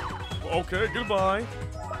 Okay, goodbye.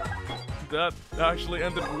 That actually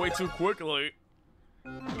ended way too quickly.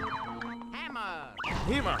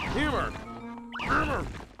 Hammer. Hammer.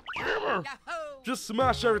 Just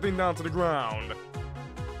smash everything down to the ground.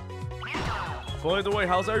 By the way,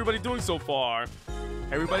 how's everybody doing so far?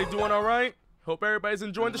 Everybody doing alright? Hope everybody's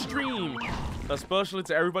enjoying the stream. Especially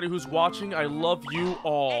to everybody who's watching, I love you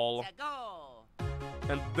all.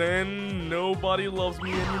 And then nobody loves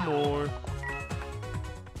me anymore.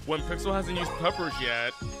 When Pixel hasn't used peppers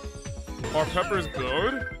yet. Are peppers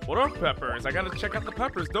good? What are peppers? I gotta check out the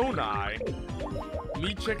peppers, don't I?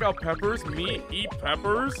 Me check out peppers? Me eat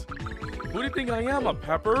peppers? Who do you think I am, a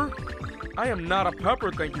pepper? I am not a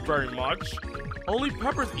pepper, thank you very much. Only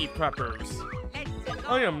peppers eat peppers.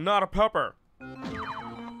 I am not a pepper.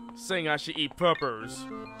 Saying I should eat peppers.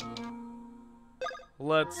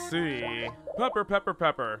 Let's see.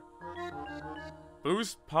 Pepper.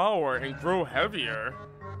 Boost power and grow heavier.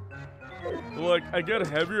 Like, I get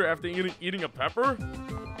heavier after eating a pepper?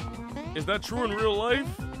 Is that true in real life?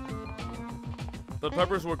 The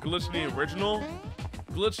peppers were glitched in the original?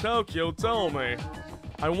 Glitched how, Kyo? Tell me.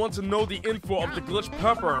 I want to know the info of the glitched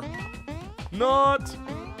pepper. Nut!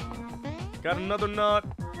 Got another nut.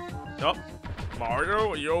 Yup.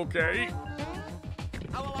 Mario, are you okay?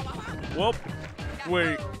 Whoop.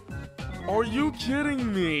 Wait. Are you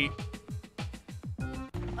kidding me?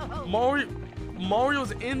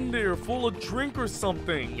 Mario's in there full of drink or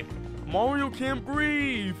something. Mario can't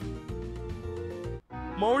breathe.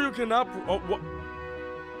 Mario cannot. Oh, what?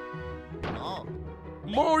 No.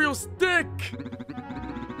 Mario stick!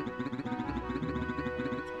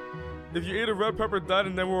 If you ate a red pepper, died,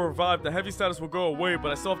 and never revived, the heavy status will go away,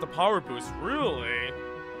 but I still have the power boost. Really?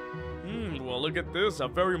 Well, look at this. A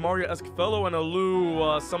very Mario-esque fellow and a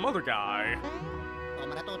Lou, some other guy.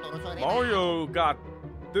 Mario got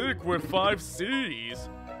thick with 5 C's.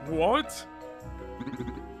 What?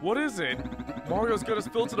 What is it? Mario's got his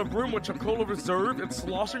filled to the brim with Chocola Reserve and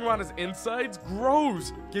sloshing around his insides?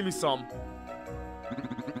 Gross! Give me some.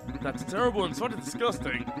 That's terrible and sort of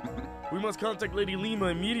disgusting. We must contact Lady Lima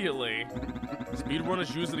immediately.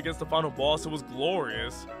 Speedrunners used it against the final boss. It was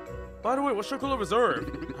glorious. By the way, what's Chocola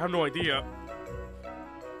Reserve? I have no idea.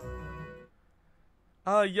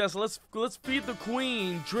 Yes, let's feed the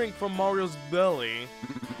queen drink from Mario's belly.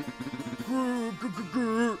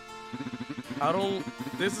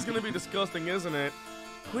 This is gonna be disgusting, isn't it?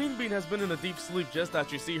 Queen Bean has been in a deep sleep just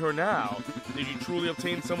as you see her now. Did you truly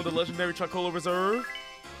obtain some of the legendary Chocola Reserve?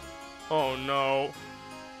 Oh no.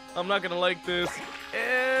 I'm not gonna like this. Ew!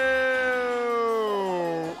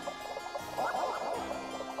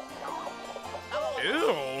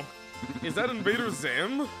 Ew! Is that Invader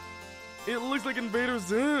Zim? It looks like Invader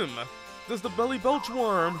Zim! There's the belly belch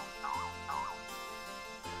worm!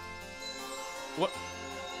 What?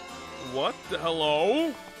 What the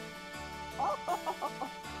hello?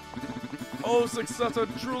 Oh, success! A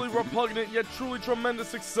truly repugnant yet truly tremendous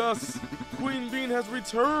success! Queen Bean has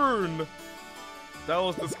returned! That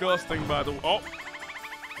was disgusting, by the way. Oh!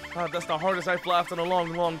 That's the hardest I've laughed in a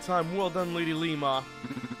long, long time. Well done, Lady Lima.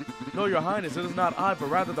 No, Your Highness, it is not I, but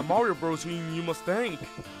rather the Mario Bros whom you must thank.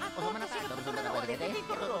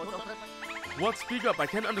 What? Speak up, I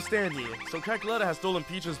can't understand you. So Cackletta has stolen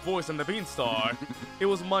Peach's voice and the Beanstar. It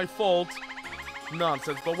was my fault.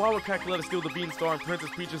 Nonsense, but why would Cackletta steal the Beanstar and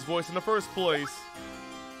Princess Peach's voice in the first place?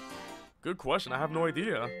 Good question, I have no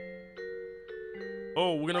idea.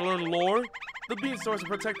 Oh, we're gonna learn lore? The Beanstar is a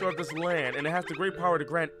protector of this land, and it has the great power to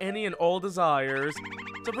grant any and all desires.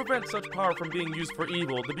 To prevent such power from being used for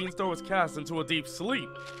evil, the Beanstar was cast into a deep sleep.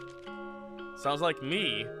 Sounds like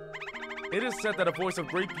me. It is said that a voice of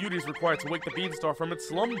great beauty is required to wake the Beanstar from its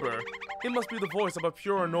slumber. It must be the voice of a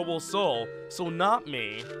pure and noble soul, so not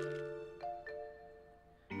me.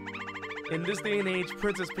 In this day and age,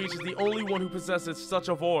 Princess Peach is the only one who possesses such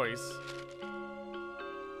a voice.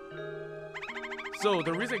 So,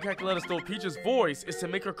 the reason Cackletta stole Peach's voice is to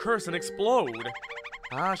make her curse and explode.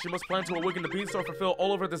 Ah, she must plan to awaken the Beanstar to fulfill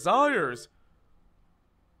all of her desires.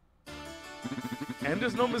 And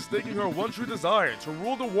there's no mistaking her one true desire, to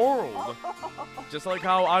rule the world. Just like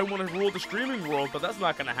how I want to rule the streaming world, but that's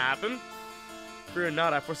not gonna happen. Fear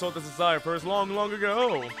not, I foresaw this desire for as long, long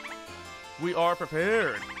ago. We are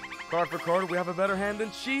prepared. Card for card, we have a better hand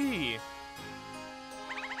than she.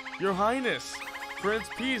 Your Highness, Prince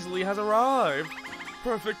Peasley has arrived.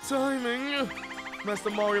 Perfect timing. Master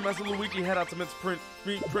Mario, Master Luigi, head out to meet Prince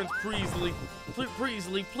Peasley.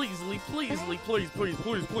 Peasley, please.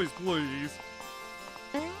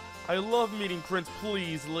 I love meeting Prince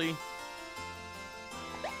Peasley.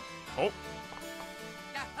 Oh.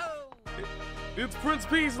 It's Prince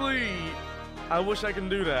Peasley! I wish I can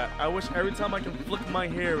do that. I wish every time I can flick my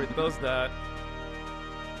hair, it does that.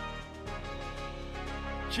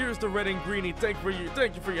 Cheers to Red and Greenie. Thank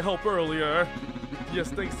you for your help earlier. Yes,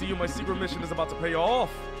 thanks to you, my secret mission is about to pay off.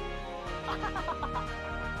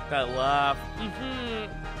 That laugh.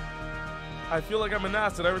 I feel like I'm an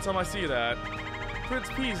acid every time I see that. Prince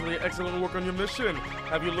Peasley, excellent work on your mission.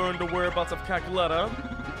 Have you learned the whereabouts of Cackletta?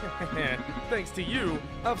 Thanks to you,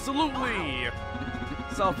 absolutely.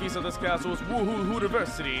 Southeast of this castle is Woohoo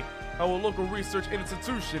University, our local research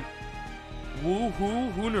institution.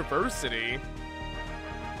 Woohoo University?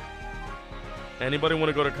 Anybody want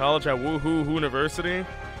to go to college at Woohoo University?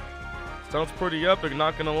 Sounds pretty epic,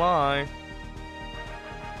 not gonna lie.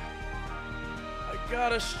 I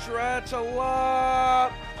gotta stretch a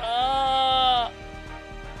lot.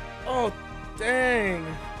 Oh, dang.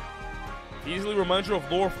 Easily reminds you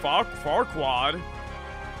of Lord Farquaad.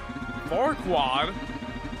 Farquaad?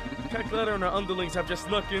 Cackletta and her underlings have just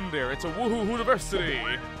snuck in there. It's a Woohoo University.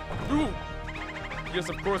 Ooh. Yes,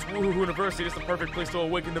 of course, Woohoo University is the perfect place to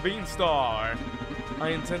awaken the Beanstar. I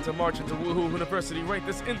intend to march into Woohoo University right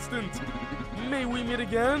this instant. May we meet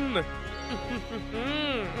again?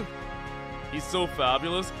 He's so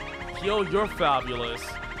fabulous. Yo, you're fabulous.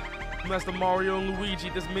 Master Mario and Luigi,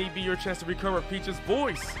 this may be your chance to recover Peach's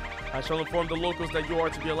voice. I shall inform the locals that you are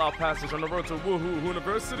to be allowed passage on the road to Woohoo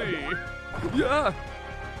University. Yeah!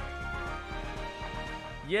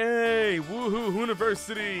 Yay! Woohoo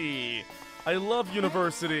University! I love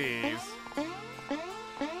universities!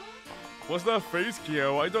 What's that face,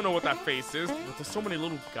 Kyo? I don't know what that face is, but there's so many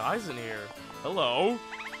little guys in here. Hello?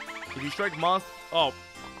 If you strike monster... Oh.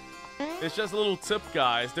 It's just little tip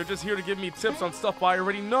guys. They're just here to give me tips on stuff I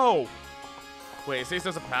already know. Wait, it says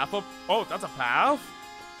there's a path up? Oh, that's a path?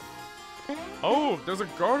 Oh, there's a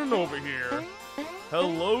garden over here.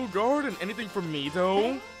 Hello, garden. Anything for me,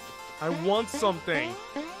 though? I want something.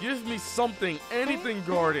 Give me something. Anything,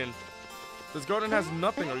 garden. This garden has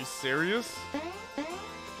nothing. Are you serious?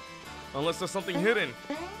 Unless there's something hidden.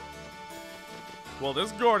 Well,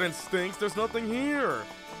 this garden stinks. There's nothing here.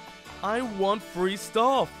 I want free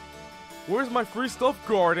stuff. Where's my free stuff,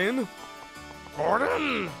 garden?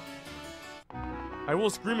 Garden! I will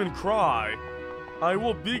scream and cry. I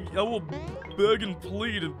will beg and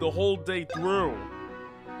plead the whole day through.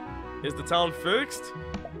 Is the town fixed?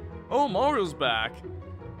 Oh, Mario's back.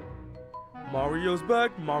 Mario's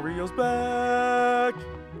back. Mario's back.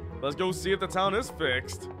 Let's go see if the town is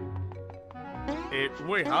fixed.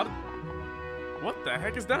 Wait, how did... What the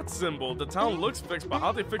heck is that symbol? The town looks fixed, but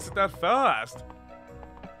how'd they fix it that fast?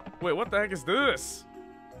 Wait, what the heck is this?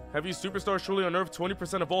 Have you superstars truly unearthed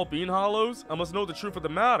 20% of all bean hollows? I must know the truth of the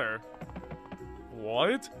matter.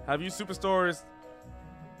 What? Have you superstars...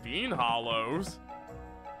 Bean hollows?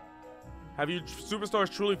 Have you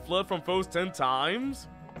superstars truly fled from foes 10 times?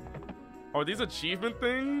 Are these achievement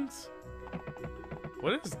things?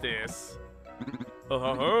 What is this?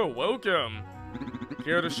 Oh, welcome.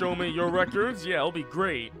 Care to show me your records? Yeah, it'll be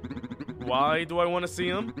great. Why do I want to see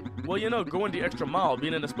them? Well, you know, going the extra mile,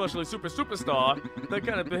 being an especially superstar, that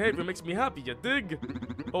kind of behavior makes me happy, you dig?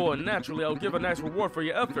 Oh, and naturally, I'll give a nice reward for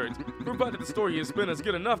your effort, provided the story you spin is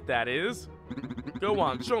good enough, that is. Go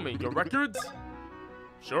on, show me your records.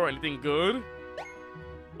 Sure, anything good?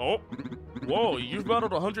 Oh, whoa, you've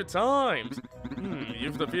battled 100 times.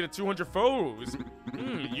 You've defeated 200 foes.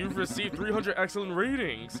 You've received 300 excellent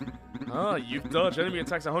ratings. You've dodged enemy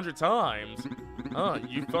attacks 100 times.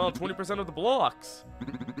 You found 20% of the blocks.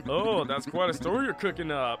 Oh, that's quite a story you're cooking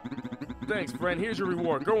up. Thanks, friend. Here's your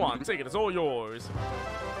reward. Go on, take it. It's all yours.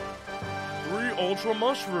 3 ultra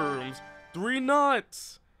mushrooms. 3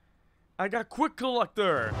 nuts. I got quick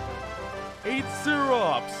collector. 8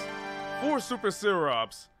 syrups. 4 super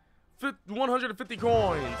syrups. 150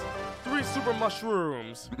 coins. 3 super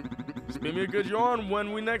mushrooms. Spin me a good yarn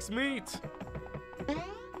when we next meet.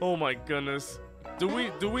 Oh my goodness. Do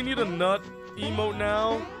we need a nut emote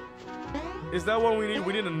now? Is that what we need?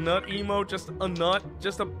 We need a nut emote? Just a nut?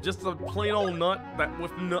 Just a plain old nut that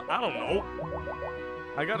with nut? I don't know.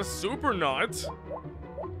 I got a super nut.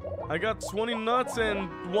 I got 20 nuts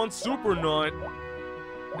and 1 super nut.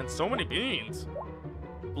 And so many beans.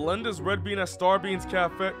 Blend this red bean at Star Beans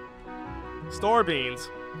Cafe. Star Beans.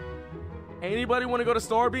 Anybody want to go to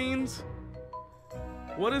Star Beans?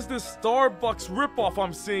 What is this Starbucks ripoff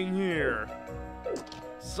I'm seeing here?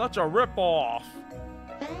 Such a ripoff.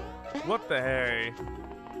 What the hey?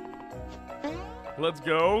 Let's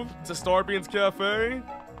go to Star Beans Cafe.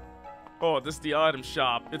 Oh, this is the item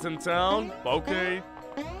shop. It's in town? Okay.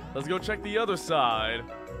 Let's go check the other side.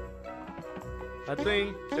 I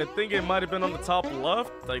think it might have been on the top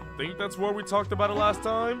left. I think that's where we talked about it last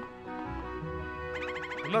time.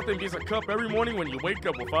 Nothing beats a cup every morning when you wake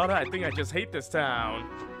up without it. I think I just hate this town.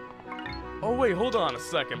 Oh wait, hold on a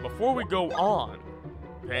second. Before we go on.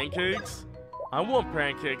 Pancakes? I want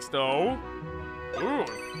pancakes though. Ooh,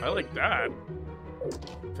 I like that.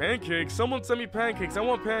 Pancakes? Someone send me pancakes. I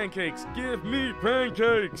want pancakes. Give me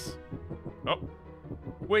pancakes. Oh.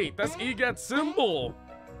 Wait, that's EGAT's symbol.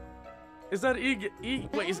 Is that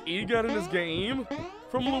wait, is EGAT in this game?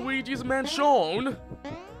 From Luigi's Mansion?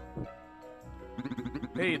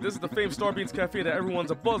 Hey, this is the famed Star Beans Cafe that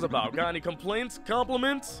everyone's a buzz about. Got any complaints?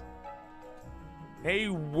 Compliments? Hey,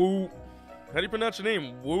 Woo. How do you pronounce your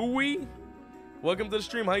name? Wooey? Welcome to the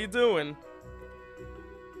stream. How you doing?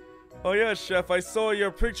 Oh yeah, chef. I saw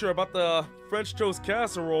your picture about the French toast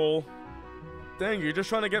casserole. Dang, you're just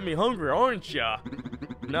trying to get me hungry, aren't ya?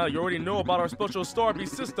 Now, you already know about our special Star Bean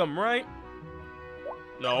system, right?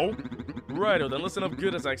 No? Righto, then listen up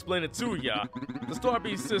good as I explain it to ya. The Star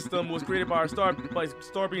Beans system was created by Star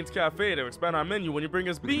Beans Cafe to expand our menu when you bring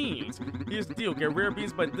us beans. Here's the deal, get rare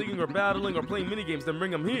beans by digging or battling or playing minigames, then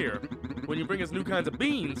bring them here. When you bring us new kinds of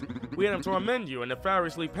beans, we add them to our menu and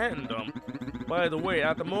nefariously patent them. By the way,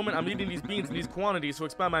 at the moment, I'm eating these beans in these quantities to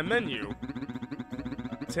expand my menu.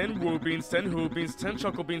 10 woo beans, 10 who beans, 10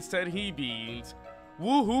 chuckle beans, 10 he beans.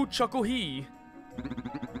 Woohoo, chuckle he.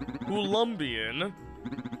 Colombian.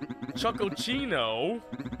 Chuckochino.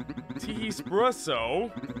 Tea espresso.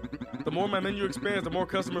 The more my menu expands, the more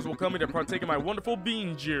customers will come in to partake in my wonderful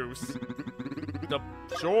bean juice.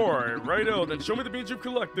 Sure, righto, then show me the beans you've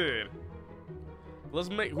collected. Let's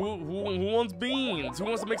make, who wants beans? Who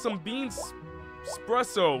wants to make some beans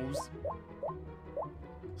espressos?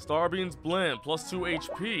 Star Beans Blend, plus 2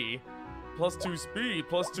 HP, plus 2 speed,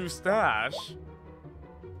 plus 2 stash.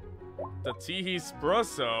 The Tea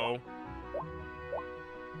Espresso.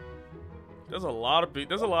 There's a lot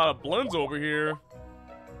of blends over here.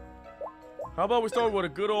 How about we start with a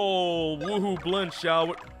good old woohoo blend, shall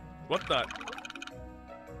we? What the?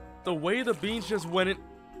 The way the beans just went in,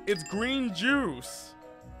 it's green juice.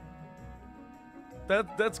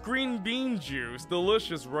 That's green bean juice.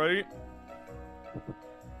 Delicious, right?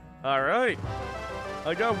 Alright.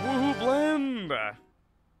 I got woohoo blend.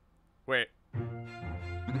 Wait.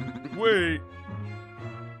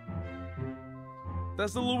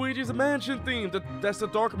 That's the Luigi's Mansion theme. That's the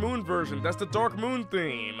Dark Moon version. That's the Dark Moon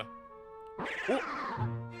theme. Oh,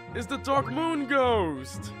 it's the Dark Moon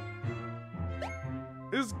Ghost.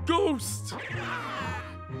 It's Ghost.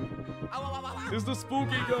 It's the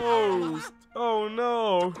spooky ghost. Oh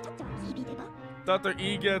no. Dr.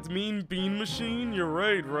 Egad's Mean Bean Machine? You're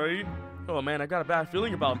right? Oh man, I got a bad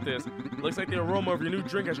feeling about this. Looks like the aroma of your new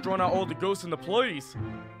drink has drawn out all the ghosts in the place.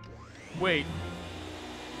 Wait.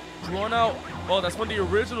 Drawn out? Oh, that's from the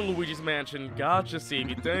original Luigi's Mansion. Gotcha,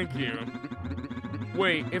 Savvy. Thank you.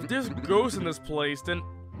 Wait, if there's ghosts in this place, then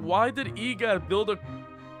why did Egad build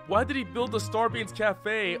the Star Beans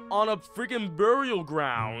Cafe on a freaking burial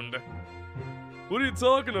ground? What are you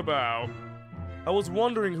talking about? I was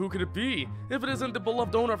wondering who could it be, if it isn't the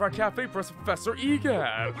beloved owner of our cafe, Professor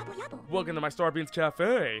Egad. Welcome to my Star Beans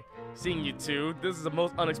Cafe. Seeing you two, this is the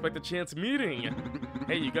most unexpected chance meeting.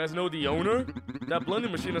 Hey, you guys know the owner? That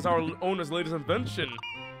blending machine is our owner's latest invention.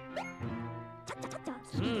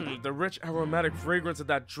 The rich aromatic fragrance of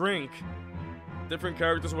that drink. Different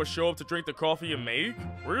characters will show up to drink the coffee you make?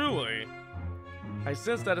 Really? I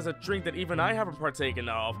sense that is a drink that even I haven't partaken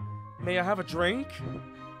of. May I have a drink?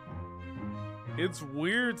 It's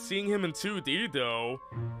weird seeing him in 2D though.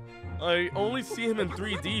 I only see him in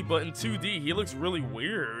 3D, but in 2D he looks really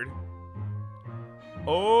weird.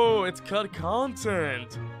 Oh, it's cut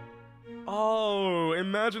content. Oh,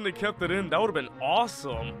 imagine they kept it in. That would have been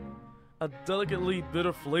awesome. A delicately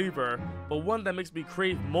bitter flavor, but one that makes me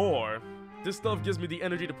crave more. This stuff gives me the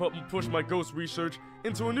energy to push my ghost research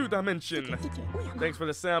into a new dimension. Thanks for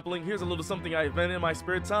the sampling. Here's a little something I invented in my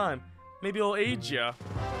spare time. Maybe I'll aid ya.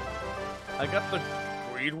 I got the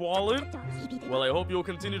Greed Wallet? Well, I hope you'll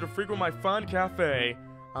continue to frequent my fine cafe.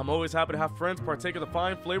 I'm always happy to have friends partake of the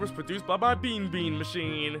fine flavors produced by my Bean Bean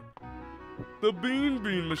Machine. The Bean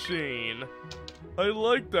Bean Machine. I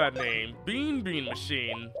like that name. Bean Bean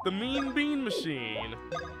Machine. The Mean Bean Machine.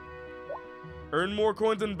 Earn more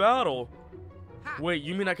coins in battle. Wait,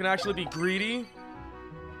 you mean I can actually be greedy?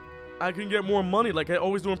 I can get more money like I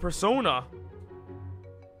always do in Persona.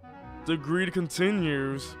 The greed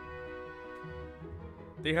continues.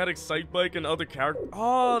 They had Excite Bike and other characters.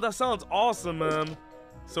 Oh, that sounds awesome, man.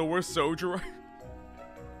 So we're Sojiro.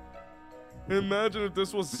 Imagine if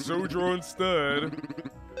this was Sojiro instead.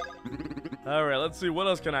 Alright, let's see. What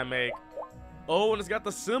else can I make? Oh, and it's got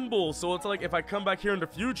the symbol. So it's like if I come back here in the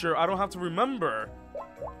future, I don't have to remember.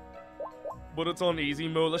 But it's on easy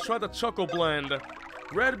mode. Let's try the Chuckle Blend.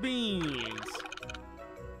 Red beans.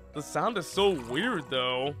 The sound is so weird,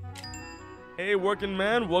 though. Hey, working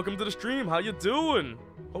man. Welcome to the stream. How you doing?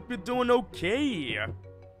 Hope you're doing okay.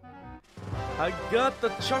 I got the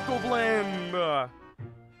Chuckle Blend.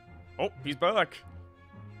 Oh, he's back.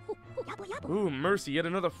 Ooh, mercy, yet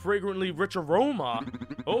another fragrantly rich aroma.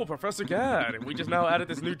 Oh, Professor Gad, we just now added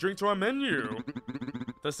this new drink to our menu.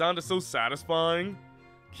 The sound is so satisfying.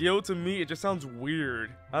 Kyo, to me, it just sounds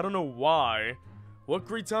weird. I don't know why. What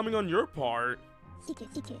great timing on your part.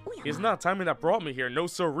 It's not timing that brought me here, no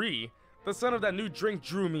siree. The sound of that new drink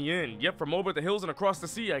drew me in, yet from over the hills and across the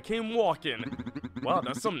sea, I came walking. Wow,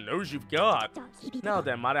 that's some nose you've got. Now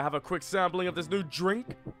then, might I have a quick sampling of this new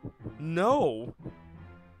drink? No.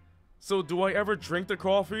 So, do I ever drink the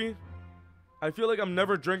coffee? I feel like I'm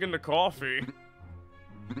never drinking the coffee.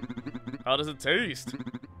 How does it taste?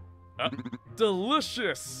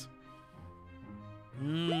 Delicious!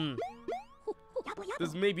 Mmm.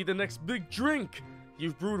 This may be the next big drink.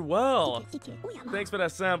 You've brewed well. Thanks for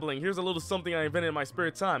that sampling. Here's a little something I invented in my spare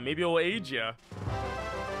time. Maybe it'll aid ya.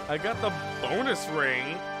 I got the bonus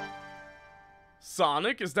ring.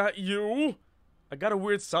 Sonic, is that you? I got a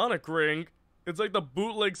weird Sonic ring. It's like the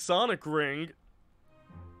bootleg Sonic ring.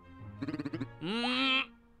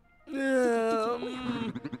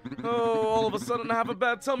 Oh, all of a sudden I have a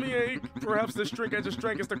bad tummy ache. Perhaps this drink I just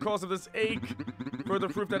drank is the cause of this ache. Further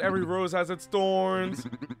proof that every rose has its thorns.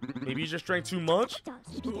 Maybe you just drank too much?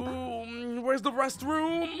 Ooh, where's the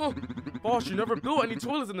restroom? Boss, you never built any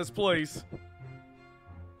toilets in this place.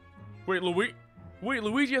 Wait,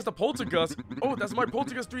 Luigi has the Poltergust. Oh, that's my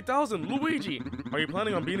Poltergust 3000. Luigi, are you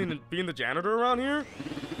planning on being the janitor around here?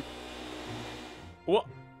 What?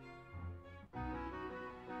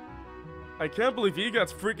 I can't believe he got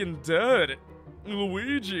freaking dead.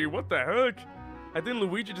 Luigi, what the heck? I think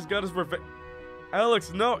Luigi just got his revenge.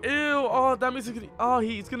 Alex, no, ew. Oh, that means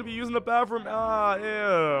he's gonna be using the bathroom. Ah,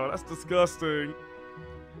 ew, that's disgusting.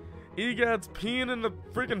 He gets peeing in the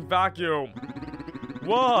freaking vacuum.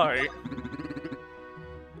 Why?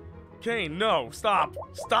 Kane, no, stop.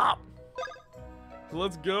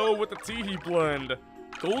 Let's go with the Teehee blend.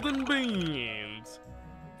 Golden beans.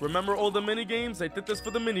 Remember all the mini games? I did this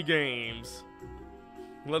for the mini games.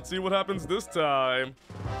 Let's see what happens this time.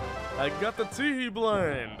 I got the Teehee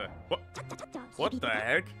blend. What the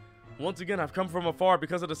heck? Once again, I've come from afar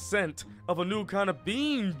because of the scent of a new kind of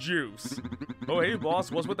bean juice. Oh, hey, boss,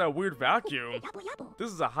 what's with that weird vacuum?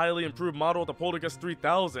 This is a highly improved model of the Poltergust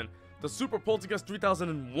 3000, the Super Poltergust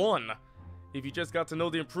 3001. If you just got to know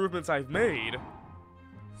the improvements I've made.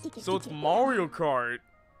 So it's Mario Kart.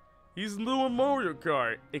 He's new in Mario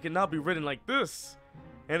Kart. It can now be ridden like this,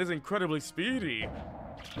 and is incredibly speedy.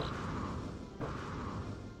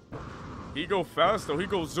 He go fast though, he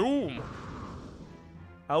go zoom.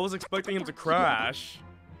 I was expecting him to crash.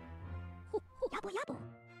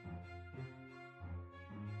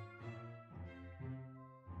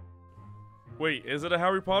 Wait, is it a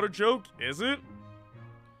Harry Potter joke? Is it?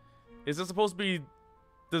 Is it supposed to be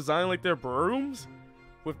designed like their brooms?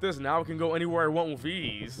 With this, now I can go anywhere I want with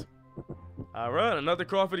ease. Alright, another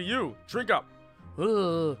coffee to you. Drink up.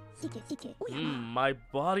 My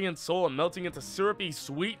body and soul are melting into syrupy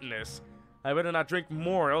sweetness. I better not drink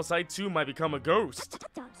more, else I too might become a ghost.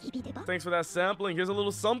 Thanks for that sampling. Here's a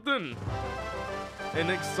little something. An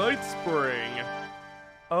Excite Spring.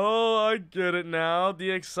 Oh, I get it now. The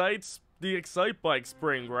Excite Bike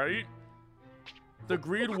Spring, right? The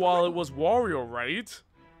Greed Wallet was Wario, right?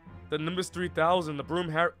 The Nimbus 3000, the Broom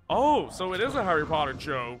Harry. Oh, so it is a Harry Potter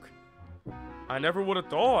joke. I never would have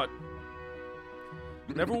thought.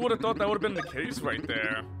 Never would have thought that would have been the case right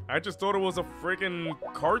there. I just thought it was a freaking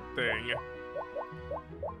cart thing.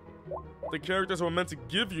 The characters were meant to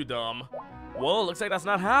give you them. Well, looks like that's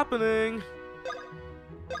not happening.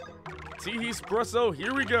 Teehee Espresso,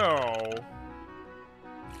 here we go.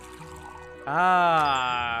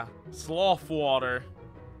 Ah, sloth water.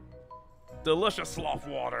 Delicious sloth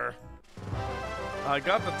water. I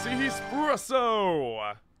got the Teehee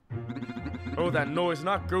Espresso. Oh, that noise,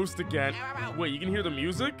 not Ghost again. Wait, you can hear the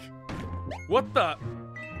music? What the?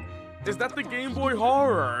 Is that the Game Boy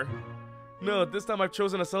Horror? No, this time I've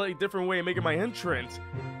chosen a slightly different way of making my entrance.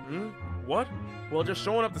 What? Well, just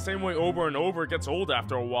showing up the same way over and over gets old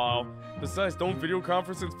after a while. Besides, don't video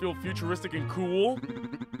conferences feel futuristic and cool?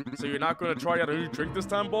 So you're not gonna try out a new drink this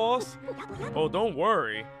time, boss? Oh, don't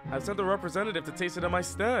worry. I've sent a representative to taste it in my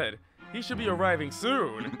stead. He should be arriving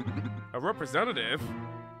soon. A representative?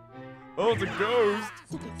 Oh, it's a ghost.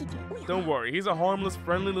 Don't worry, he's a harmless,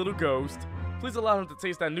 friendly little ghost. Please allow him to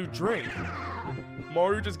taste that new drink.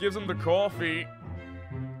 Mario just gives him the coffee.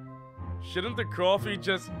 Shouldn't the coffee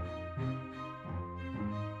just...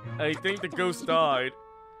 I think the ghost died.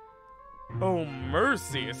 Oh,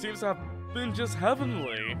 mercy. It seems to have been just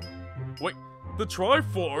heavenly. Wait, the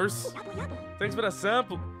Triforce? Thanks for that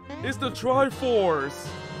sample. It's the Triforce.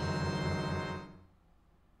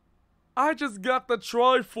 I just got the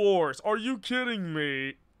Triforce. Are you kidding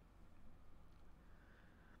me?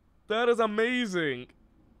 That is amazing.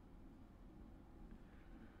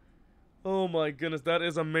 Oh my goodness, that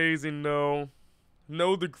is amazing. No,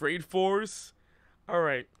 the Great Force. All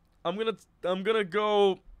right, I'm gonna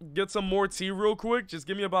go get some more tea real quick. Just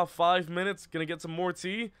give me about 5 minutes. Gonna get some more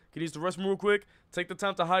tea. Can use the restroom real quick. Take the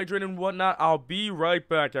time to hydrate and whatnot. I'll be right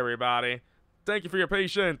back, everybody. Thank you for your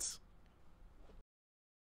patience.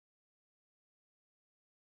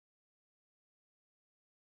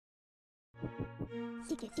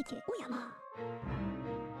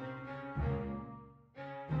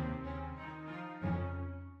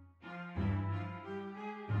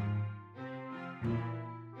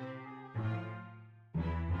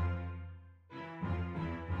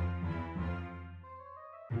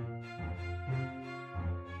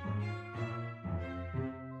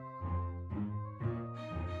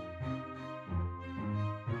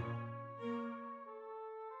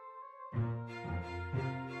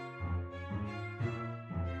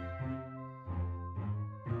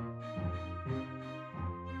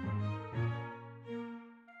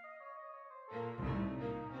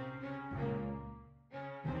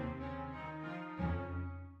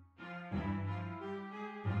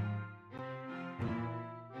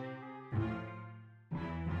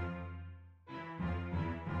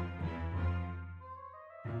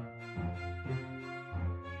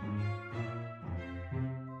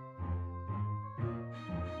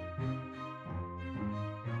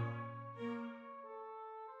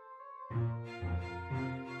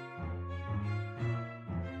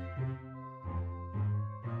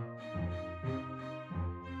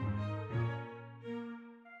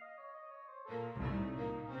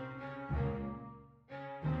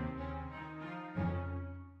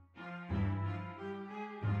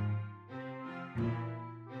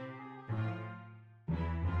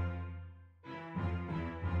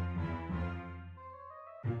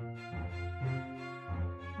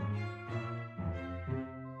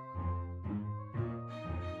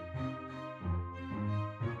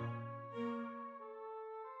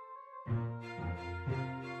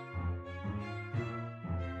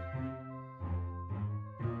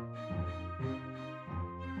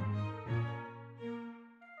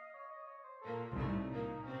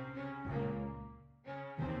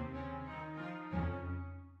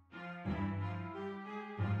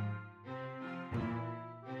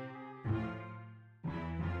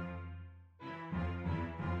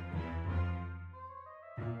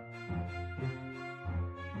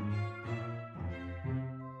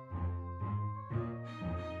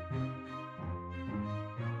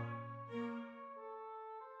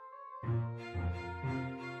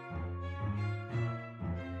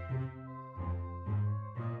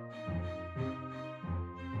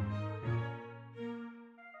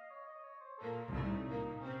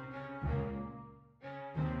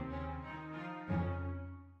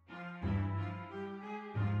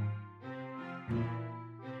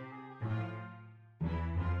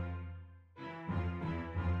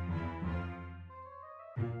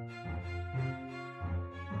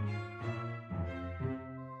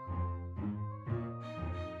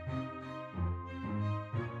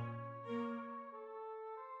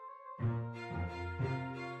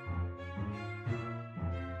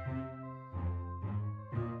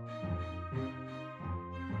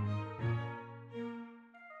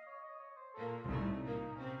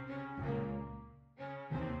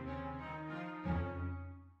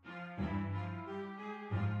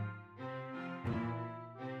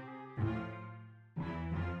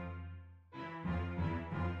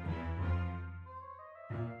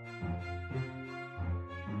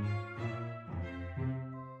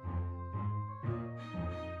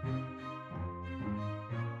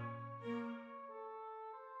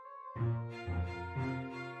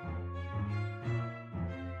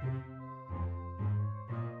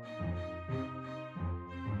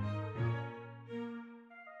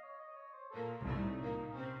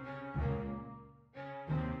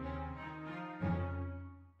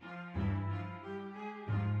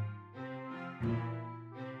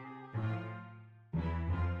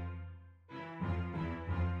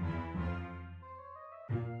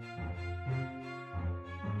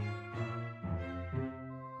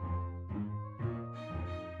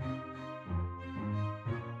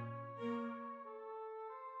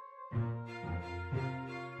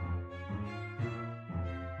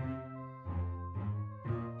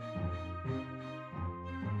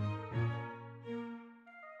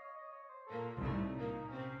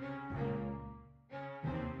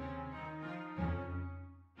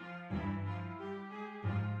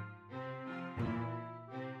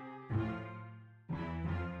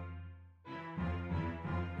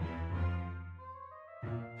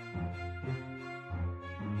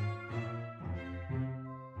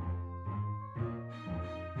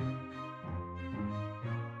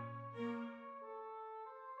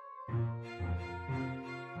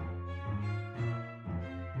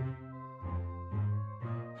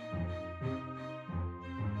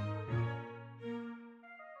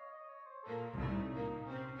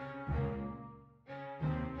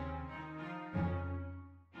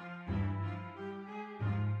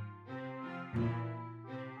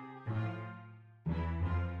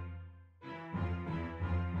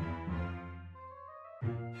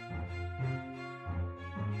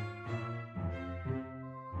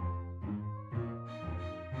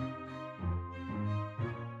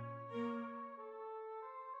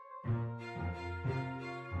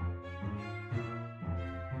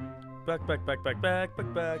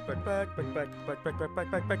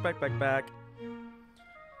 Back.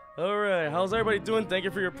 Alright, how's everybody doing? Thank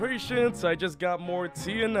you for your patience. I just got more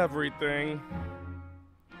tea and everything.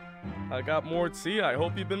 I got more tea. I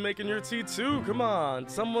hope you've been making your tea too. Come on,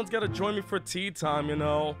 someone's gotta join me for tea time, you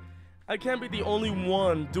know. I can't be the only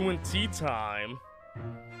one doing tea time.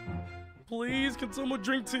 Please, can someone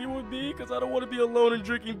drink tea with me? Because I don't want to be alone and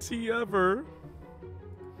drinking tea ever.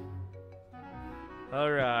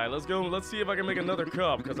 Alright, let's go. Let's see if I can make another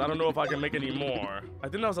cup, because I don't know if I can make any more. I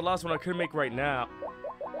think that was the last one I could make right now.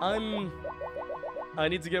 I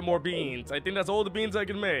need to get more beans. I think that's all the beans I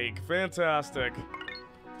can make. Fantastic.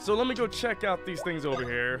 So let me go check out these things over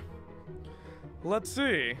here. Let's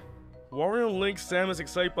see. Wario, Link, Samus,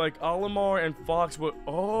 Excitebike, Olimar, and Fox with...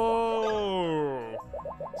 Oh!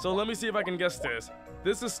 So let me see if I can guess this.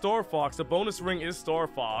 This is Star Fox. The bonus ring is Star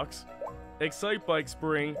Fox. Excitebike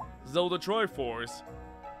Spring, Zelda Triforce.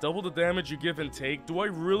 Double the damage you give and take. Do I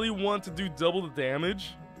really want to do double the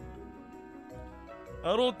damage?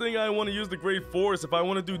 I don't think I want to use the Great Force if I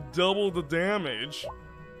want to do double the damage.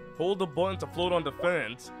 Hold the button to float on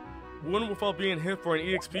defense. Win without being hit for an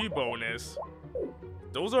EXP bonus.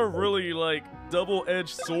 Those are really like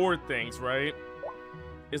double-edged sword things, right?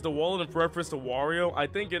 Is the wallet in reference to Wario? I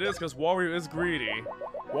think it is because Wario is greedy.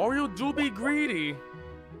 Wario do be greedy.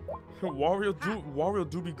 Wario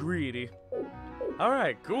do be greedy.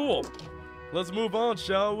 Alright, cool. Let's move on,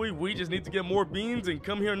 shall we? We just need to get more beans and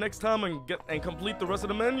come here next time and complete the rest of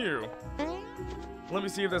the menu. Let me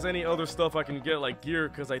see if there's any other stuff I can get, like gear,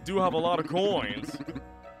 because I do have a lot of coins.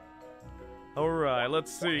 Alright,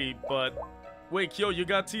 let's see, but... Wait, Kyo, you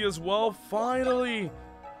got tea as well? Finally!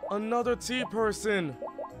 Another tea person!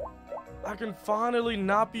 I can finally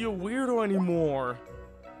not be a weirdo anymore.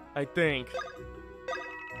 I think.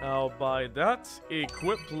 I'll buy that.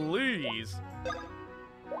 Equip, please.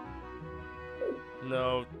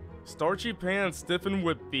 No. Starchy pants stiffened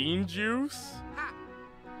with bean juice?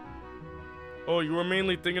 Oh, you were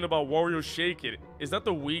mainly thinking about Wario Shake It. Is that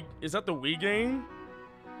the Wii game?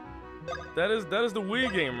 That is the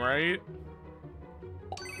Wii game, right?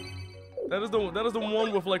 That is the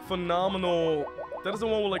one with like phenomenal. That is the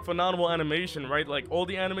one with like phenomenal animation, right? Like all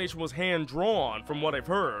the animation was hand drawn, from what I've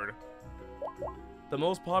heard. The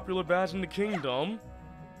most popular badge in the kingdom.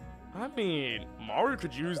 I mean, Mario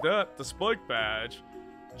could use that. The Spike badge.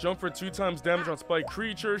 Jump for 2 times damage on Spike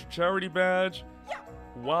creatures. Charity badge.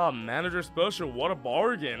 Wow, manager special. What a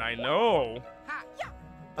bargain. I know.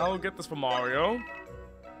 I'll get this for Mario.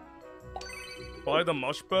 Buy the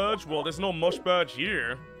mush badge? Well, there's no mush badge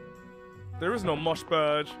here. There is no mush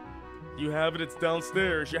badge. You have it, it's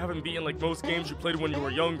downstairs. You haven't beaten like most games you played when you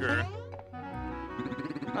were younger.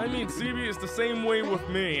 I mean, CB is the same way with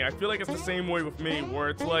me. I feel like it's the same way with me, where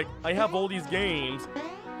it's like, I have all these games,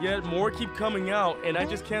 yet more keep coming out, and I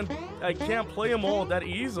can't play them all that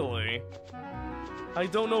easily. I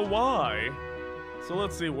don't know why. So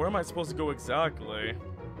let's see, where am I supposed to go exactly?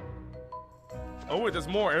 Oh wait, there's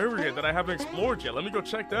more area that I haven't explored yet. Let me go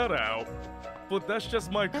check that out. But that's just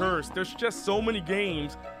my curse. There's just so many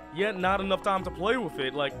games, yet not enough time to play with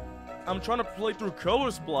it. Like, I'm trying to play through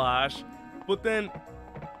Color Splash, but then...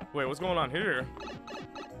 Wait, what's going on here?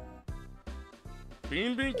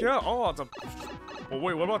 Bean Cat? Oh, it's a... Well,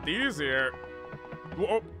 wait, what about these here?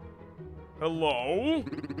 Whoa. Hello?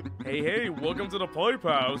 Hey, welcome to the Pipe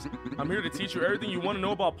House. I'm here to teach you everything you want to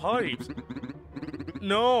know about pipes.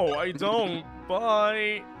 No, I don't.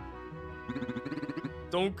 Bye.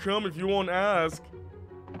 Don't come if you won't ask.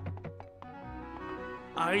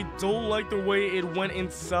 I don't like the way it went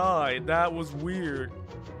inside. That was weird.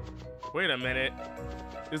 Wait a minute.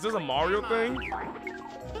 Is this a Mario thing?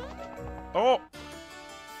 Oh!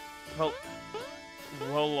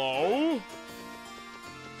 Hello?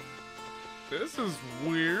 This is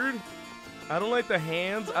weird. I don't like the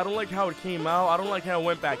hands. I don't like how it came out. I don't like how it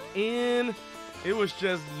went back in. It was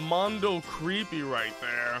just Mondo creepy right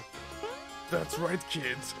there. That's right,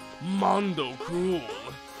 kids. Mondo cool.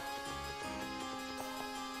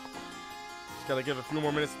 Just gotta give a few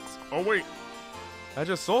more minutes. Oh, wait. I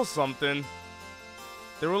just saw something.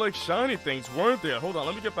 They were like shiny things, weren't they? Hold on,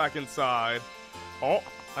 let me get back inside. Oh,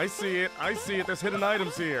 I see it. I see it. There's hidden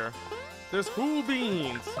items here. There's cool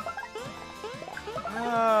beans.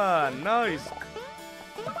 Ah, nice.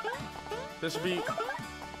 This should be...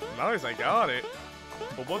 Nice, I got it.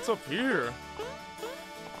 But what's up here?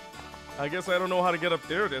 I guess I don't know how to get up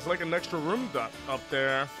there. There's like an extra room up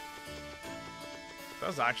there.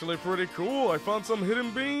 That's actually pretty cool. I found some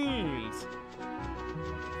hidden beans.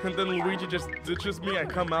 And then Luigi just ditches me. I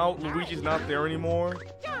come out, Luigi's not there anymore.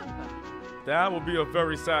 That would be a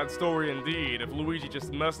very sad story indeed. If Luigi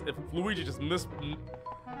just left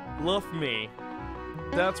me.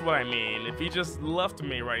 That's what I mean. If he just left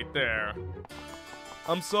me right there.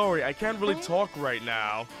 I'm sorry, I can't really talk right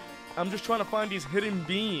now. I'm just trying to find these hidden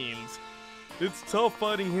beans. It's tough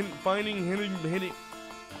finding hidden.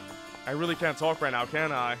 I really can't talk right now,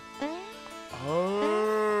 can I?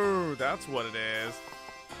 Oh, that's what it is.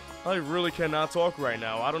 I really cannot talk right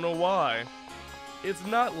now. I don't know why. It's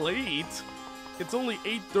not late. It's only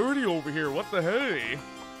 8:30 over here. What the hey?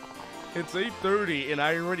 It's 8:30 and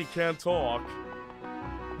I already can't talk.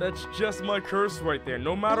 That's just my curse right there.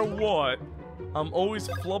 No matter what, I'm always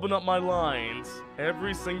flubbing up my lines.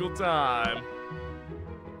 Every single time.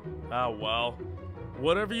 Ah, well.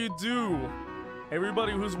 Whatever you do,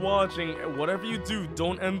 everybody who's watching, whatever you do,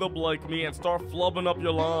 don't end up like me and start flubbing up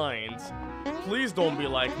your lines. Please don't be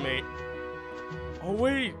like me. Oh,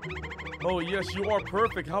 wait. Oh, yes, you are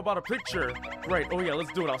perfect. How about a picture? Right. Oh, yeah,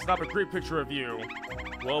 let's do it. I'll snap a great picture of you.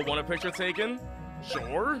 Well, want a picture taken?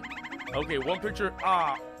 Sure. Okay, one picture.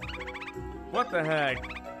 Ah. What the heck?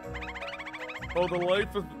 Oh, the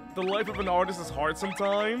life of an artist is hard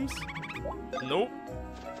sometimes? Nope.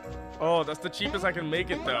 Oh, that's the cheapest I can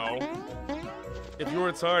make it, though. If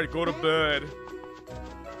you're tired, go to bed.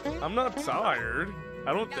 I'm not tired.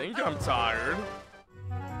 I don't think I'm tired.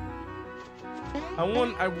 I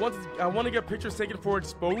want to get pictures taken for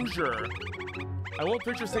exposure. I want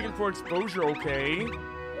pictures taken for exposure, okay?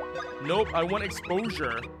 Nope, I want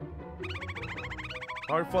exposure.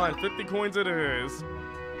 Alright, fine. 50 coins it is.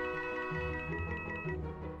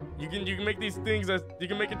 You can make these things as you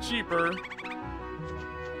can make it cheaper.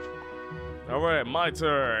 Alright, my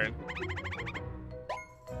turn.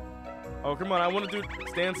 Oh, come on, I want to do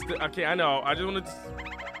stand still. Okay, I know. I just want to...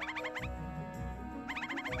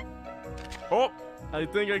 Oh, I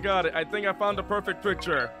think I got it. I think I found the perfect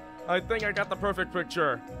picture. I think I got the perfect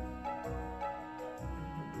picture.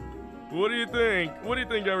 What do you think? What do you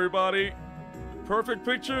think, everybody? Perfect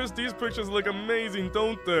pictures? These pictures look amazing,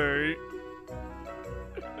 don't they?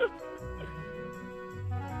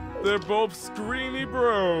 They're both screamy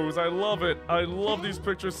bros. I love it. I love these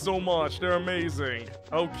pictures so much. They're amazing.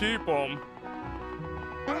 I'll keep them.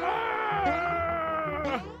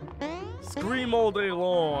 Ah! Scream all day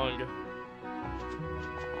long.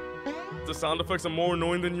 The sound effects are more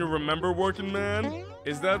annoying than you remember, working man?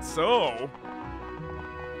 Is that so?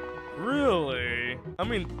 Really? I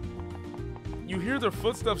mean, you hear their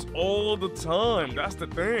footsteps all the time. That's the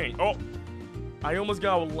thing. Oh, I almost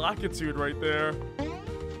got a Lackitude right there.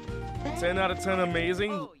 10 out of 10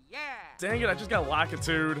 amazing. Oh, yeah. Dang it, I just got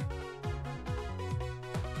Lackitude.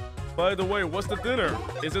 By the way, what's the dinner?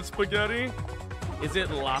 Is it spaghetti? Is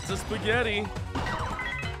it lots of spaghetti?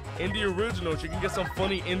 In the originals, you can get some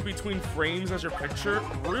funny in-between frames as your picture.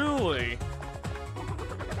 Really?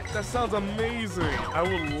 That sounds amazing. I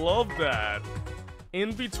would love that.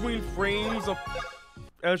 In-between frames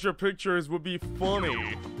as your pictures would be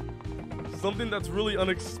funny. Something that's really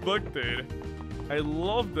unexpected. I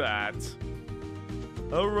love that.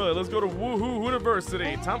 Alright, let's go to Woohoo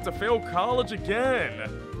University. Time to fail college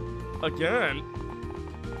again. Again?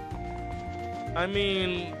 I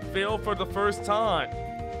mean, fail for the first time.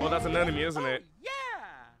 Well, that's an enemy, isn't it?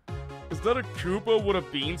 Yeah. Is that a Koopa with a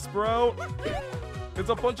bean sprout? It's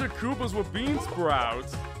a bunch of Koopas with bean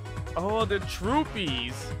sprouts. Oh, they're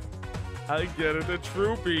Troopies. I get it, they're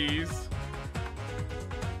Troopies.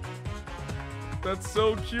 That's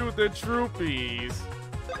so cute, they're Troopies.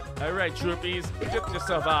 Alright, Troopies, get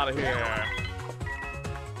yourself out of here.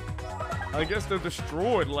 I guess they're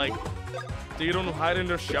destroyed, like, they don't hide in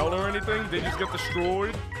their shell or anything, they just get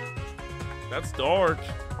destroyed. That's dark.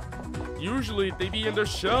 Usually, they be in their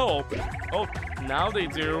shell. Oh, now they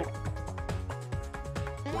do.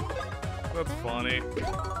 That's funny.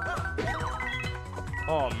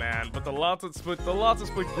 Oh man, but the lots of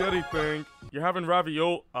spaghetti thing. You're having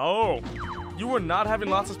ravioli. Oh, you were not having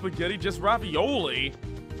lots of spaghetti, just ravioli.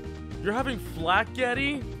 You're having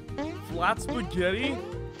flat-getty? Flat spaghetti?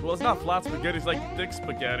 Well, it's not flat spaghetti, it's like thick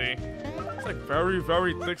spaghetti. It's like very,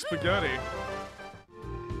 very thick spaghetti.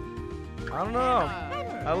 I don't know.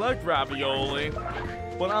 I like ravioli,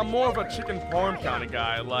 but I'm more of a chicken parm kind of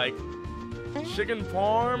guy. Like, chicken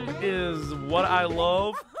parm is what I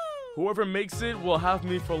love. Whoever makes it will have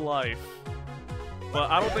me for life. But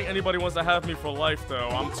I don't think anybody wants to have me for life, though.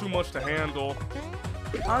 I'm too much to handle.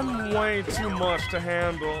 I'm way too much to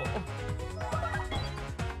handle.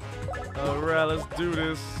 Alright, let's do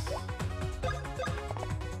this.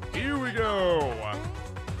 Here we go.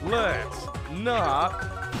 Let's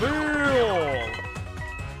not fail.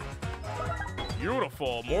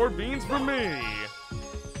 Beautiful. More beans for me.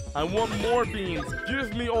 I want more beans.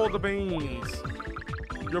 Give me all the beans.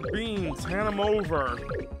 Your beans, hand them over.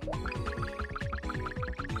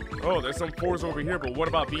 Oh, there's some 4s over here, but what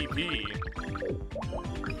about BP?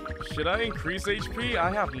 Should I increase HP?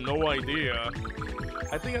 I have no idea.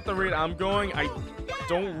 I think at the rate I'm going, I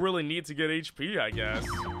don't really need to get HP, I guess.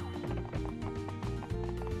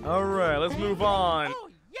 Alright, let's move on.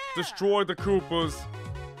 Destroy the Koopas.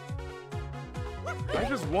 I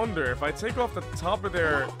just wonder if I take off the top of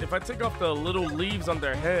their... If I take off the little leaves on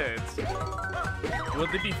their heads,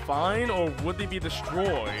 would they be fine or would they be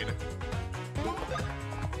destroyed?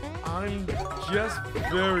 I'm just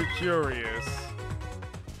very curious.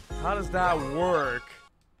 How does that work?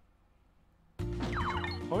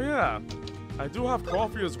 Oh yeah, I do have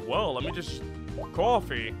coffee as well. Let me just...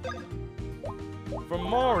 Coffee. From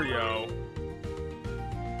Mario.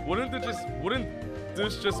 Wouldn't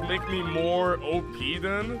this just make me more OP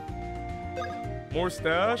then? More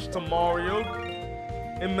stash to Mario?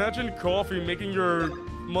 Imagine coffee making your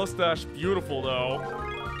mustache beautiful though.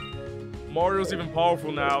 Mario's even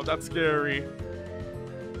powerful now, that's scary.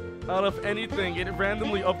 Out of anything, it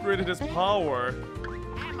randomly upgraded his power.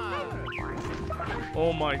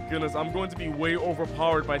 Oh my goodness, I'm going to be way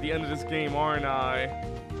overpowered by the end of this game, aren't I?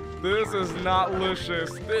 This is not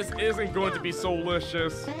licious. This isn't going to be so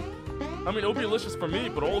licious. I mean, it'll be licious for me,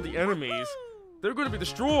 but all the enemies, they're going to be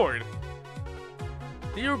destroyed.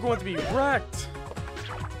 They are going to be wrecked.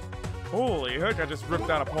 Holy heck, I just ripped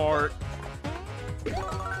that apart.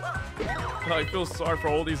 I feel sorry for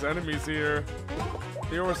all these enemies here.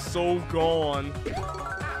 They are so gone.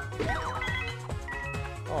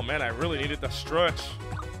 Oh man, I really needed the stretch.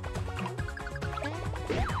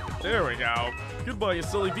 There we go. Goodbye, you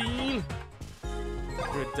silly bean.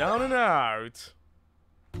 You're down and out.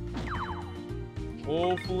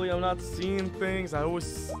 Hopefully I'm not seeing things.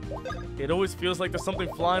 It always feels like there's something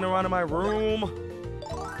flying around in my room.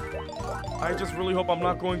 I just really hope I'm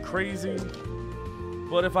not going crazy.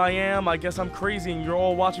 But if I am, I guess I'm crazy and you're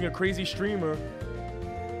all watching a crazy streamer.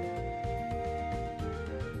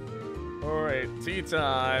 Alright, tea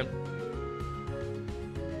time.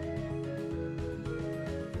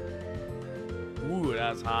 Ooh,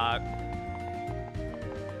 that's hot.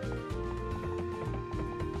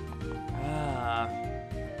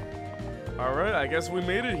 Alright, I guess we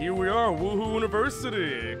made it. Here we are, Woohoo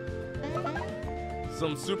University.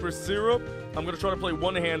 Some super syrup. I'm gonna try to play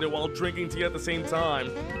one-handed while drinking tea at the same time.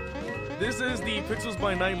 This is the Pixels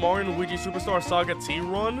by Night Mario and Luigi Superstar Saga tea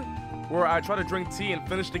run, where I try to drink tea and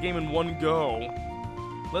finish the game in one go.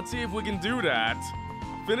 Let's see if we can do that.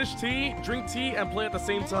 Finish tea, drink tea, and play at the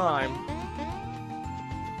same time.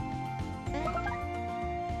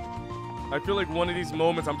 I feel like one of these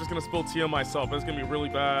moments I'm just gonna spill tea on myself. It's gonna be really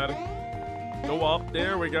bad. Go up.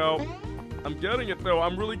 There we go. I'm getting it, though.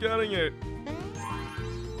 I'm really getting it.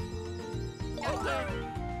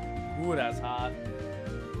 Ooh, that's hot.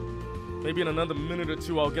 Maybe in another minute or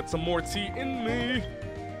two, I'll get some more tea in me.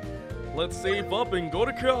 Let's save up and go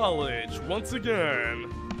to college once again.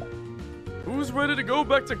 Who's ready to go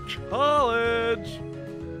back to college?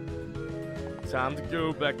 Time to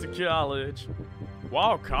go back to college.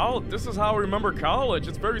 Wow, college. This is how I remember college.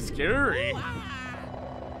 It's very scary.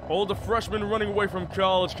 All the freshmen running away from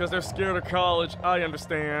college because they're scared of college. I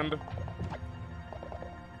understand.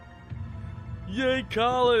 Yay,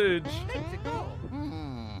 college!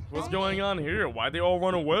 What's going on here? Why'd they all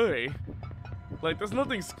run away? Like, there's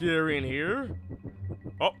nothing scary in here.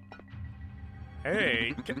 Oh.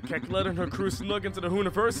 Hey, Keklet and her crew snuck into the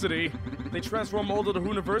University. They transformed all of the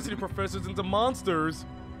University professors into monsters.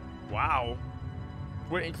 Wow.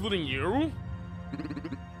 Wait, including you?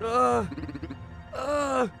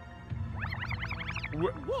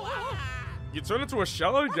 You turned into a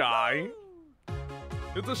Shy Guy?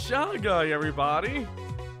 It's a Shy Guy, everybody!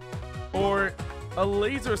 Or a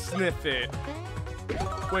Laser Sniffit.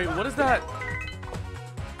 Wait, what is that?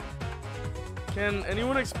 Can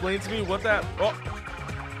anyone explain to me what that...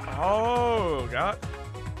 Oh, God.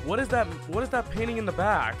 What is that painting in the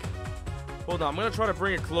back? Hold on, I'm gonna try to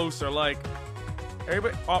bring it closer, like...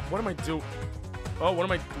 Everybody... Oh, what am I doing? Oh,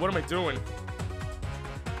 what am I doing?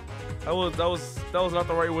 That was not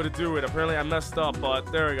the right way to do it. Apparently I messed up,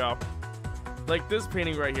 but there we go. Like this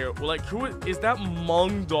painting right here. Well, like, who is that?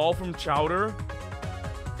 Mung Doll from Chowder?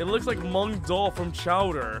 It looks like Mung Doll from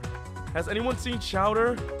Chowder. Has anyone seen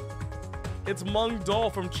Chowder? It's Mung Doll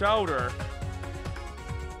from Chowder.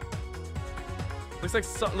 Looks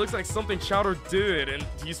like something Chowder did, and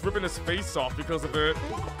he's ripping his face off because of it.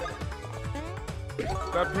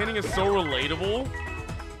 That painting is so relatable.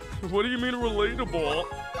 What do you mean relatable?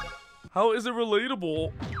 How is it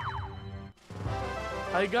relatable?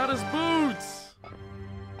 I got his boots!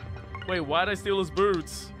 Wait, why'd I steal his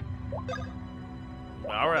boots?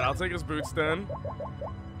 Alright, I'll take his boots then.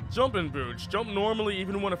 Jumping boots. Jump normally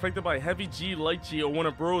even when affected by heavy G, light G, or when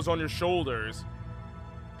it bros on your shoulders.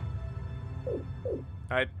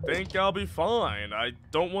 I think I'll be fine. I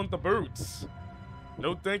don't want the boots.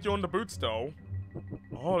 No thank you on the boots though.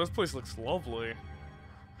 Oh, this place looks lovely.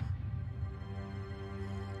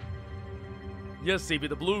 Yes, CB,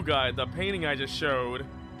 the blue guy, the painting I just showed.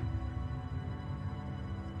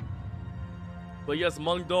 But yes,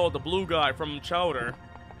 Mung Doll, the blue guy from Chowder.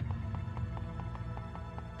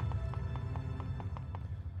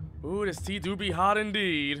 Ooh, this tea do be hot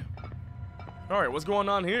indeed. Alright, what's going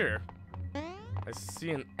on here? I see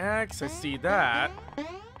an axe, I see that.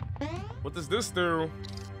 What does this do?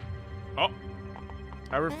 Oh,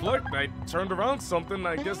 I reflect, I turned around something,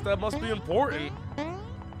 I guess that must be important.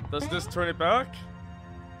 Does this turn it back?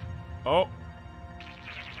 Oh.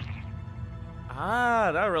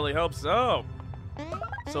 Ah, that really helps out.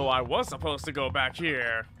 So I was supposed to go back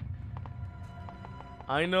here.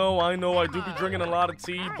 I know, I do be drinking a lot of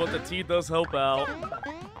tea, but the tea does help out.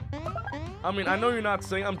 I mean, I know you're not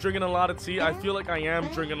saying I'm drinking a lot of tea. I feel like I am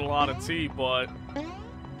drinking a lot of tea, but...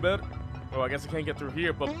 better... Oh, I guess I can't get through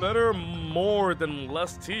here, but better more than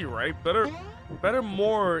less tea, right? Better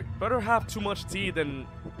have too much tea than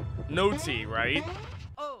no tea, right?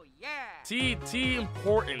 Oh, yeah. Tea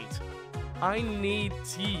important. I need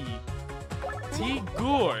tea. Tea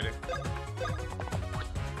good.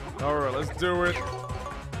 Alright, let's do it.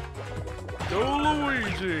 Go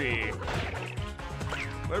Luigi!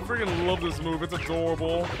 I freaking love this move, it's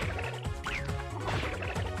adorable.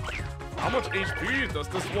 How much HP does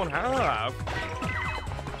this one have?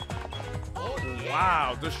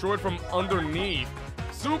 Wow, destroyed from underneath.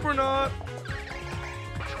 Super Nut!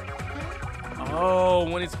 Oh,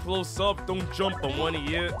 when he's close up, don't jump. But when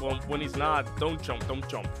he is, well, when he's not, don't jump. Don't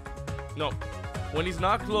jump. No. When he's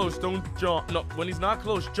not close, don't jump. No, when he's not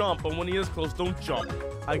close, jump. But when he is close, don't jump.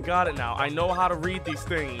 I got it now. I know how to read these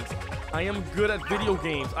things. I am good at video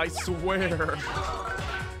games. I swear.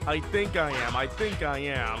 I think I am. I think I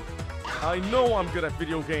am. I know I'm good at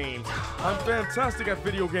video games. I'm fantastic at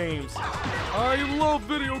video games. I love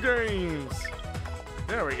video games.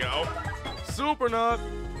 There we go. Super nut.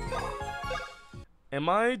 Am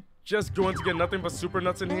I just going to get nothing but super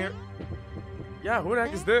nuts in here? Yeah, who the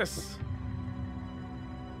heck is this?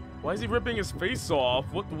 Why is he ripping his face off?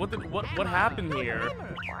 What happened here?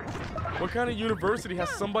 What kind of university has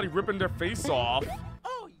somebody ripping their face off?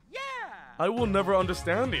 Oh, yeah! I will never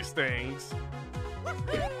understand these things.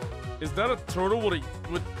 Is that a turtle with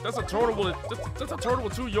that's a turtle with that's a turtle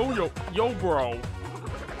with two yo bro.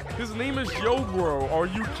 His name is Yo Bro. Are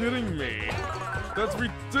you kidding me? That's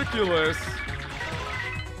ridiculous.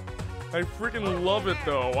 I freaking love it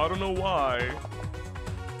though. I don't know why.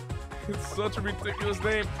 It's such a ridiculous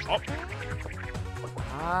name. Oh.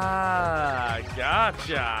 Ah,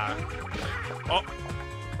 gotcha. Oh,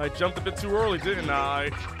 I jumped a bit too early, didn't I?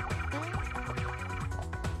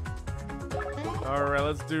 Alright,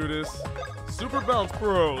 let's do this. Super Bounce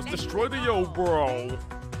Bros. Destroy the Yo Bro.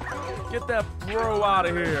 Get that bro out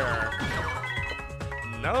of here.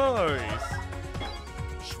 Nice.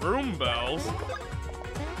 Shroom bells.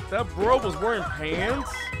 That bro was wearing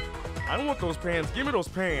pants? I don't want those pants. Give me those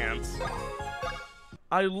pants.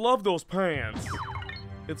 I love those pants.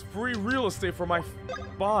 It's free real estate for my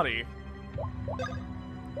body.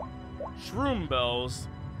 Shroom bells.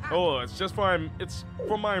 Oh, it's just for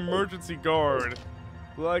my emergency guard.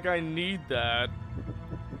 Like I need that.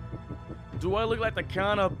 Do I look like the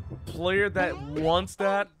kind of player that wants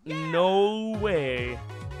that? No way.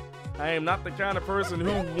 I am not the kind of person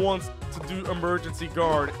who wants to do emergency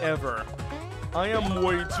guard ever. I am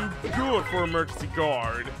way too good for emergency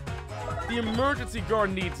guard. The emergency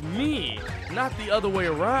guard needs me, not the other way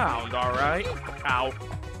around, alright? Ow.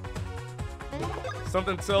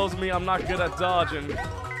 Something tells me I'm not good at dodging.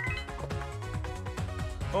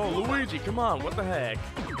 Oh, Luigi, come on, what the heck?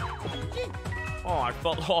 Oh, I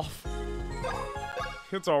fell off.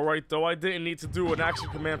 It's alright though, I didn't need to do an action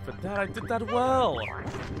command for that. I did that well.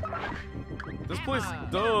 This place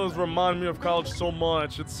does remind me of college so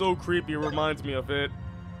much. It's so creepy, it reminds me of it.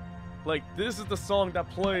 Like, this is the song that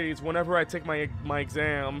plays whenever I take my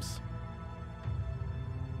exams.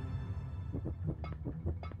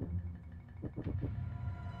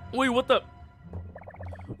 Wait, what the?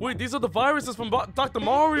 Wait, these are the viruses from Dr.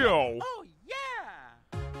 Mario! Oh,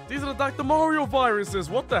 yeah! These are the Dr. Mario viruses,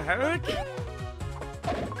 what the heck?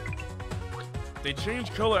 They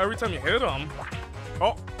change color every time you hit them.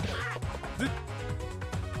 Oh.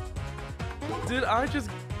 Did I just...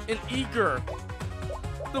 An eager.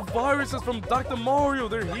 The viruses from Dr. Mario,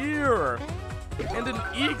 they're here. And an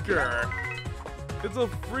eager. It's a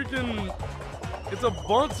freaking... It's a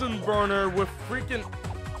Bunsen burner with freaking...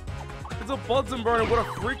 It's a Bunsen burner with a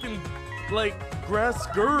freaking, like, grass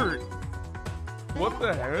skirt. What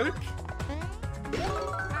the heck?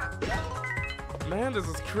 Man, this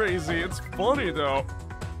is crazy. It's funny, though.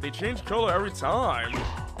 They change color every time.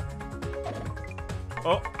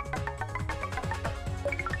 Oh.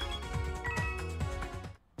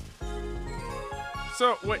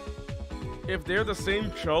 So, wait. If they're the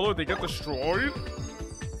same color, they get destroyed?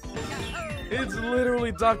 It's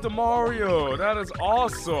literally Dr. Mario. That is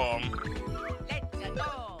awesome.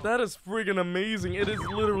 That is freaking amazing. It is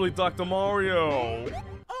literally Dr. Mario.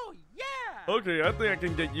 Oh, yeah! Okay, I think I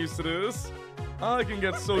can get used to this. I can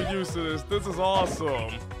get so used to this. This is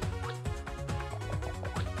awesome.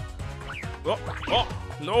 Oh,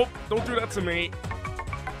 nope. Don't do that to me.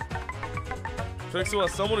 Pixel,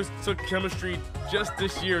 as someone who took chemistry just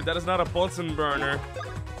this year, that is not a Bunsen burner.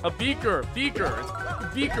 A beaker. Beaker.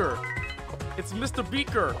 It's Beaker. It's Mr.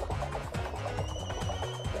 Beaker.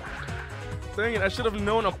 Dang it, I should have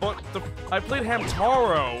known I played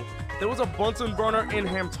Hamtaro. There was a Bunsen burner in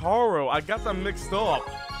Hamtaro. I got them mixed up.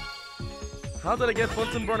 How did I get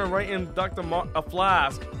Bunsen burner right in a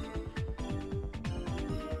flask?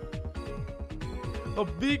 A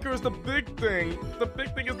beaker is the big thing. The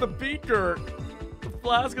big thing is the beaker. The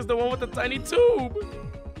flask is the one with the tiny tube.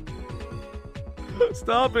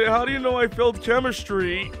 Stop it. How do you know I failed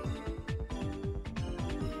chemistry?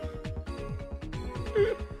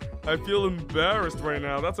 I feel embarrassed right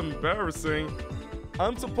now. That's embarrassing.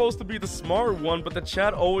 I'm supposed to be the smart one, but the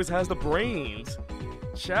chat always has the brains.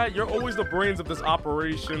 Chat, you're always the brains of this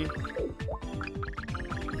operation.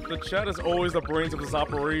 The chat is always the brains of this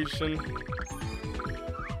operation.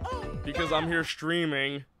 because I'm here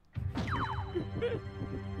streaming.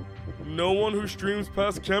 No one who streams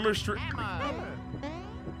past chemistry. Hammer.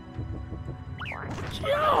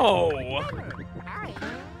 Yo! Hurry.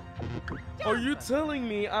 Are you telling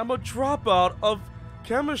me I'm a dropout of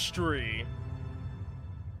chemistry?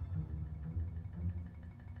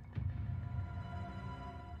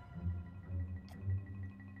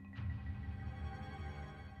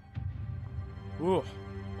 Ooh.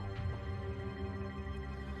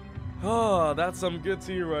 Oh, that's some good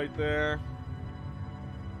tea right there.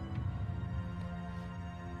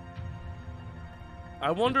 I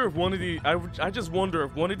wonder if one of these, I just wonder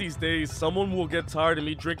if one of these days someone will get tired of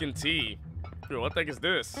me drinking tea. Yo, what the heck is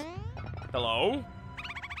this? Hello?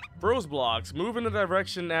 Bros blocks, move in the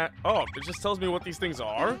direction at, oh, it just tells me what these things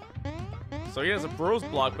are? So he has a bros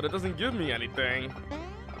block, but it doesn't give me anything.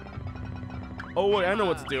 Oh wait, I know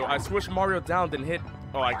what to do. I switch Mario down, then hit,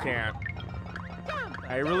 oh, I can't.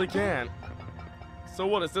 I really can't. So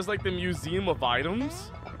what, is this like the museum of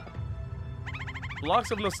items?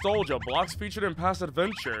 Blocks of nostalgia, blocks featured in past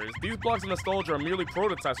adventures. These blocks of nostalgia are merely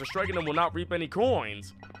prototypes, so striking them will not reap any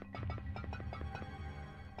coins.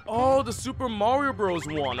 Oh, the Super Mario Bros.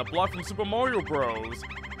 One, a block from Super Mario Bros.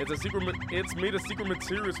 It's made of secret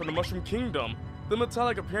materials from the Mushroom Kingdom. The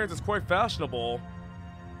metallic appearance is quite fashionable.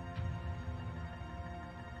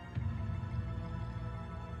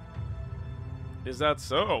 Is that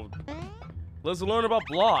so? Let's learn about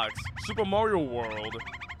blocks. Super Mario World.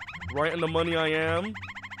 Right in the money I am.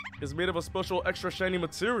 Is made of a special extra shiny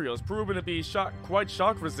materials, proven to be quite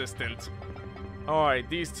shock resistant. Alright,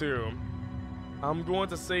 these two. I'm going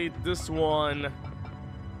to say this one.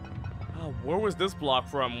 Oh, where was this block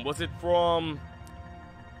from? Was it from...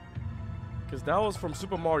 Because that was from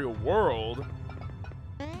Super Mario World.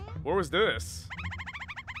 Where was this?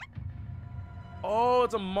 Oh,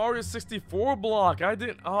 it's a Mario 64 block. I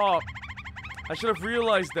didn't... Oh, I should have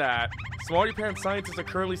realized that. Smarty Pants scientists are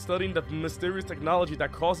currently studying the mysterious technology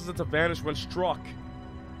that causes it to vanish when struck.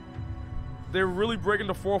 They're really breaking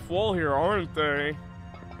the fourth wall here, aren't they?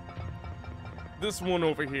 This one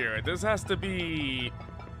over here. This has to be...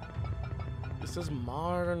 Is this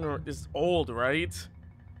modern or is old, right?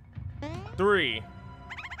 3.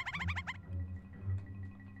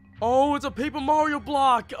 Oh, it's a Paper Mario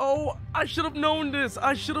block! Oh, I should have known this!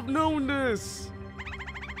 I should have known this!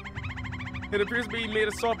 It appears to be made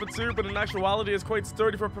of soft material, but in actuality it's quite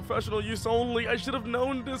sturdy for professional use only. I should have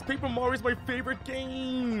known this! Paper Mario is my favorite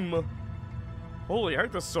game! Holy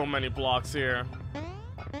heck, there's so many blocks here.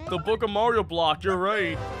 The Book of Mario block, you're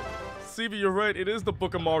right. Stevie, you're right, it is the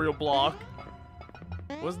Book of Mario block.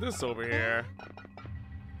 What's this over here?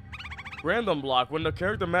 Random block. When the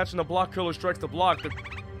character matching the block color strikes the block, the...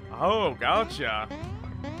 Oh, gotcha.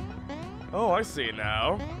 Oh, I see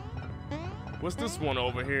now. What's this one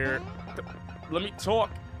over here? Let me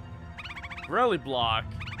talk. Rally block.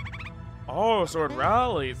 Oh, so it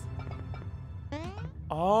rallies.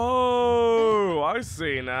 Oh, I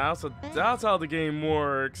see now. So that's how the game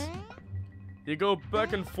works. You go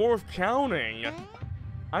back and forth counting.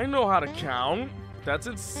 I know how to count. That's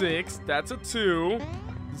a 6. That's a 2.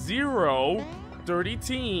 0.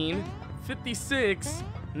 13. 56.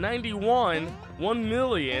 91. 1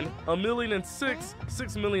 million. 1,000,006.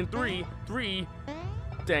 6,000,003. 3.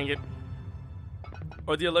 Dang it.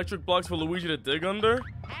 Are the electric blocks for Luigi to dig under?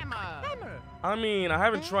 Hammer. I mean, I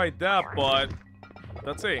haven't tried that, but...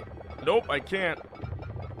 Let's see. Nope, I can't.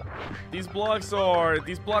 These blocks are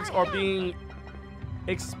being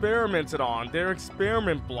experimented on. They're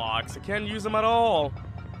experiment blocks. I can't use them at all.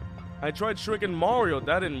 I tried shrinking Mario,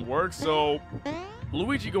 that didn't work, so...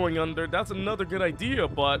 Luigi going under, that's another good idea,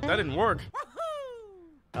 but that didn't work.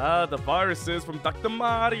 Ah, the viruses from Dr.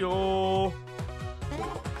 Mario.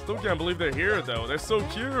 Still can't believe they're here, though. They're so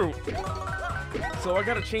cute. So I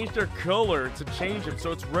gotta change their color to change them,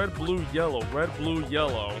 so it's red, blue, yellow. Red, blue,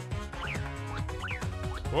 yellow.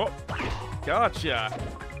 Oh, gotcha.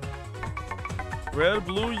 Red,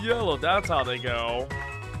 blue, yellow. That's how they go.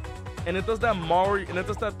 And it does that Mario, and it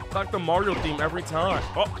does that Dr. Mario theme every time.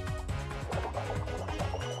 Oh.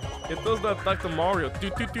 It does that Dr. Mario.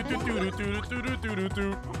 Take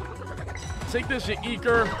this, you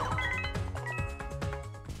eeker.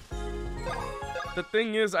 The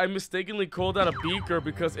thing is, I mistakenly called that a beaker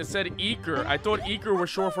because it said eeker. I thought eeker was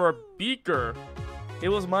short for a beaker. It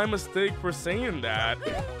was my mistake for saying that.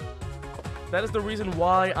 That is the reason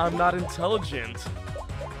why I'm not intelligent.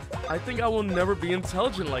 I think I will never be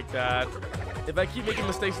intelligent like that. If I keep making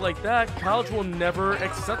mistakes like that, college will never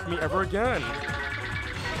accept me ever again.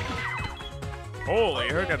 Holy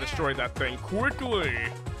heck, I destroyed that thing quickly.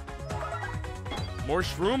 More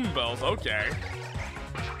shroom bells, okay.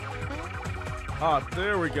 Ah,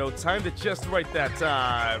 there we go. Timed it just right that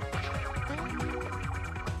time.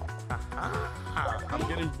 I'm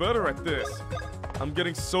getting better at this. I'm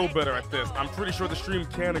getting so better at this. I'm pretty sure the stream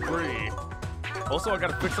can agree. Also, I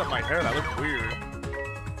gotta fix up my hair. That looks weird.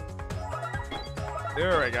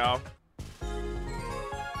 There we go.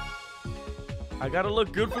 I gotta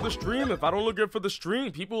look good for the stream. If I don't look good for the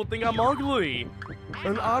stream, people will think I'm ugly.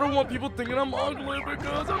 And I don't want people thinking I'm ugly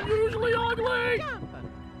because I'm usually ugly.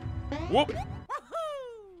 Whoop.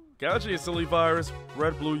 Gotcha, you silly virus.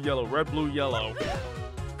 Red, blue, yellow. Red, blue, yellow.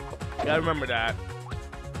 Gotta remember that.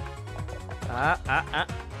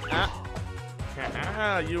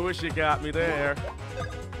 You wish you got me there.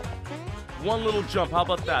 One little jump. How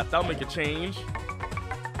about that? That'll make a change.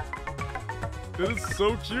 This is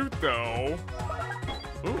so cute, though.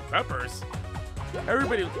 Ooh, peppers.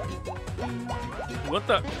 Everybody. What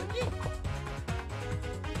the?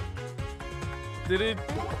 Did it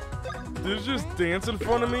just dance in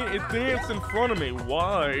front of me? It danced in front of me.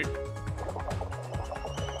 Why?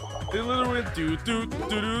 It literally went do do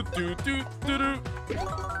do do do do do do.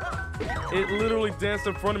 It literally danced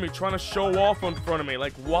in front of me, trying to show off in front of me.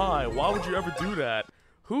 Like, why? Why would you ever do that?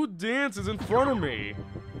 Who dances in front of me?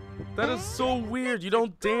 That is so weird. You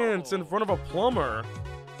don't dance in front of a plumber.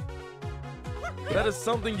 That is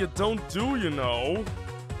something you don't do, you know.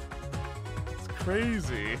 It's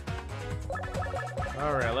crazy.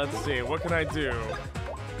 Alright, let's see. What can I do?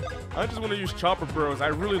 I just want to use Chopper Bros. I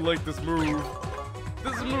really like this move.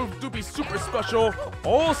 This move do be super special.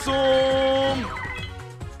 Awesome!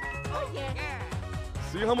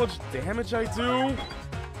 See how much damage I do?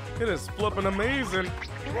 It is flipping amazing.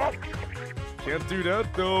 Can't do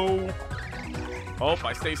that though. Oh,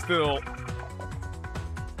 I stay still.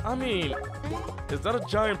 I mean, is that a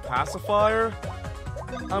giant pacifier?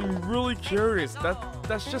 I'm really curious.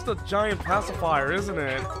 That's just a giant pacifier, isn't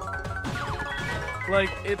it? Like,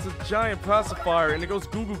 it's a giant pacifier and it goes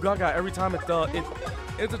goo goo gaga every time it does.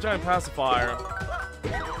 It's a giant pacifier.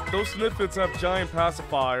 Those snippets have giant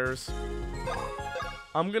pacifiers.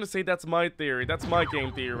 I'm gonna say that's my theory. That's my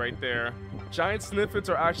game theory right there. Giant snippets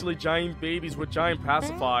are actually giant babies with giant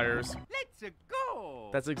pacifiers. Let's go.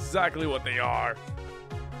 That's exactly what they are.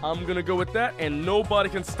 I'm gonna go with that, and nobody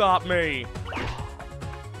can stop me.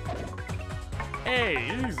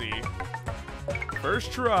 Hey, easy.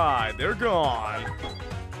 First try, they're gone.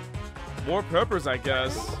 More peppers, I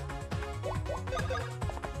guess.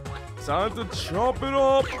 Time to chop it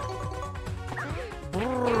up.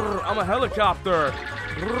 Brrr, I'm a helicopter.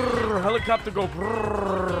 Brrr, helicopter go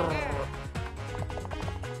brrr.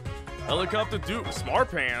 Helicopter do smart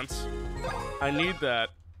pants. I need that.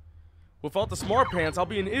 Without the smart pants, I'll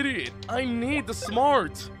be an idiot. I need the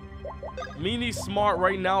smart. Me need smart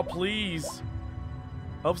right now, please.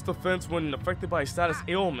 Ups defense when affected by a status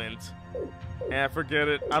ailment. Forget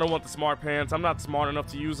it. I don't want the smart pants. I'm not smart enough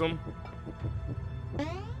to use them.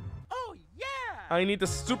 Oh yeah. I need the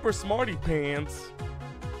super smarty pants.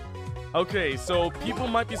 Okay, so people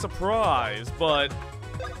might be surprised, but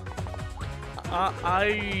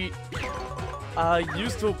I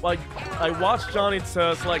used to, like, I watched Johnny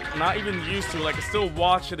Test, like, not even used to, like, I still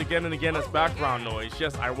watch it again and again as background noise.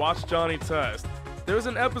 Yes, I watched Johnny Test. There's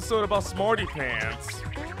an episode about Smarty Pants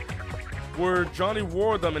where Johnny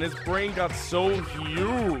wore them and his brain got so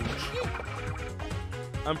huge.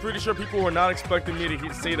 I'm pretty sure people were not expecting me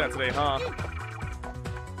to say that today, huh?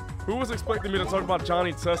 Who was expecting me to talk about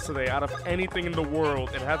Johnny Test today out of anything in the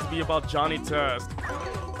world? It had to be about Johnny Test.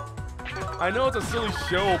 I know it's a silly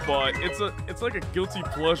show, but it's like a guilty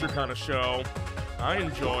pleasure kind of show. I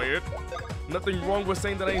enjoy it. Nothing wrong with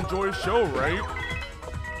saying that I enjoy a show, right?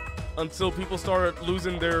 Until people start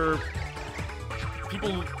losing their...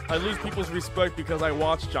 I lose people's respect because I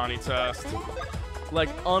watch Johnny Test. Like,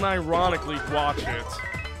 unironically watch it.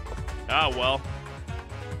 Ah, well.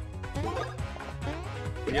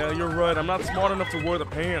 Yeah, you're right. I'm not smart enough to wear the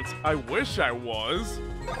pants. I wish I was.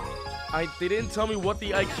 They didn't tell me what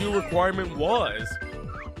the IQ requirement was.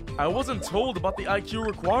 I wasn't told about the IQ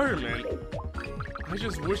requirement. I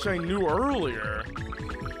just wish I knew earlier.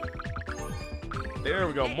 There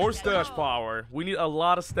we go. More stash power. We need a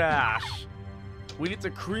lot of stash. We need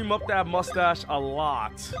to cream up that mustache a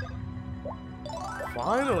lot.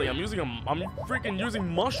 Finally, I'm freaking using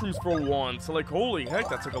mushrooms for once. Like, holy heck,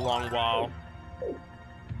 that took a long while.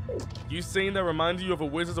 You saying that reminds you of a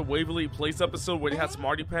Wizards of Waverly Place episode where they had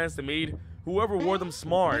smarty pants that made whoever wore them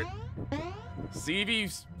smart.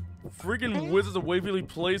 CV's freaking Wizards of Waverly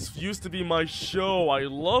Place used to be my show. I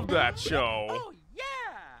love that show. Oh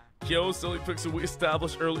yeah. Yo, silly pixel, we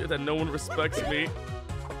established earlier that no one respects me.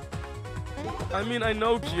 I mean, I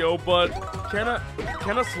know, Kyo, but can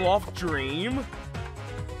a sloth dream?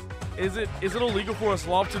 Is it illegal for a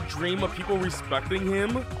sloth to dream of people respecting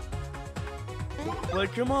him?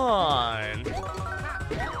 Like, come on.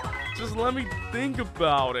 Just let me think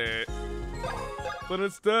about it. But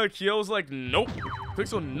instead, Kyo's like, nope.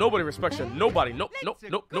 Pixel, nobody respects you. Nobody. Nope.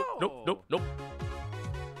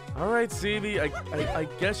 Alright, CV, I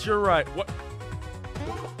guess you're right. What?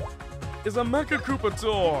 It's a Mecha Koopa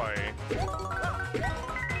toy.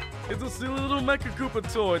 It's a silly little Mecha Koopa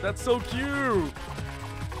toy. That's so cute.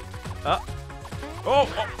 Oh.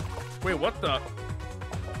 Wait, what the?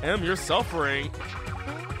 M, you're suffering.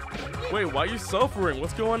 Wait, why are you suffering?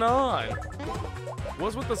 What's going on?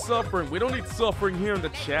 What's with the suffering? We don't need suffering here in the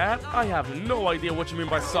chat. I have no idea what you mean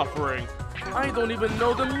by suffering. I don't even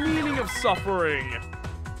know the meaning of suffering.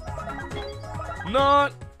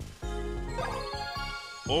 Not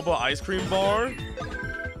boba ice cream bar?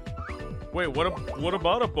 Wait, what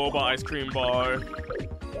about a boba ice cream bar?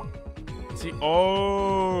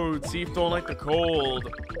 Teeth don't like the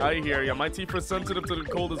cold. I hear ya. My teeth are sensitive to the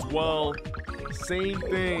cold as well. Same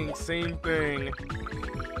thing.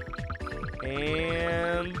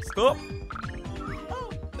 And stop. Oh,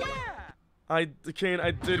 yeah! I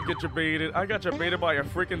did get you baited. I got you baited by a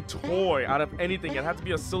freaking toy. Out of anything, it had to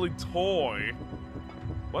be a silly toy.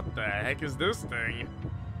 What the heck is this thing?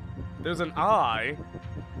 There's an eye.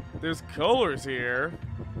 There's colors here.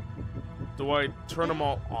 Do I turn them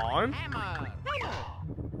all on? Hammer!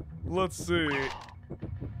 Let's see.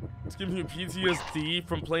 It's giving you PTSD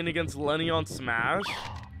from playing against Lenny on Smash.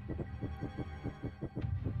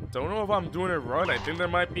 Don't know if I'm doing it right. I think there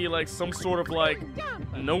might be like some sort of like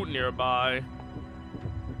note nearby.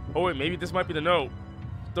 Oh wait, maybe this might be the note.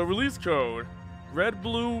 The release code. Red,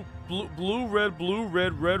 blue, blue, red, blue,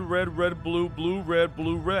 red, red, red, red, blue, blue, red,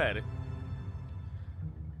 blue, red.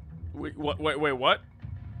 Wait, what?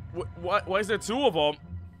 Why is there two of them?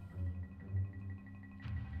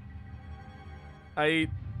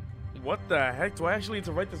 What the heck? Do I actually need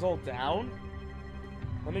to write this all down?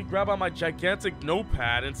 Let me grab out my gigantic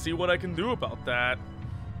notepad and see what I can do about that.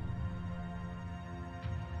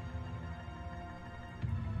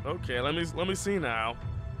 Okay, let me see now.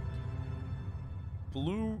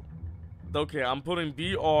 Blue. Okay, I'm putting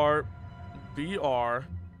BR, BR,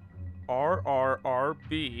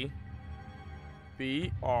 RRRB,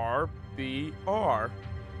 BR, BR,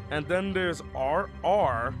 and then there's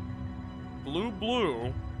RR, blue,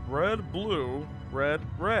 blue, red, blue, red,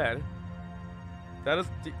 red. That is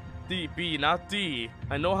D, not D.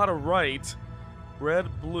 I know how to write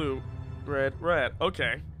red, blue, red, red.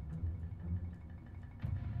 Okay.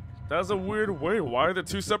 That's a weird way. Why are there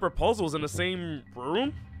two separate puzzles in the same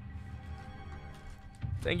room?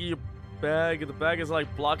 Thank you, bag. The bag is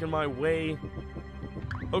like blocking my way.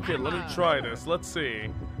 Okay, let me try this. Let's see.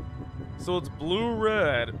 So it's blue,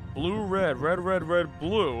 red, red, red, red,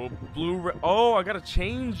 blue, red. Oh, I gotta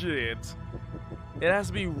change it. It has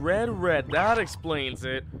to be red, red. That explains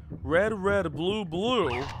it. Red, red, blue,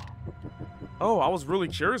 blue. Oh, I was really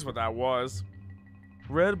curious what that was.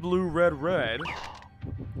 Red, blue, red, red.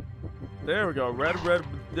 There we go. Red, red.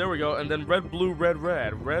 There we go. And then red, blue, red,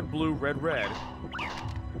 red. Red, blue, red, red.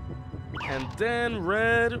 And then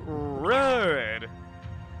red, red.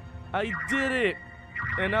 I did it.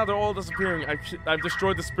 And now they're all disappearing. I've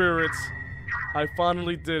destroyed the spirits. I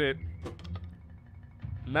finally did it.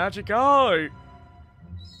 Magic eye.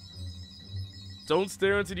 Don't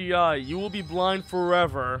stare into the eye. You will be blind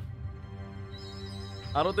forever.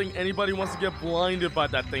 I don't think anybody wants to get blinded by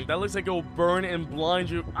that thing. That looks like it'll burn and blind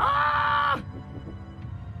you. Ah!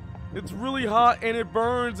 It's really hot and it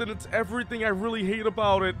burns and it's everything I really hate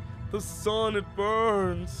about it. The sun, it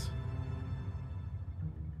burns.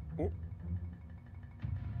 Oh.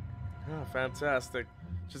 Ah, fantastic.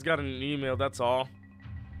 Just got an email, that's all.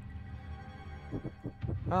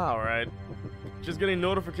 Alright. Just getting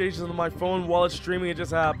notifications on my phone while it's streaming, it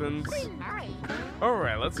just happens.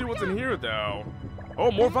 Alright, let's see what's in here though. Oh,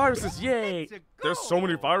 more viruses, yay! There's so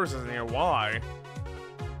many viruses in here, why?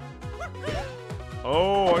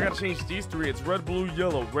 Oh, I gotta change these three. It's red, blue,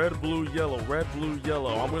 yellow, red, blue, yellow, red, blue,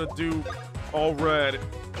 yellow. I'm gonna do all red.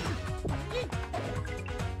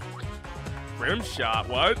 Rim shot,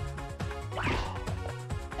 what?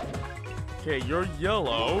 Okay, you're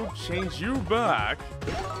yellow. Change you back.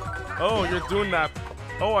 Oh, you're doing that.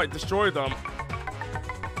 Oh, I destroyed them.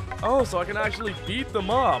 Oh, so I can actually beat them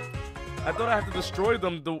up. I thought I had to destroy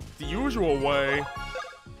them the usual way.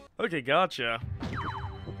 Okay, gotcha.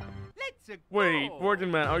 Wait,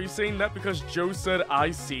 Working Man, are you saying that because Joe said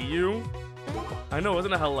I see you? I know,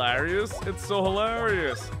 isn't it hilarious? It's so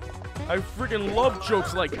hilarious. I freaking love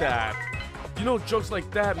jokes like that. You know, jokes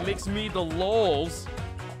like that makes me the lols.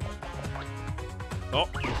 Oh.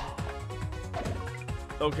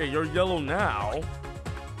 Okay, you're yellow now.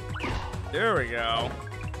 There we go.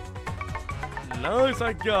 Nice,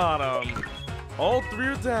 I got him. All 3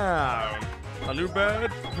 are down. A new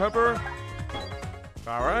badge, Pepper.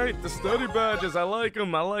 Alright, the study badges. I like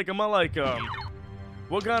them, I like them, I like them.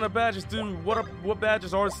 What kind of badges do, what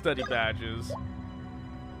badges are study badges?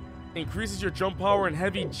 Increases your jump power and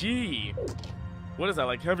heavy G. What is that,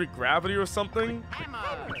 like heavy gravity or something?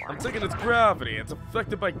 I'm thinking it's gravity. It's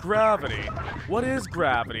affected by gravity. What is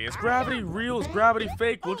gravity? Is gravity real? Is gravity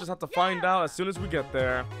fake? We'll just have to find out as soon as we get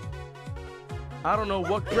there. I don't know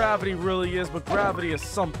what gravity really is, but gravity is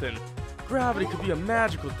something. Gravity could be a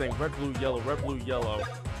magical thing. Red, blue, yellow, red, blue, yellow.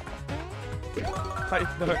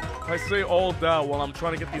 I say all that while I'm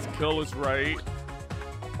trying to get these colors right.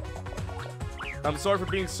 I'm sorry for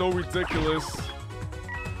being so ridiculous.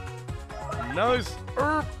 Nice.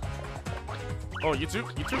 Oh, you too?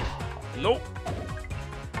 You too? Nope.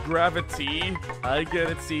 Gravity. I get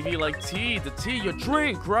it, CV, like tea. The tea, your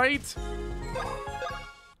drink, right?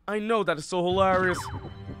 I know, that is so hilarious.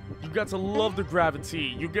 You got to love the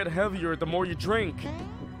gravity. You get heavier the more you drink.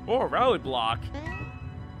 Or a rally block.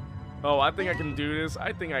 Oh, I think I can do this.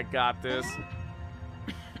 I think I got this.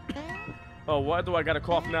 Oh, why do I gotta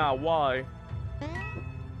cough now? Why?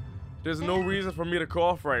 There's no reason for me to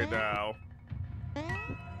cough right now.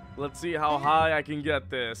 Let's see how high I can get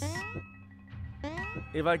this.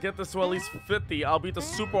 If I get this to at least 50, I'll be the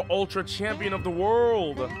super ultra champion of the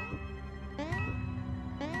world.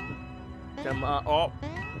 Come on. Oh.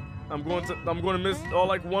 I'm going to miss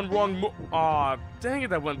like one wrong move. Aw, dang it,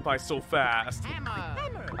 that went by so fast.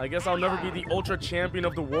 I guess I'll never be the ultra champion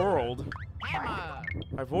of the world.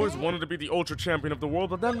 I've always wanted to be the ultra champion of the world,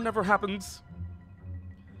 but that never happens.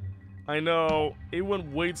 I know, it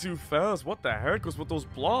went way too fast. What the heck was with those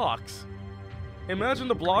blocks? Imagine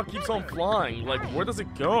the block keeps on flying. Like, where does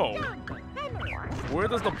it go? Where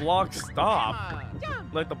does the block stop?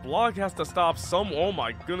 Like, the block has to stop some. Oh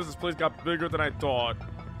my goodness, this place got bigger than I thought.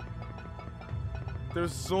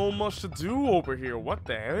 There's so much to do over here. What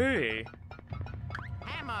the hey?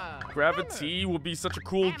 Gravity would be such a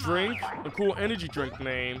cool drink. A cool energy drink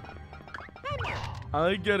name.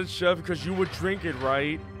 I get it, Chef, because you would drink it,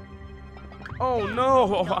 right? Oh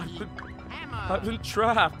no! I've been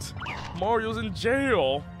trapped. Mario's in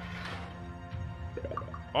jail.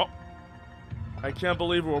 Oh. I can't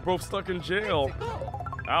believe we're both stuck in jail.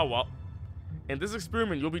 Oh well. In this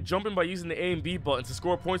experiment, you'll be jumping by using the A and B buttons to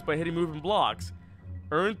score points by hitting moving blocks.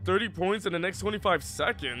 Earn 30 points in the next 25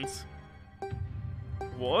 seconds.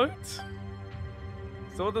 What?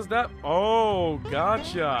 So what does that? Oh,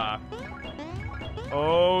 gotcha.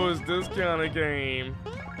 Oh, is this kind of game?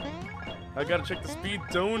 I gotta check the speed,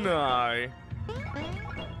 don't I?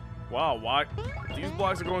 Wow, why? These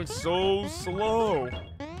blocks are going so slow.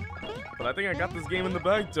 But I think I got this game in the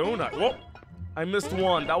bag, don't I? Whoa! I missed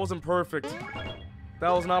one. That wasn't perfect. That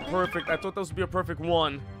was not perfect. I thought that would be a perfect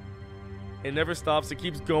one. It never stops. It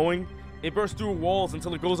keeps going. It bursts through walls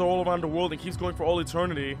until it goes all around the world and keeps going for all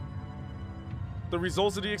eternity. The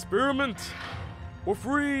results of the experiment were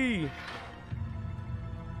free.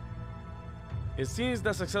 It seems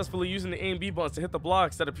that successfully using the A and B buttons to hit the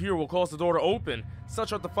blocks that appear will cause the door to open.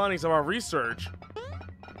 Such are the findings of our research.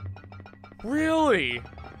 Really?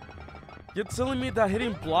 You're telling me that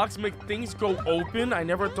hitting blocks make things go open? I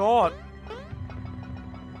never thought.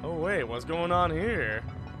 Oh wait, what's going on here?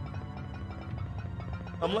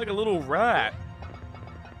 I'm like a little rat.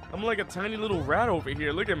 I'm like a tiny little rat over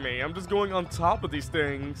here. Look at me. I'm just going on top of these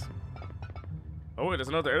things. Oh wait, there's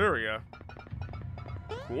another area.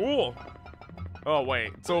 Cool. Oh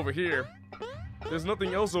wait, it's over here. There's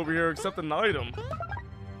nothing else over here except an item.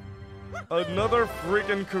 Another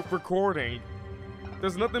freaking recording.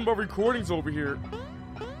 There's nothing but recordings over here.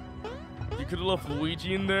 You could have left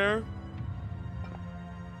Luigi in there.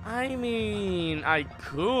 I mean, I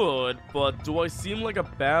could, but do I seem like a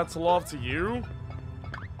bad sloth to you?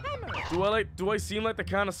 Do I seem like the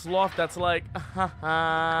kind of sloth that's like,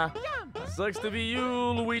 haha, sucks to be you,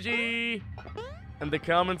 Luigi? And the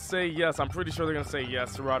comments say yes. I'm pretty sure they're gonna say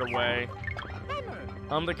yes right away.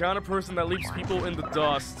 I'm the kind of person that leaves people in the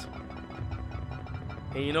dust.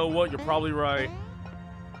 And you know what? You're probably right.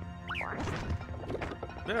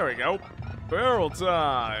 There we go. Barrel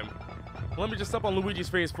time. Let me just step on Luigi's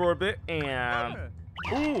face for a bit and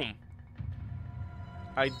boom.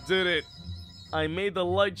 I did it. I made the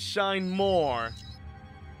light shine more.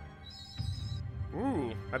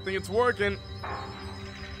 Ooh, I think it's working.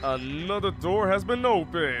 Another door has been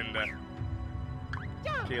opened.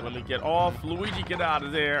 Okay, let me get off. Luigi, get out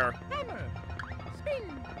of there.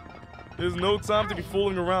 There's no time to be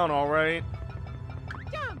fooling around, alright?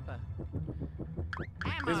 Jump.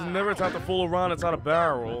 There's Hammer. never time to fool around inside a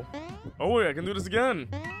barrel. Oh wait, I can do this again.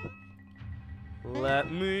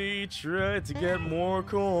 Let me try to get more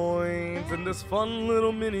coins in this fun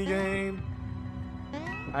little mini game.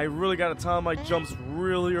 I really gotta time my jumps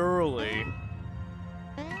really early.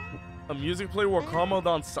 A music play where Caramel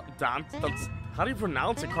dance. How do you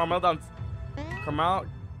pronounce it?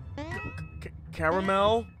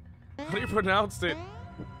 Caramel. How do you pronounce it?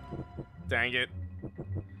 Dang it.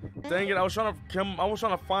 Dang it, I was trying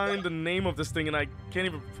to find the name of this thing and I can't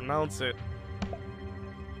even pronounce it.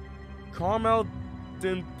 Caramel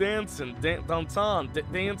dancing.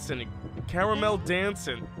 Dancing. Caramel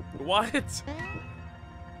dancing. What?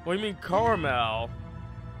 What do you mean caramel?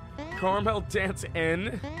 Caramel dance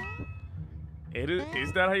N?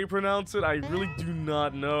 Is that how you pronounce it? I really do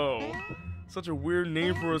not know. Such a weird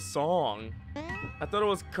name for a song. I thought it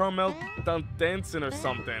was Caramel dancing or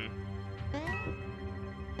something.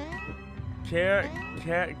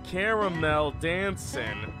 Caramel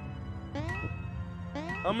dancing.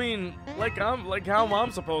 I mean, how am I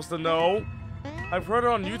supposed to know? I've heard it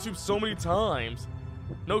on YouTube so many times.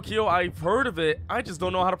 No, Kyo, I've heard of it. I just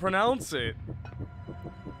don't know how to pronounce it.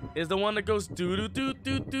 Is the one that goes doo doo doo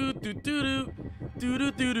doo doo doo doo doo doo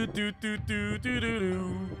doo doo doo doo doo doo doo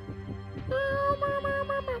doo.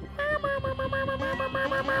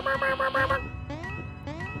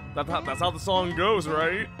 That's how the song goes,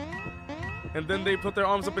 right? And then they put their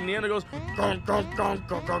arms up in the air and it goes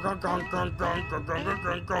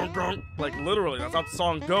like literally, that's how the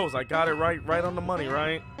song goes. I got it right on the money,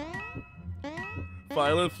 right?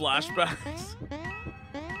 Violent flashbacks.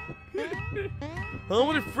 How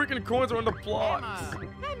many freaking coins are in the blocks?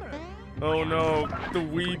 Oh no, the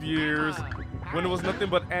weeb years. When it was nothing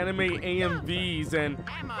but anime AMVs and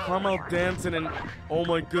Caramel dancing and oh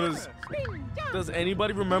my goodness. Does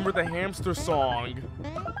anybody remember the hamster song?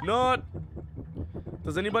 Not.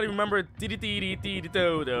 Does anybody remember dee dee dee dee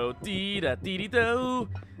do do dee da dee dee do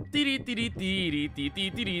dee dee dee dee dee dee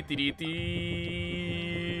dee dee dee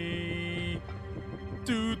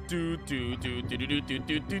do do do do do do do do do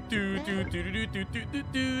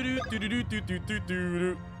do do do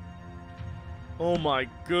do. Oh my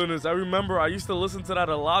goodness, I remember I used to listen to that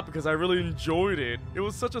a lot because I really enjoyed it. It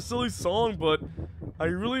was such a silly song, but I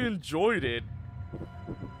really enjoyed it.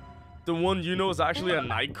 The one you know is actually a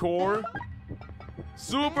Nightcore.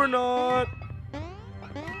 Super nut!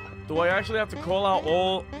 Do I actually have to call out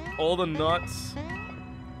all the nuts?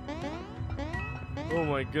 Oh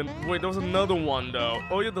my goodness. Wait, there was another one though.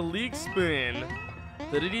 Oh yeah, the league spin.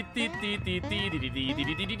 The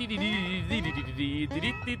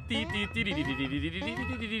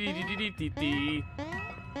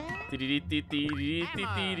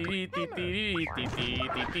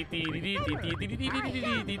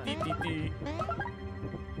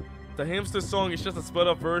hamster song is just a sped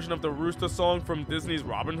up version of the rooster song from Disney's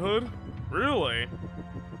Robin Hood? Really?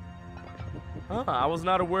 Huh, I was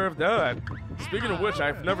not aware of that. Speaking of which,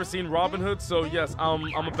 I've never seen Robin Hood, so yes, I'm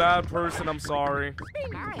a bad person, I'm sorry.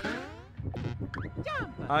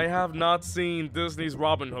 I have not seen Disney's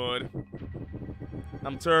Robin Hood.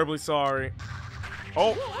 I'm terribly sorry.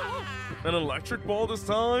 Oh, an electric ball this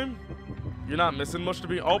time? You're not missing much to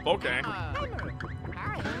be. Oh, okay.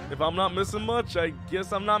 If I'm not missing much, I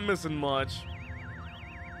guess I'm not missing much.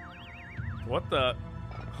 What the?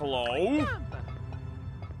 Hello?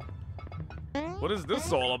 What is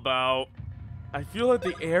this all about? I feel like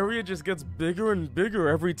the area just gets bigger and bigger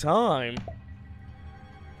every time.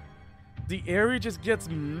 The area just gets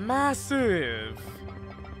massive.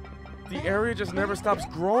 The area just never stops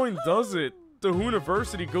growing, does it? The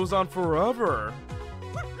Hooniversity goes on forever.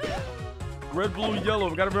 Red, blue, yellow,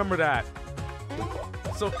 we gotta remember that.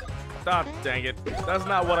 So, ah, dang it. That's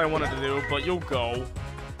not what I wanted to do, but you'll go.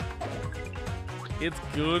 It's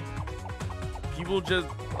good.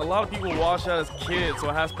 A lot of people watch that as kids, so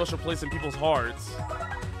it has a special place in people's hearts.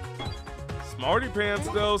 Smarty pants,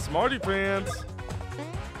 though. Smarty pants.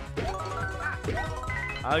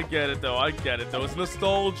 I get it, though. It's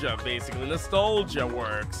nostalgia, basically. Nostalgia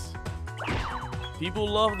works. People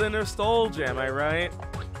love the nostalgia, am I right?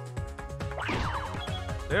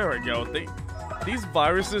 There we go. These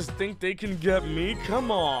viruses think they can get me? Come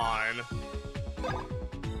on.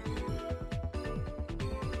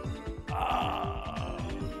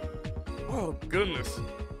 Oh goodness.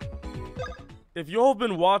 If y'all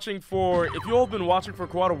been watching for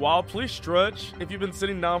quite a while, please stretch. If you've been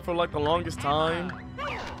sitting down for like the longest time,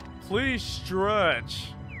 please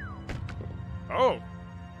stretch. Oh.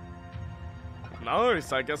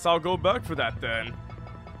 Nice. I guess I'll go back for that then.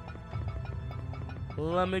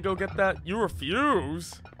 Let me go get that. You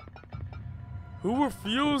refuse? Who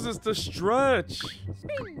refuses to stretch?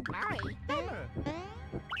 Spin. Hammer.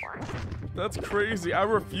 That's crazy. I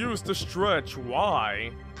refuse to stretch.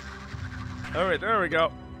 Why? Alright, there we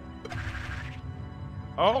go.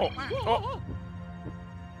 Oh. Oh.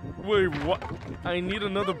 Wait, what? I need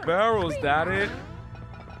another barrel. Is that it?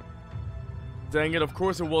 Dang it, of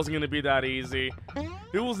course it wasn't going to be that easy.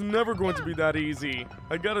 It was never going to be that easy.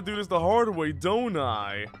 I gotta do this the hard way, don't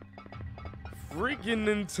I? Freaking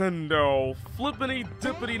Nintendo. Flippity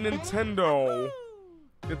dippity Nintendo.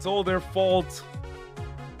 It's all their fault.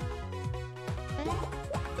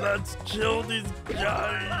 Let's kill these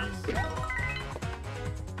guys.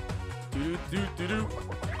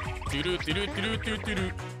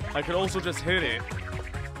 I could also just hit it.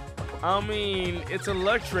 I mean, it's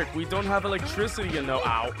electric. We don't have electricity, you know.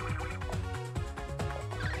 Ow.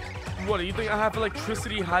 What, do you think I have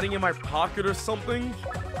electricity hiding in my pocket or something?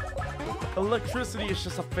 Electricity is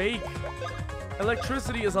just a fake.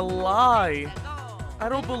 Electricity is a lie. I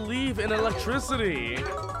don't believe in electricity.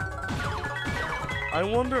 I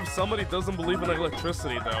wonder if somebody doesn't believe in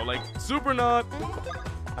electricity, though. Like, Super Nut.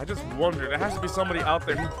 I just wondered. There has to be somebody out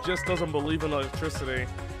there who just doesn't believe in electricity.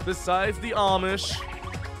 Besides the Amish.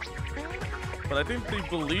 But I think they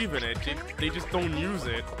believe in it. They just don't use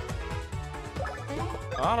it.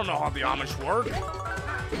 I don't know how the Amish work.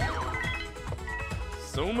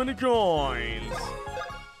 So many coins.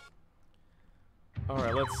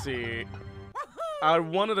 Alright, let's see. I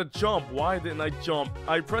wanted to jump. Why didn't I jump?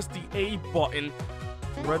 I pressed the A button.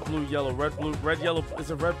 Red, blue, yellow. Red, blue, red, yellow.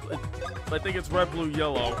 Is it red? I think it's red, blue,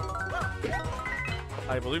 yellow.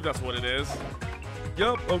 I believe that's what it is.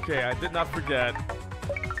 Yup, okay, I did not forget.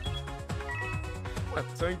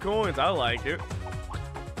 10 coins, I like it.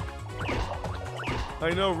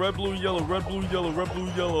 I know, red, blue, yellow, red, blue, yellow, red, blue,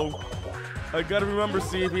 yellow. I gotta remember,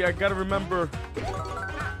 CB, I gotta remember.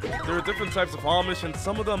 There are different types of Amish, and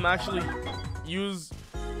some of them actually use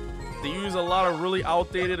a lot of really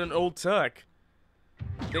outdated and old tech.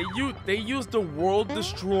 They use the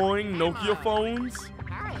world-destroying Nokia phones.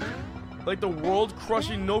 Like the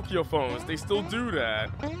world-crushing Nokia phones. They still do that.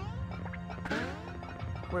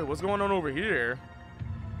 Wait, what's going on over here?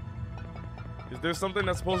 Is there something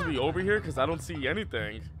that's supposed to be over here? Because I don't see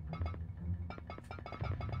anything.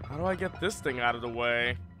 How do I get this thing out of the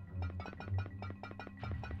way?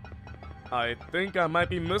 I think I might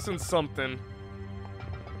be missing something.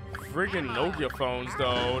 Friggin' Nokia phones,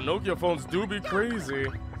 though. Nokia phones do be crazy.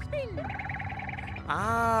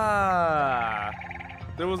 Ah!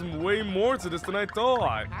 There was way more to this than I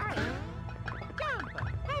thought.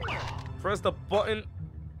 Press the button.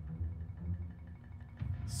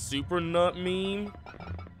 Super Nut meme?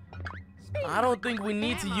 I don't think we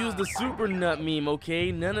need to use the Super Nut meme,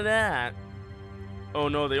 okay? None of that. Oh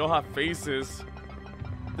no, they all have faces.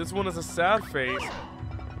 This one is a sad face.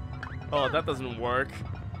 Oh, that doesn't work.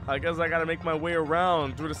 I guess I gotta make my way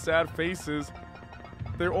around through the sad faces.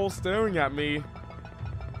 They're all staring at me.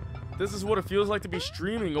 This is what it feels like to be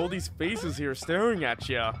streaming. All these faces here staring at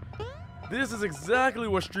ya. This is exactly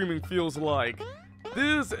what streaming feels like.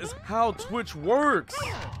 This is how Twitch works.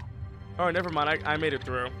 Alright, never mind. I made it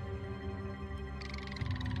through.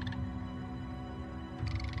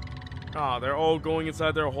 Ah, they're all going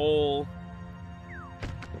inside their hole.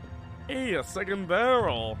 Hey, a second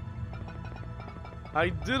barrel. I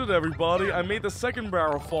did it, everybody. I made the second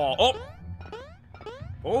barrel fall. Oh!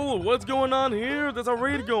 Oh, what's going on here? There's a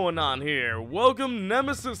raid going on here. Welcome,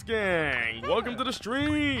 Nemesis Gang. Welcome to the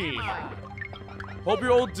stream. Hope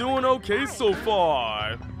you're all doing okay so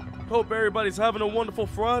far. Hope everybody's having a wonderful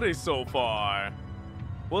Friday so far.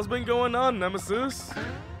 What's been going on, Nemesis?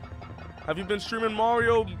 Have you been streaming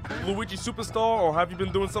Mario, Luigi Superstar, or have you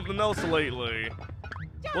been doing something else lately?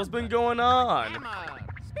 What's been going on?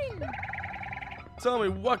 Tell me,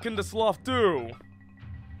 what can the sloth do?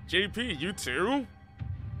 JP, you too?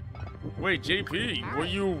 Wait, JP,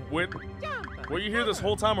 were you here this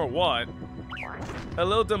whole time or what?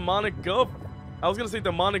 Hello, demonic I was gonna say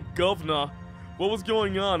demonic governor. What was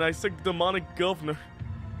going on? I said demonic governor.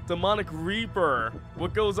 Demonic Reaper.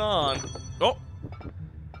 What goes on? Oh!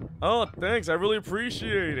 Oh, thanks. I really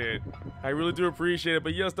appreciate it. I really do appreciate it.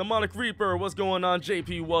 But yes, demonic Reaper. What's going on?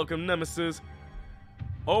 JP, welcome, Nemesis.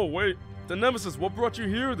 Oh, wait. The Nemesis, what brought you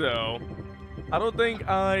here, though? I don't think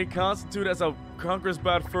I constitute as a Conqueror's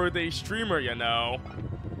Bad Fur Day streamer, you know.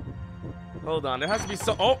 Hold on, there has to be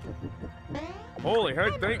some. Oh! Holy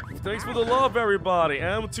heck, thanks for the love, everybody.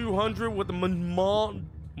 M200 with the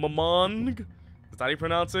Mamong. Is that how you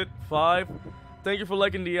pronounce it? 5. Thank you for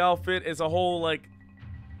liking the outfit. It's a whole, like,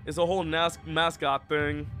 mascot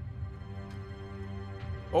thing.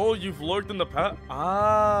 Oh, you've lurked in the past?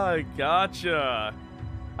 Ah, gotcha.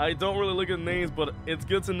 I don't really look at names, but it's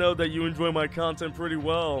good to know that you enjoy my content pretty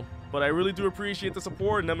well. But I really do appreciate the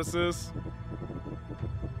support, Nemesis.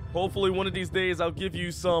 Hopefully one of these days I'll give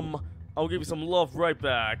you some love right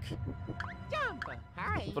back. Jump.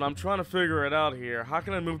 Hurry. But I'm trying to figure it out here. How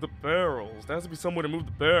can I move the barrels? There has to be some way to move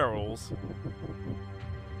the barrels.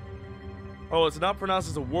 Oh, it's not pronounced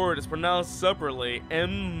as a word, it's pronounced separately.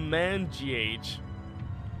 M-man-G-H.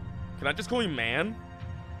 Can I just call you man?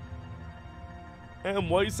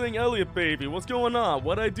 Why are you saying Elliot, baby? What's going on?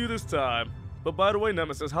 What'd I do this time? But by the way,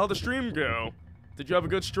 Nemesis, how'd the stream go? Did you have a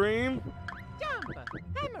good stream? Jump.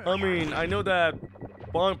 Hammer. I mean, I know that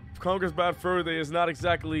Conker's Bad Fur Day is not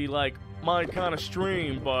exactly, like, my kind of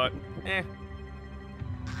stream, but eh.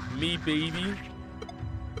 Me, baby.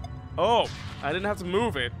 Oh, I didn't have to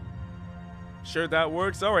move it. Sure that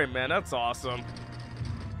works? Alright, man, that's awesome.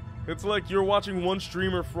 It's like you're watching one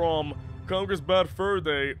streamer from Conker's Bad Fur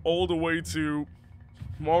Day all the way to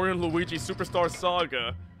Mario and Luigi Superstar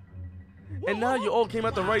Saga. And now you all came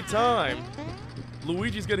at the right time.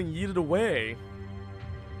 Luigi's getting yeeted away.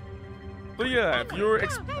 But yeah, if you're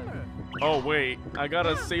Hammer. oh wait, I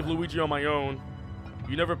gotta save Luigi on my own.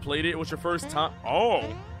 You never played it? It was your first time?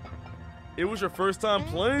 Oh! It was your first time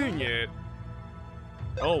playing it?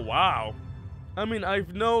 Oh wow. I mean, I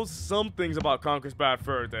know some things about Conker's Bad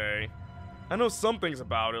Fur Day. I know some things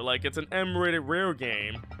about it, like it's an M-rated rare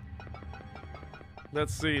game.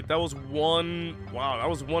 Let's see, that was one... Wow, that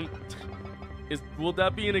was one... Will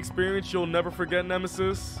that be an experience you'll never forget,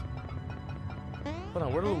 Nemesis? Hold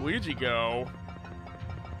on, where did Luigi go?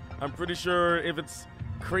 I'm pretty sure if it's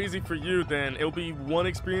crazy for you, then it'll be one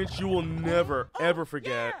experience you will never, ever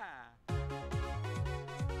forget. Yeah.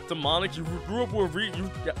 Demonic, you grew up with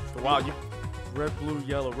wow, you... Red, blue,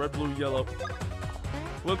 yellow, red, blue, yellow.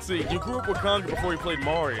 Let's see, you grew up with Conker before you played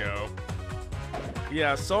Mario.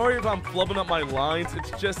 Yeah, sorry if I'm flubbing up my lines,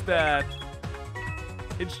 it's just that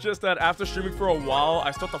after streaming for a while,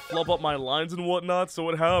 I start to flub up my lines and whatnot, so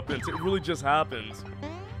it happens. It really just happens.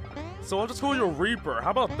 So I'll just call you Reaper.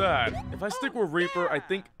 How about that? If I stick with Reaper, I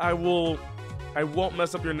think I won't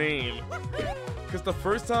mess up your name. Because the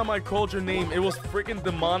first time I called your name, it was freaking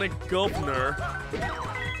Demonic Governor.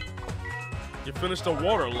 You finished a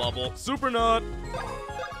water level. Super nut!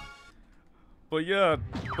 But yeah,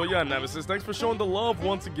 Nemesis, thanks for showing the love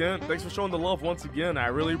once again. I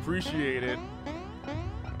really appreciate it.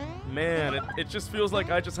 Man, it just feels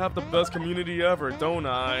like I just have the best community ever, don't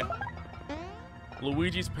I?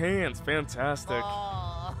 Luigi's pants, fantastic.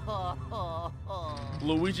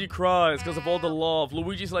 Luigi cries because of all the love.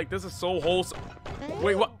 Luigi's like, this is so wholesome.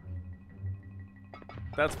 Wait, what?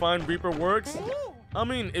 That's fine, Reaper works? I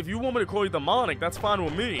mean, if you want me to call you Demonic, that's fine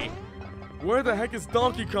with me. Where the heck is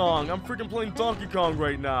Donkey Kong? I'm freaking playing Donkey Kong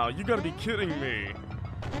right now. You gotta be kidding me.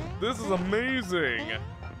 This is amazing.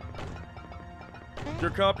 Your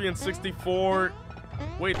copy in 64.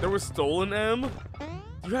 Wait, there was stolen M?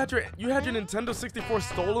 You had your Nintendo 64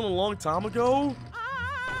 stolen a long time ago?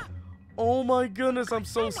 Oh my goodness, I'm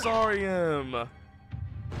so sorry, M.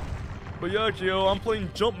 But yeah, Kyo, I'm playing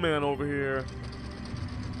Jumpman over here.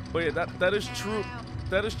 But yeah, that is true.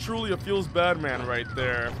 That is truly a Feels Bad Man right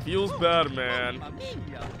there. Feels Bad Man.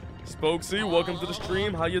 Spokesy, welcome to the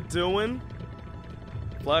stream. How you doing?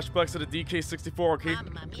 Flashbacks to the DK64 arcade.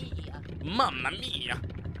 Mamma mia.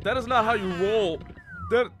 That is not how you roll.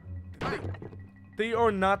 They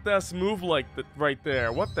are not that smooth like that right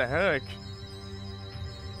there. What the heck?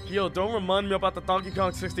 Yo, don't remind me about the Donkey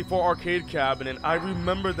Kong 64 arcade cabinet. I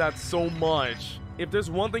remember that so much. If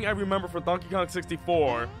there's one thing I remember for Donkey Kong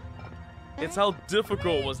 64, it's how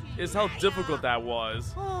difficult that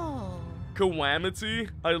was. Calamity?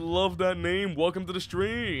 I love that name. Welcome to the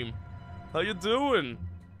stream. How you doing?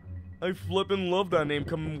 I flippin' love that name,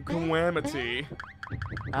 Calamity.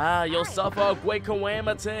 Ah, you'll suffer a great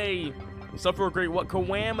calamity. Suffer a great what?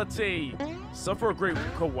 Calamity. Suffer a great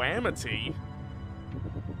calamity?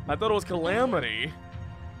 I thought it was calamity.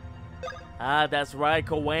 Ah, that's right,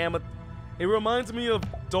 calamity. It reminds me of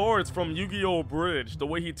Darts from Yu-Gi-Oh! Abridged, the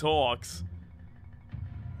way he talks.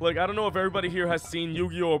 Like, I don't know if everybody here has seen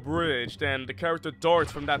Yu-Gi-Oh! Abridged and the character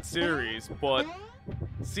Darts from that series, but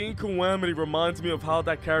seeing Calamity reminds me of how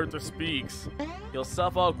that character speaks. You'll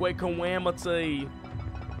suffer a great calamity.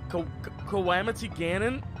 Calamity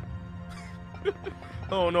Ganon?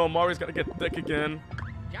 Oh no, Mario's gotta get thick again.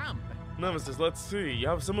 Jump. Nemesis, let's see. You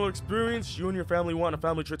have a similar experience. You and your family went on a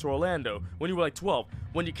family trip to Orlando when you were like 12.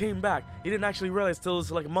 When you came back, you didn't actually realize till it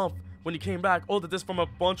was like a month. When you came back, all the discs from a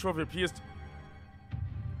bunch of your PS...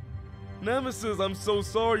 Nemesis, I'm so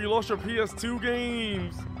sorry you lost your PS2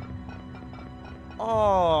 games.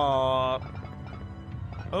 Oh.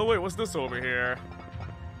 Oh, wait, what's this over here?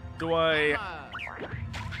 Do I...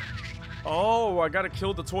 Oh, I gotta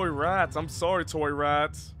kill the toy rats. I'm sorry, toy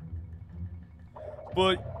rats.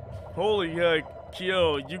 But, holy heck,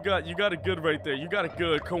 Kyo, you got it good right there. You got it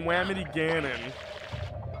good. Calamity Ganon.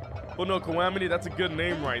 Well, no, Calamity, that's a good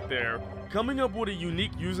name right there. Coming up with a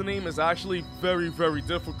unique username is actually very, very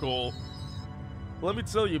difficult. Let me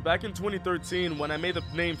tell you, back in 2013, when I made the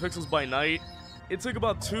name Pixels by Night, it took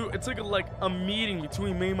like a meeting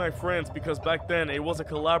between me and my friends, because back then it was a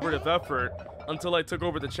collaborative effort until I took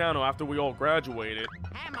over the channel after we all graduated.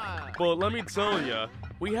 But let me tell you,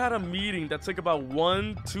 we had a meeting that took about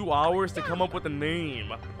 1-2 hours to come up with a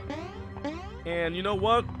name. And you know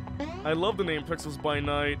what? I love the name Pixels by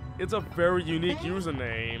Night. It's a very unique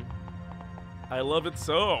username. I love it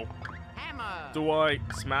so. Do I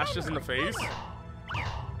smash this in the face?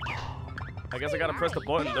 I guess I gotta press the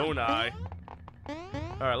button, don't I?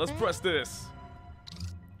 Alright, let's press this.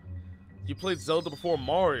 You played Zelda before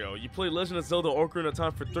Mario. You played Legend of Zelda Ocarina of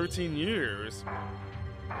Time for 13 years.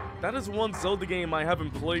 That is one Zelda game I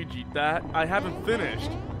haven't played, that I haven't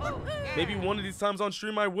finished. Maybe one of these times on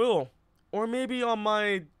stream I will. Or maybe on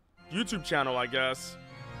my YouTube channel, I guess.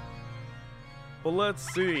 But let's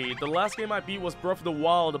see. The last game I beat was Breath of the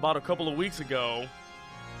Wild about a couple of weeks ago.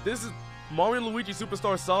 This is Mario & Luigi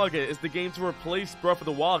Superstar Saga is the game to replace Breath of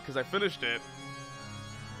the Wild because I finished it.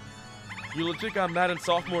 You legit got mad in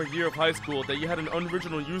sophomore year of high school that you had an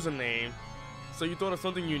unoriginal username, so you thought of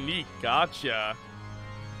something unique. Gotcha.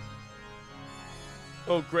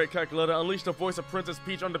 Oh great, Calculator, unleash the voice of Princess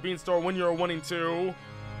Peach on the Beanstar when you're wanting to.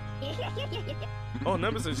 Oh,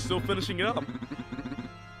 Nemesis is still finishing it up.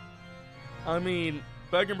 I mean,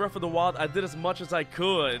 back in Breath of the Wild, I did as much as I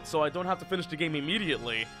could, so I don't have to finish the game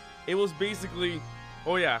immediately. It was basically,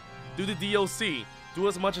 oh yeah, do the DLC, do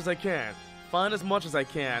as much as I can, find as much as I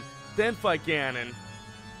can, then fight Ganon.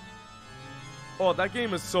 Oh, that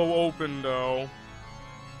game is so open though.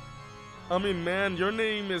 I mean, man, your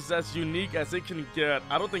name is as unique as it can get.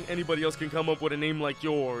 I don't think anybody else can come up with a name like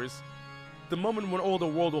yours. The moment when all the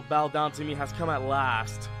world will bow down to me has come at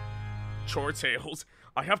last. Chortails.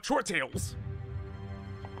 I have Chortails.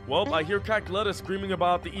 Well, I hear Calculator screaming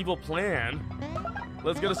about the evil plan.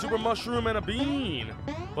 Let's get a super mushroom and a bean.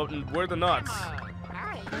 But where are the nuts?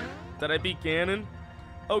 Did I beat Ganon?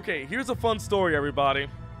 Okay, here's a fun story, everybody.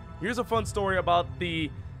 Here's a fun story about the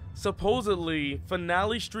supposedly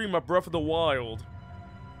finale stream of Breath of the Wild.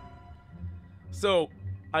 So,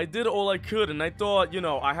 I did all I could, and I thought, you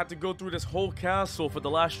know, I had to go through this whole castle for the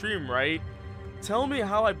last stream, right? Tell me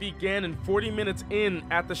how I beat Ganon 40 minutes in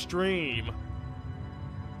at the stream.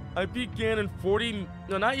 I beat Ganon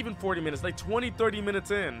no, not even 40 minutes, like 20-30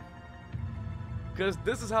 minutes in. Because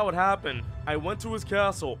this is how it happened. I went to his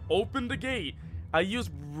castle, opened the gate, I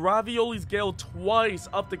used Ravioli's Gale twice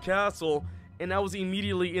up the castle, and I was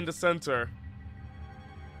immediately in the center.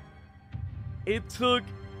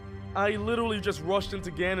 I literally just rushed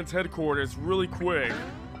into Ganon's headquarters really quick.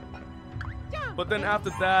 But then after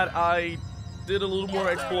that, I did a little more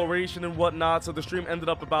exploration and whatnot, so the stream ended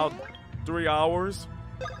up about 3 hours.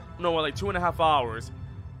 No, like 2.5 hours.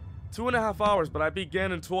 2.5 hours, but I beat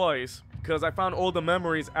Ganon twice, because I found all the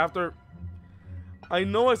memories after... I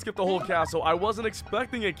know I skipped the whole castle. I wasn't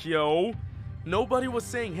expecting it, Kyo. Nobody was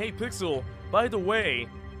saying, hey, Pixel, by the way,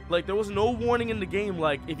 like, there was no warning in the game,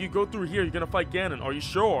 like, if you go through here, you're gonna fight Ganon. Are you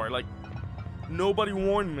sure? Like, nobody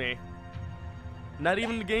warned me. Not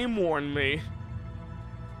even the game warned me.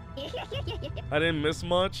 I didn't miss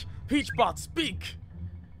much. Peachbot, speak!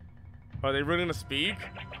 Are they really gonna speak?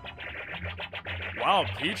 Wow,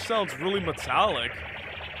 Peach sounds really metallic.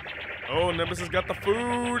 Oh, Nemesis got the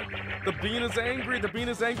food. The bean is angry. The bean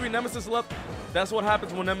is angry. Nemesis left. That's what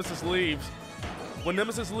happens when Nemesis leaves. When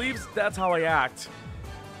Nemesis leaves, that's how I act.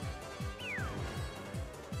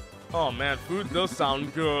 Oh man, food does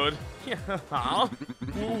sound good. Yeah.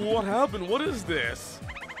 What happened? What is this?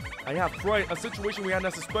 I have fright. A situation we had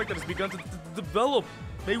not suspected has begun to develop.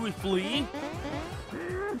 May we flee?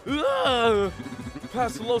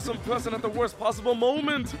 Pass the loathsome person at the worst possible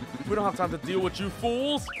moment. We don't have time to deal with you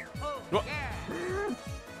fools. Oh, yeah.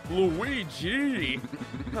 Luigi.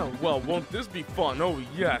 Oh, well, won't this be fun? Oh,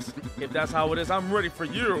 yes. If that's how it is, I'm ready for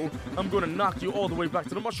you. I'm gonna knock you all the way back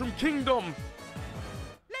to the Mushroom Kingdom.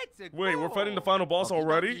 Wait, we're fighting the final boss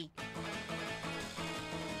already?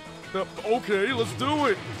 Okay, let's do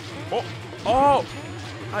it. Oh,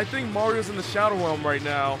 I think Mario's in the Shadow Realm right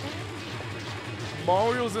now.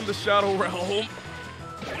 Mario's in the Shadow Realm.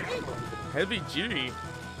 Heavy G.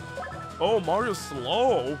 Oh, Mario's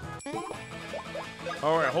slow.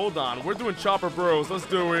 Alright, hold on. We're doing Chopper Bros. Let's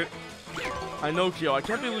do it. I know, Kyo. I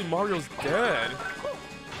can't believe Mario's dead.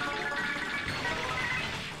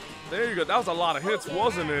 There you go. That was a lot of hits,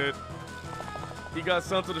 wasn't it? He got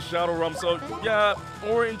sent to the Shadow Realm, so yeah,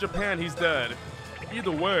 or in Japan, he's dead.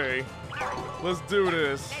 Either way, let's do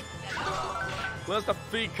this. Let's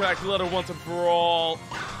defeat Calculator once and for all.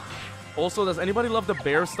 Also, does anybody love the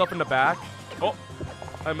bear stuff in the back? Oh,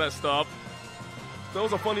 I messed up. That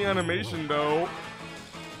was a funny animation, though.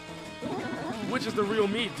 Which is the real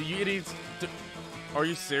me? Do you idiots... Are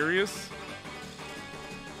you serious?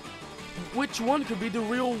 Which one could be the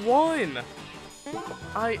real one?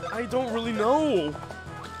 I don't really know.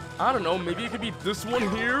 I don't know, maybe it could be this one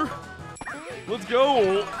here? Let's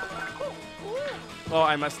go! Oh,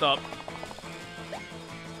 I messed up.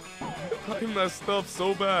 I messed up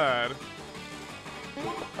so bad.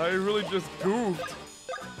 I really just goofed.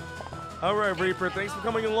 Alright, Reaper, thanks for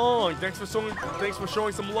coming along. Thanks for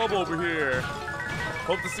showing some love over here.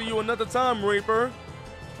 Hope to see you another time, Reaper.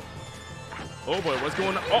 Oh boy, what's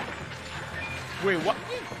going on? Oh! Wait, what?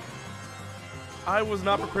 I was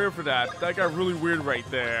not prepared for that. That got really weird right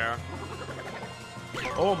there.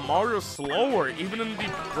 Oh, Mario's slower, even in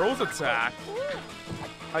the Rose attack.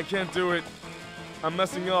 I can't do it. I'm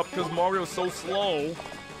messing up because Mario's so slow.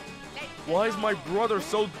 Why is my brother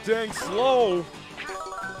so dang slow?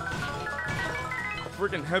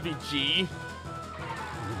 Freaking heavy G.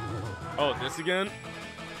 Oh, this again?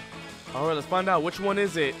 Alright, let's find out. Which one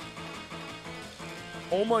is it?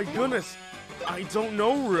 Oh my goodness. I don't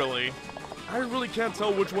know, really. I really can't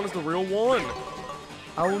tell which one is the real one.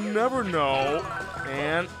 I will never know.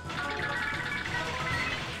 And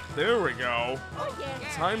there we go.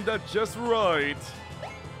 Timed that just right.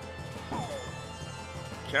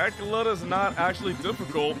 Calculator's not actually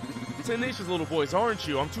difficult. Tenacious little boys, aren't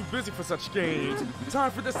you? I'm too busy for such games.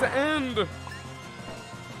 Time for this to end.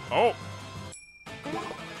 Oh.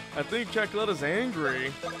 I think Calculator's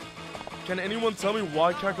angry. Can anyone tell me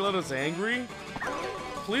why Calculator's angry?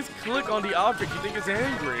 Please click on the object you think is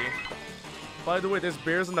angry. By the way, there's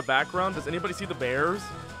bears in the background. Does anybody see the bears?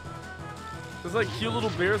 There's like cute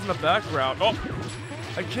little bears in the background. Oh!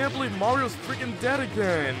 I can't believe Mario's freaking dead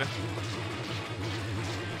again.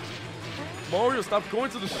 Mario, stop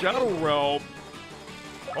going to the Shadow Realm.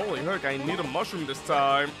 Holy heck, I need a mushroom this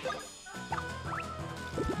time.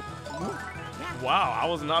 Wow, I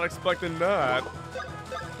was not expecting that.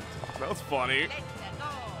 That's funny.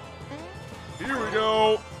 Here we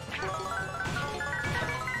go.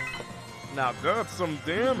 Now that's some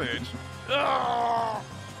damage. Ugh!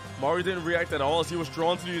 Mario didn't react at all as he was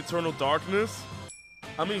drawn to the eternal darkness.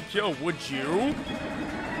 I mean, Kyo, would you?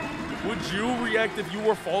 Would you react if you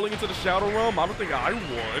were falling into the Shadow Realm? I don't think I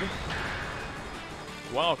would.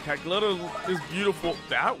 Wow, Calculator is beautiful.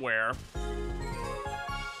 That where?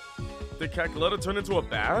 Did Calculator turn into a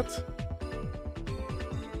bat?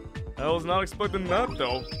 I was not expecting that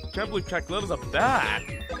though. Can't believe Calculator's a bat.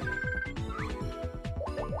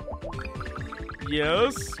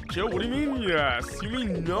 Yes? Joe, what do you mean yes? You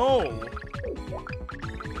mean no?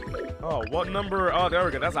 Oh, what number? Oh, there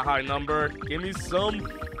we go. That's a high number. Give me some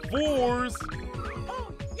 4s.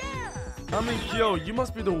 Oh, yeah! I mean, yo, you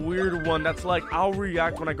must be the weird one that's like, I'll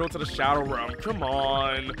react when I go to the Shadow Realm. Come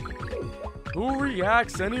on. Who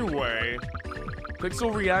reacts anyway?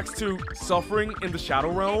 Pixel reacts to suffering in the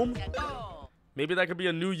Shadow Realm? Maybe that could be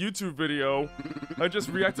a new YouTube video. I just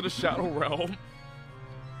react to the Shadow Realm.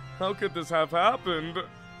 How could this have happened?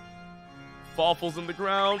 Fawful's in the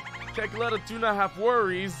ground. Calculator do not have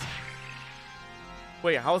worries.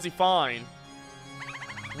 Wait, how is he fine?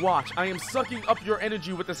 Watch, I am sucking up your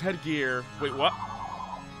energy with this headgear. Wait, what?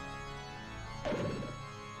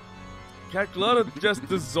 Calculator just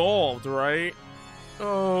dissolved, right?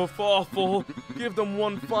 Oh, Fawful, give them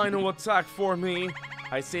one final attack for me.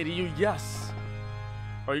 I say to you, yes.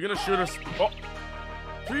 Are you gonna shoot us? Oh,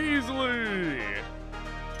 Peasley!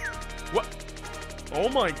 What? Oh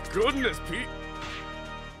my goodness,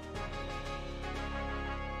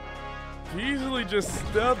 Peasley just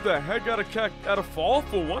stabbed the heck out of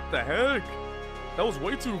Fawful. What the heck? That was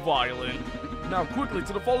way too violent. Now quickly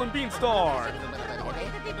to the fallen beanstar.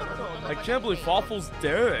 I can't believe Fawful's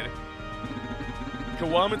dead.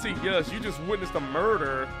 Kawamati, yes, you just witnessed a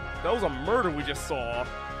murder. That was a murder we just saw.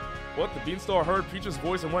 What, the Beanstar heard Peach's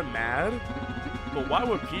voice and went mad? But why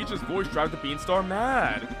would Peach's voice drive the Beanstar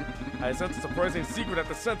mad? I sense a surprising secret at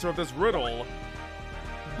the center of this riddle.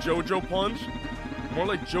 Jojo Punch? More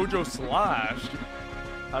like Jojo Slash.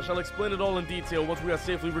 I shall explain it all in detail once we have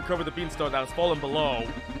safely recovered the Beanstar that has fallen below.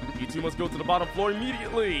 You two must go to the bottom floor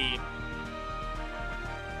immediately.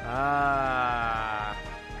 Ah.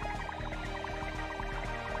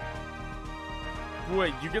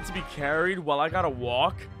 Wait, you get to be carried while I gotta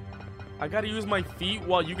walk? I gotta use my feet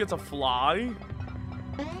while you get to fly?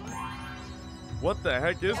 What the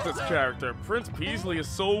heck is this character? Prince Peasley is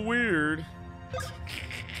so weird.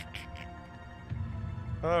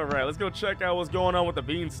 Alright, let's go check out what's going on with the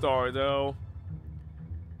Beanstar, though.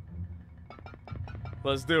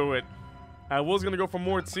 Let's do it. I was gonna go for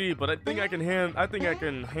more tea, but I think I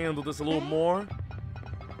can handle this a little more.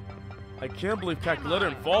 I can't believe Calculator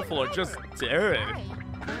and Fawful are just dead.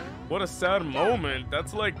 What a sad moment.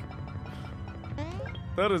 That's like...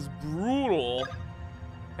 That is brutal.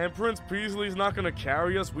 And Prince Peasley's not gonna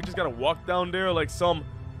carry us. We just gotta walk down there like some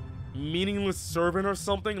meaningless servant or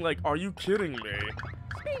something. Like, are you kidding me?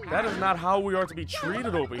 That is not how we are to be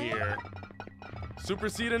treated over here.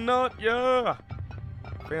 Supersede and nut? Yeah!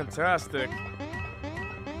 Fantastic.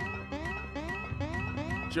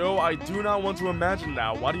 Joe, I do not want to imagine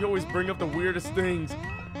now. Why do you always bring up the weirdest things?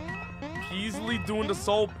 Peasley doing the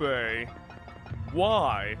Salt Bay.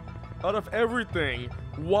 Why? Out of everything,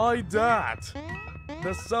 why that?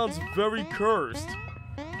 That sounds very cursed.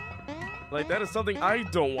 Like, that is something I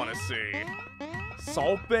don't want to see.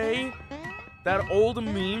 Salt Bay? That old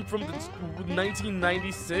meme from the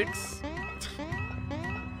 1996?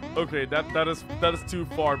 Okay, that is too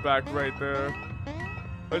far back right there.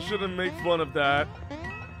 I shouldn't make fun of that.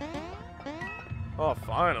 Oh,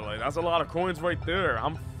 finally. That's a lot of coins right there.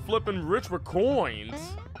 I'm flipping rich with coins.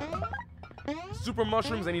 Super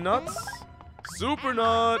mushrooms, any nuts? Super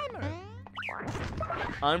nut!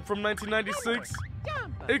 I'm from 1996.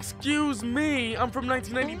 Excuse me, I'm from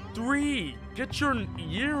 1993. Get your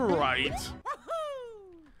year right.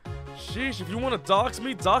 Sheesh, if you want to dox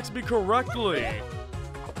me correctly.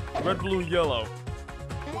 Red, blue, yellow.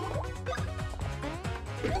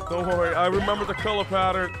 Don't worry, I remember the color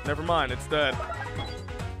pattern. Never mind, it's dead.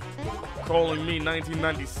 Calling me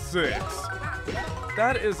 1996.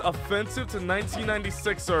 That is offensive to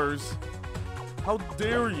 1996ers. How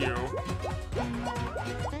dare you?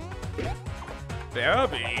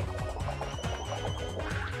 Babby?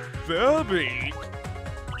 Babby?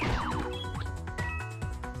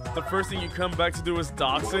 The first thing you come back to do is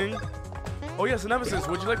doxing? Oh yes, Nemesis,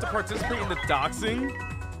 would you like to participate in the doxing?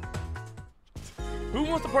 Who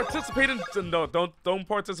wants to participate in... No, don't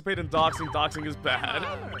participate in doxing. Doxing is bad.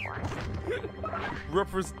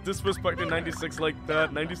 Disrespecting 96 like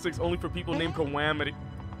that. 96 only for people named Calamity.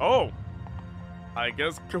 Oh! I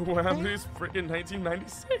guess Calamity's freaking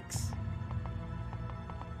 1996.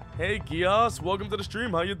 Hey, Gios, welcome to the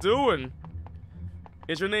stream. How you doing?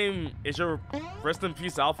 Is your rest in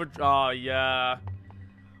peace Alpha? Yeah.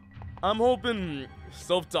 I'm hoping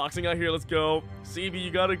self-doxing out here. Let's go. CB,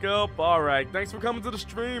 you gotta go? Alright, thanks for coming to the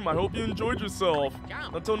stream. I hope you enjoyed yourself.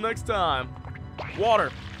 Until next time.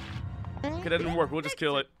 Water. Okay, that didn't work. We'll just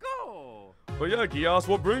kill it. But yeah, Gios,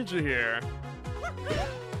 what brings you here?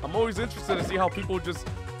 I'm always interested to see how people just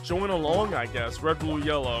join along, I guess. Red, blue,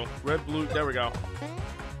 yellow. Red, blue. There we go.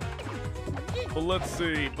 But let's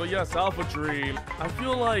see. But yes, Alpha Dream. I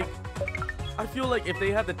feel like if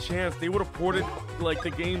they had the chance, they would have ported like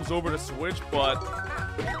the games over to Switch, but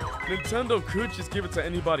Nintendo could just give it to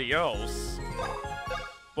anybody else.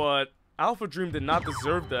 But Alpha Dream did not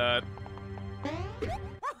deserve that.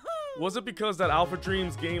 Was it because that Alpha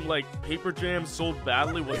Dream's game, like Paper Jam, sold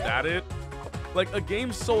badly? Was that it? Like, a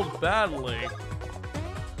game sold badly.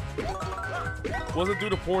 Was it due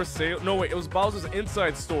to poor sale? No, wait, it was Bowser's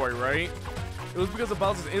Inside Story, right? It was because of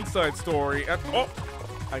Bowser's Inside Story. And, oh!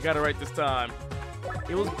 I got it right this time.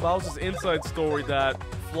 It was Bowser's Inside Story that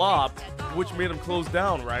flopped, which made him close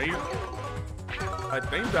down, right? I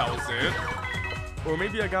think that was it. Or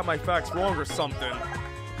maybe I got my facts wrong or something.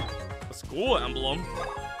 A school emblem?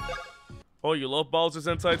 Oh, you love Bowser's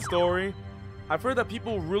Inside Story? I've heard that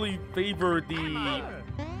people really favor the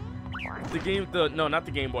game, no, not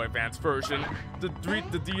the Game Boy Advance version, the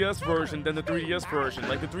DS version than the 3DS version.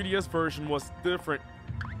 Like, the 3DS version was different.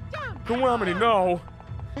 Calamity, no!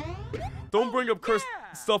 Don't bring up cursed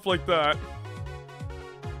stuff like that.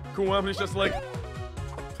 Calamity's just like,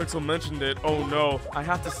 Pixel mentioned it. Oh no, I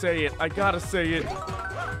have to say it. I gotta say it.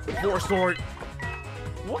 War Story.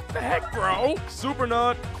 What the heck, bro? Super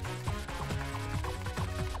Nut.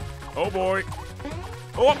 Oh boy.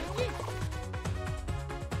 Oh!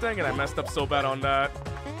 Dang it, I messed up so bad on that.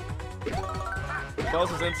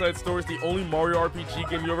 Bowser's Inside Story is the only Mario RPG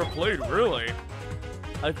game you ever played, really?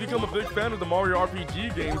 I've become a big fan of the Mario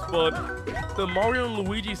RPG games, but the Mario and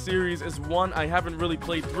Luigi series is one I haven't really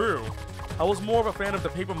played through. I was more of a fan of the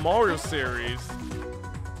Paper Mario series.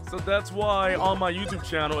 So that's why on my YouTube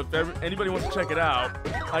channel, if anybody wants to check it out,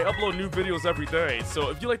 I upload new videos every day. So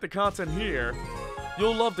if you like the content here,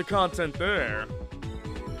 you'll love the content there.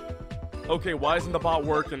 Okay, why isn't the bot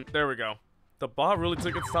working? There we go. The bot really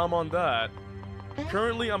took its time on that.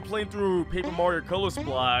 Currently, I'm playing through Paper Mario Color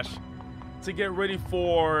Splash to get ready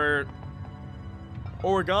for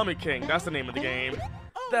Origami King. That's the name of the game.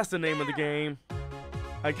 That's the name of the game.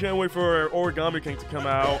 I can't wait for Origami King to come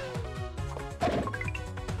out.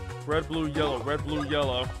 Red, blue, yellow. Red, blue,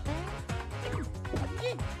 yellow.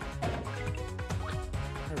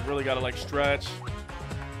 I really gotta, like, stretch.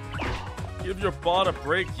 Give your bot a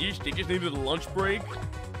break. Yeesh, they just needed a lunch break?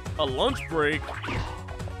 A lunch break?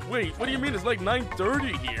 Wait, what do you mean? It's like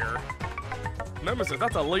 9:30 here. Nemesis,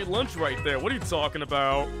 that's a late lunch right there. What are you talking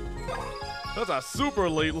about? That's a super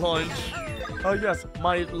late lunch. Oh yes,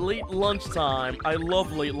 my late lunch time. I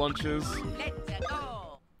love late lunches.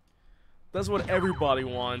 That's what everybody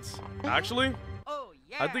wants. Actually,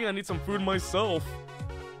 I think I need some food myself.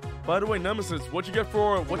 By the way, Nemesis, what you get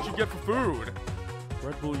for food?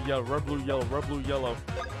 Red, blue, yellow, red, blue, yellow, red, blue, yellow.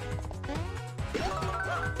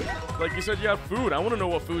 Like you said you had food. I want to know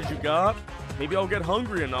what food you got. Maybe I'll get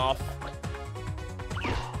hungry enough.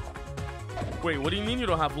 Wait, what do you mean you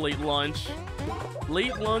don't have late lunch?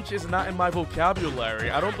 Late lunch is not in my vocabulary.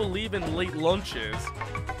 I don't believe in late lunches.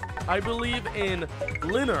 I believe in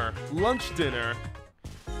dinner, lunch dinner.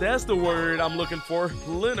 That's the word I'm looking for,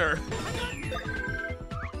 dinner.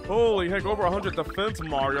 Holy heck, over 100 defense,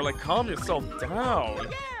 Mario. Like, calm yourself down.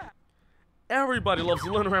 Everybody loves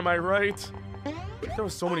dinner, am I right? There were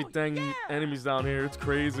so many dang enemies down here. It's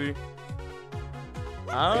crazy.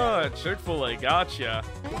 Ah, Chick-fil-A, gotcha.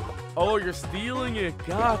 Oh, you're stealing it,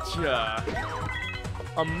 gotcha.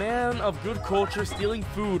 A man of good culture stealing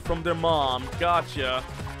food from their mom, gotcha.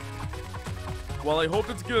 Well, I hope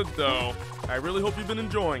it's good, though. I really hope you've been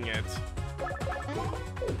enjoying it.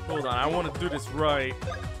 Hold on, I want to do this right.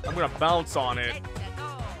 I'm gonna bounce on it.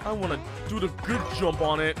 I want to do the good jump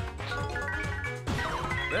on it.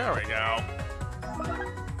 There we go.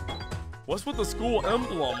 What's with the school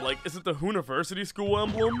emblem? Like, is it the University school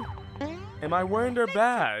emblem? Am I wearing their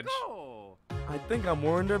badge? I think I'm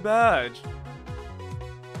wearing their badge.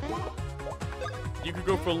 You could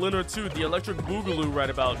go for Linner too, the electric boogaloo right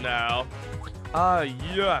about now. Ah,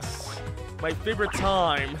 yes. My favorite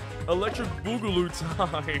time. Electric boogaloo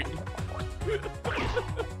time.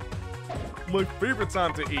 My favorite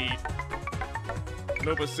time to eat.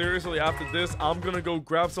 No, but seriously, after this, I'm gonna go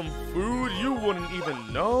grab some food. You wouldn't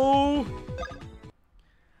even know.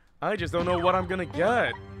 I just don't know what I'm gonna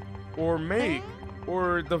get. Or make.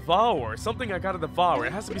 Or devour. Something I gotta devour.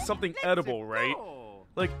 It has to be something edible, right?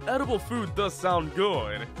 Like, edible food does sound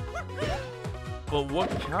good. But what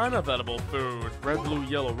kind of edible food? Red, blue,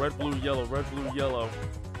 yellow. Red, blue, yellow. Red, blue, yellow.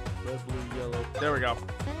 Red, blue, yellow. There we go.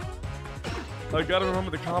 I gotta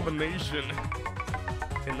remember the combination.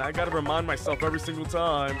 And I gotta remind myself every single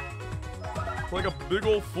time. Like a big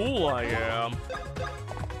old fool I am.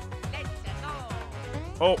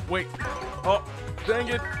 Oh, wait. Oh, dang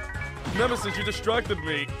it. Nemesis, you distracted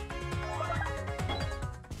me.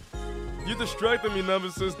 You distracted me,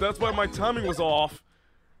 Nemesis. That's why my timing was off.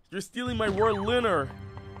 You're stealing my word, Linner.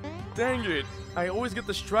 Dang it. I always get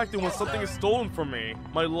distracted when something is stolen from me.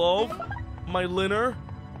 My love. My Linner.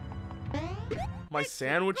 My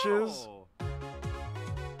sandwiches.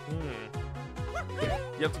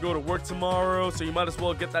 You have to go to work tomorrow, so you might as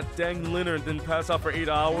well get that dang Linner and then pass out for 8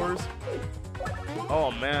 hours.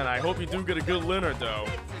 Oh man, I hope you do get a good Linner though.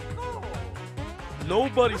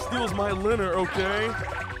 Nobody steals my Linner, okay?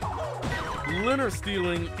 Linner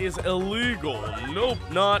stealing is illegal. Nope,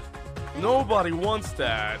 not. Nobody wants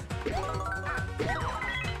that.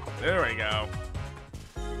 There we go.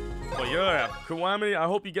 But yeah, Kiwami, I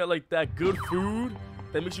hope you get like that good food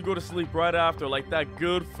that makes you go to sleep right after, like that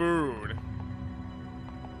good food.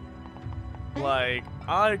 Like,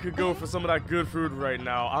 I could go for some of that good food right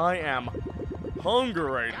now. I am hungry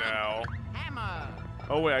right now.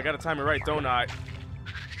 Oh wait, I gotta time it right, don't I?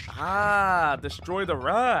 Ah, destroy the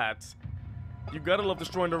rats. You gotta love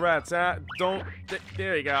destroying the rats, huh? Don't.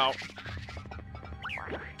 There you go.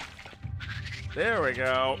 There we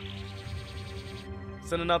go.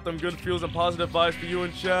 Sending out them good feels and positive vibes for you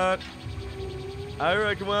in chat.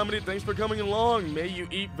 Alright, Kiwami, thanks for coming along. May you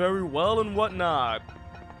eat very well and whatnot.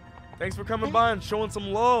 Thanks for coming by and showing some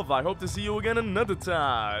love. I hope to see you again another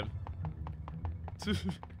time.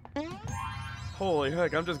 Holy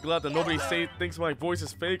heck, I'm just glad that nobody thinks my voice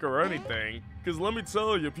is fake or anything. Because let me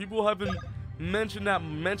tell you, people have been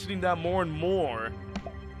mentioning that more and more.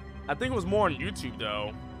 I think it was more on YouTube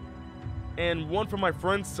though. And one from my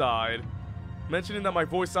friend's side, mentioning that my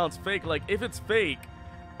voice sounds fake. Like, if it's fake,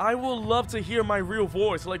 I will love to hear my real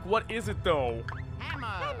voice. Like, what is it though?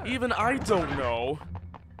 Even I don't know.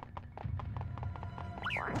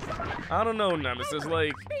 I don't know, Nemesis,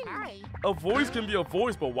 like, a voice can be a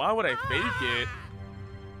voice, but why would I fake it?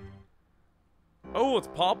 Oh, it's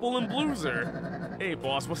Popple and Bluezer. Hey,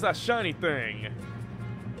 boss, what's that shiny thing?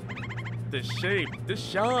 This shape, this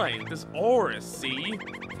shine, this aura, see?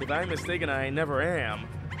 If I'm mistaken, I never am.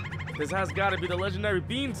 This has gotta be the legendary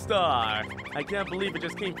Beanstar. I can't believe it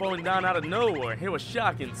just came falling down out of nowhere. It was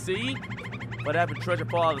shocking, see? But having treasure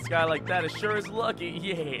fall out of the sky like that is sure is lucky.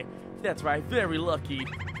 Yeah, that's right, very lucky.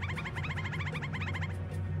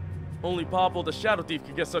 Only Popple the Shadow Thief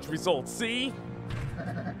could get such results, see?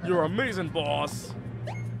 You're amazing, boss.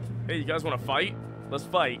 Hey, you guys wanna fight? Let's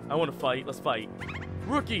fight. I wanna fight, let's fight.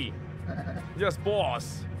 Rookie! Yes,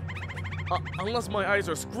 boss. Unless my eyes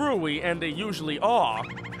are screwy, and they usually are.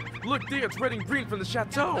 Look there, it's red and green from the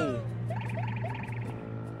chateau.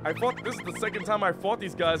 This is the second time I fought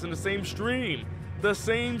these guys in the same stream. The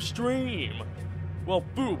same stream. Well,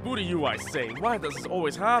 boo to you, I say. Why does this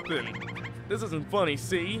always happen? This isn't funny,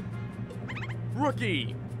 see?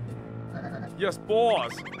 Rookie! Yes,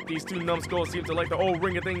 boss. These two numbskulls seem to like the old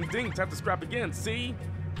ring-a-ding-ding. Time to scrap again, see?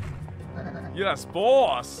 Yes,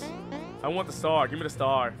 boss. I want the star. Give me the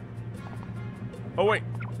star. Oh, wait.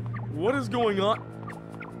 What is going on?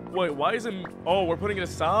 Wait, why isn't... Oh, we're putting it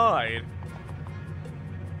aside.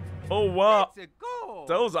 Oh, wow.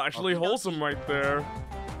 That was actually wholesome right there.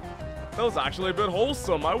 That was actually a bit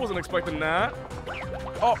wholesome. I wasn't expecting that.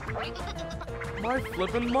 Oh. My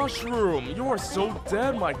flippin' mushroom. You are so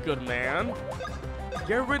dead, my good man.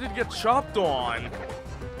 Get ready to get chopped on.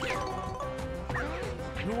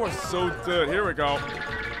 You are so dead. Here we go.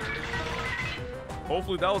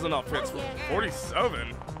 Hopefully that was enough hits.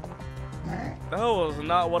 47? That was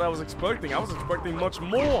not what I was expecting. I was expecting much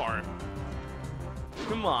more.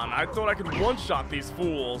 Come on, I thought I could one-shot these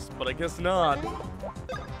fools, but I guess not.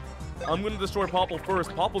 I'm gonna destroy Popple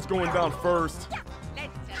first. Popple's going down first.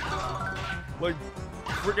 Like,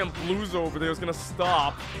 freaking Blues over there is gonna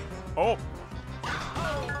stop. Oh.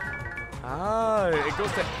 Ah, it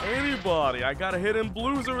goes to anybody. I got a hit in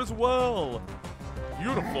Blueser as well.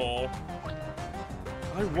 Beautiful.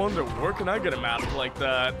 I wonder, where can I get a mask like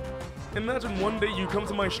that? Imagine one day you come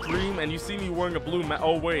to my stream and you see me wearing a blue mask.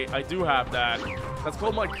 Oh wait, I do have that. That's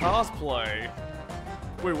called my cosplay.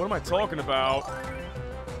 Wait, what am I talking about?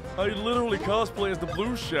 I literally cosplay as the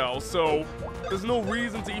blue shell, so there's no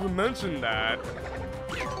reason to even mention that.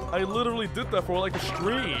 I literally did that for like a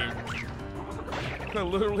stream. I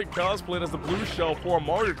literally cosplayed as the blue shell for a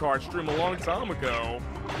Mario Kart stream a long time ago.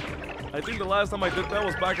 I think the last time I did that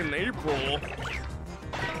was back in April.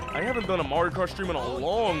 I haven't done a Mario Kart stream in a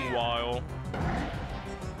long while.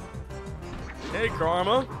 Hey,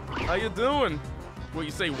 Karma. How you doing? What,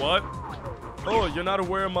 you say what? Oh, you're not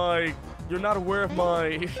aware of my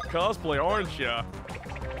cosplay, aren't ya?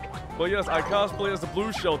 But yes, I cosplay as the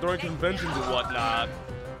blue shell during conventions and whatnot.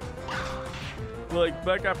 Like,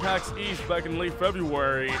 back at PAX East back in late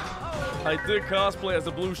February, I did cosplay as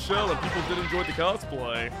the blue shell and people did enjoy the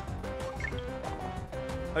cosplay.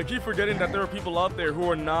 I keep forgetting that there are people out there who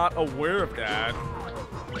are not aware of that.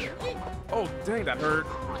 Oh, dang, that hurt.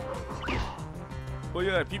 But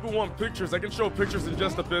yeah, if people want pictures, I can show pictures in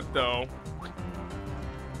just a bit, though.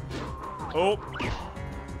 Oh.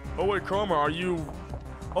 Oh, wait, Karma, are you...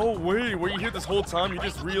 Oh, wait, were you here this whole time? You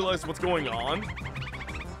just realized what's going on?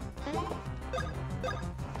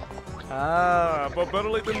 Ah, but better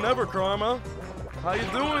late than never, Karma. How you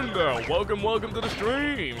doing, though? Welcome to the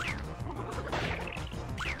stream.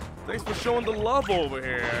 Thanks for showing the love over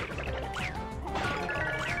here.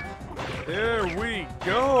 There we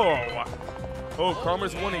go. Oh,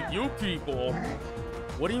 Karma's one of you people.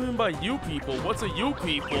 What do you mean by you people? What's a you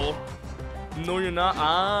people? No, you're not.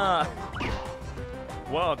 Ah.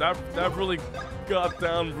 Wow, that really got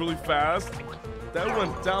down really fast. That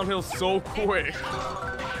went downhill so quick.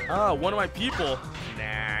 Ah, one of my people.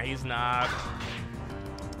 Nah, he's not.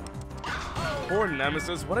 Poor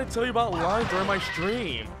Nemesis. What'd I tell you about lying during my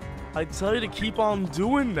stream? I tell you to keep on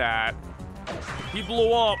doing that. He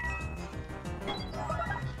blew up.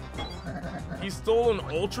 He stole an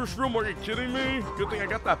Ultra Shroom? Are you kidding me? Good thing I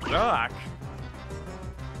got that back.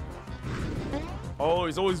 Oh,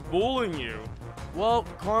 he's always bullying you. Well,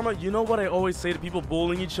 Karma, you know what I always say to people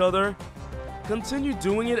bullying each other? Continue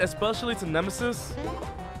doing it, especially to Nemesis.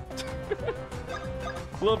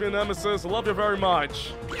 Love you, Nemesis. Love you very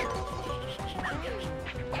much.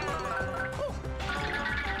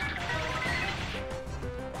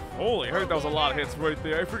 Holy heck, that was a lot of hits right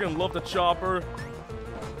there. I freaking love the chopper.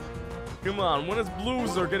 Come on, when is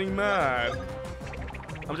Blueser getting mad?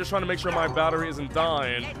 I'm just trying to make sure my battery isn't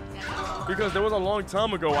dying. Because there was a long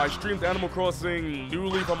time ago I streamed Animal Crossing New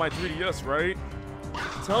Leaf on my 3DS, right?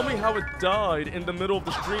 Tell me how it died in the middle of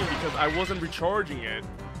the stream because I wasn't recharging it.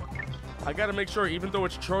 I gotta make sure, even though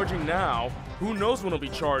it's charging now, who knows when it'll be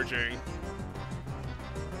charging.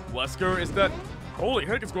 Wesker, is that... Holy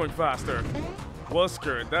heck, it's going faster.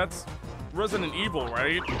 Wesker, that's Resident Evil,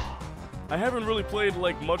 right? I haven't really played,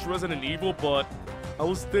 like, much Resident Evil, but I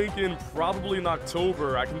was thinking probably in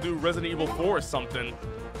October I can do Resident Evil 4 or something.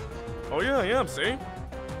 Oh yeah, I am, see?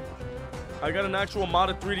 I got an actual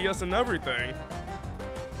modded 3DS and everything.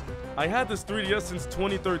 I had this 3DS since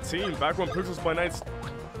 2013, back when Pixels by Night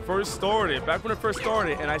first started. Back when it first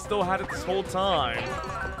started, and I still had it this whole time.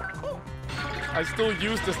 I still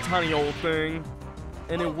use this tiny old thing,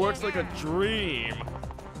 and it works like a dream.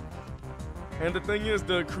 And the thing is,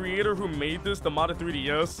 the creator who made this, the modded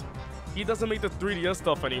 3DS, he doesn't make the 3DS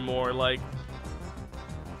stuff anymore. Like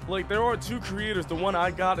there are two creators. The one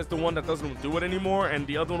I got is the one that doesn't do it anymore, and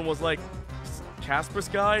the other one was like Casper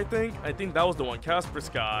Sky, I think. I think that was the one, Casper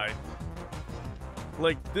Sky.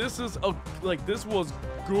 Like this was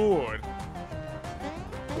good.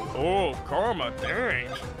 Oh, Karma, dang.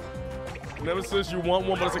 Nemesis, you want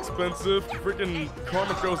one, but it's expensive. Freaking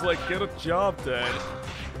Karma goes like, get a job then.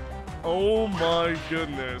 Oh my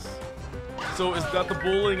goodness. So is that the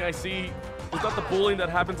bullying I see? Is that the bullying that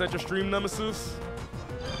happens at your stream, Nemesis?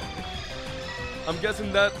 I'm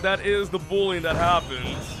guessing that is the bullying that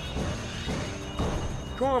happens.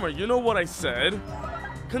 Karma, you know what I said?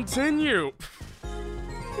 Continue!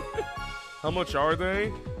 How much are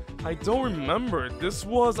they? I don't remember. This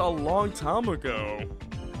was a long time ago.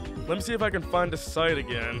 Let me see if I can find the site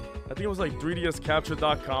again. I think it was like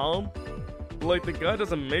 3dscapture.com. Like, the guy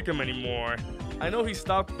doesn't make them anymore. I know he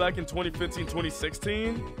stopped back in 2015,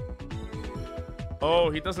 2016. Oh,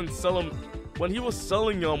 he doesn't sell them. When he was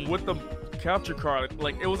selling them with the capture card,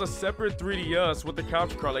 like, it was a separate 3DS with the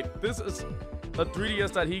capture card. Like, this is a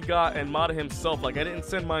 3DS that he got and modded himself. Like, I didn't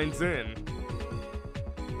send mine in.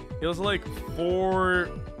 It was like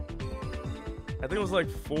I think it was like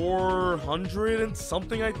 400 and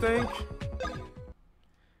something, I think.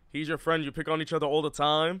 He's your friend, you pick on each other all the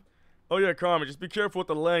time. Oh yeah, Carmen, just be careful with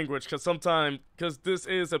the language, because this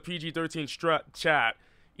is a PG-13 chat.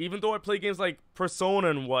 Even though I play games like Persona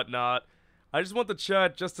and whatnot, I just want the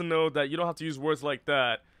chat just to know that you don't have to use words like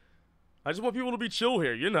that. I just want people to be chill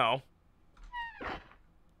here, you know.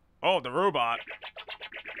 Oh, the robot.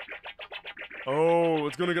 Oh,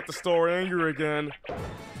 it's gonna get the star angry again.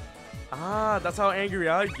 Ah, that's how angry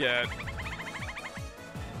I get.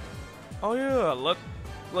 Oh yeah,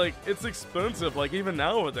 like, it's expensive, like, even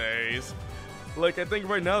nowadays. Like, I think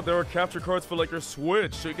right now there are capture cards for, like, your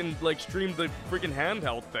Switch, so you can, like, stream the freaking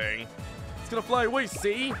handheld thing. It's gonna fly away,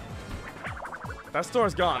 see? That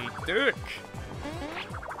star's gone dick.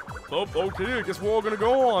 Oh, okay, I guess we're all gonna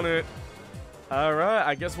go on it. Alright,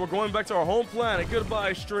 I guess we're going back to our home planet.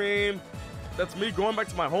 Goodbye, stream. That's me going back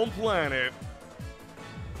to my home planet.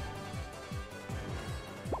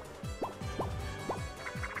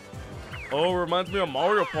 Oh, reminds me of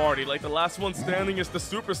Mario Party. Like, the last one standing is the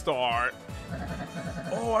superstar.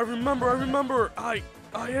 Oh, I remember. I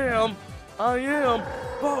am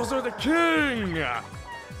Bowser the King.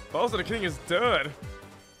 Bowser the King is dead.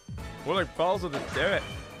 We're like Bowser the Dead.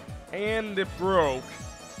 And it broke.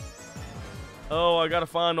 Oh, I gotta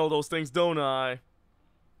find all those things, don't I?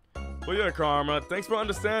 But yeah, Karma, thanks for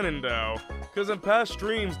understanding, though. Because in past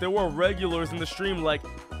streams, there were regulars in the stream like,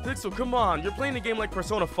 Pixel, come on, you're playing a game like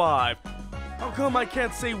Persona 5. How come I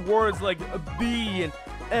can't say words like B and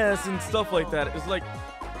S and stuff like that? It's like,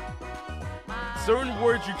 certain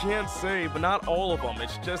words you can't say, but not all of them.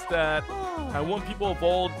 It's just that I want people of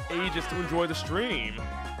all ages to enjoy the stream.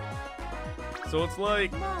 So it's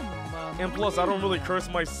like, and plus I don't really curse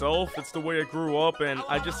myself, it's the way I grew up, and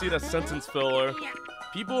I just see it as sentence filler.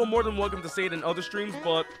 People are more than welcome to say it in other streams,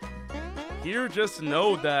 but here just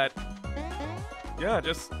know that, yeah,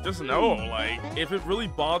 just know, like, if it really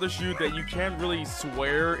bothers you that you can't really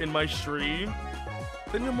swear in my stream,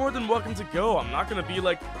 then you're more than welcome to go. I'm not gonna be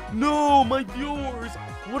like, no, my viewers,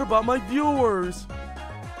 what about my viewers?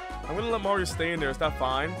 I'm gonna let Mario stay in there, is that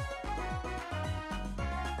fine?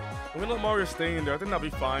 I'm gonna let Mario stay in there, I think that'll be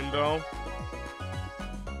fine though.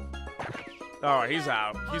 Alright, he's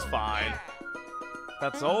out, he's fine.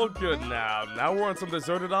 That's all good now. Now we're on some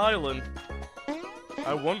deserted island.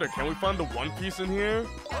 I wonder, can we find the One Piece in here?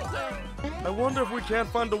 I wonder if we can't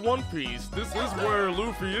find the One Piece. This is where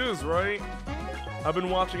Luffy is, right? I've been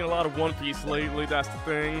watching a lot of One Piece lately, that's the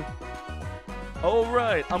thing.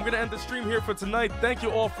 Alright, I'm gonna end the stream here for tonight. Thank you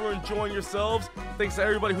all for enjoying yourselves. Thanks to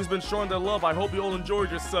everybody who's been showing their love. I hope you all enjoyed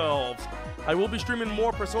yourselves. I will be streaming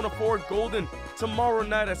more Persona 4 Golden tomorrow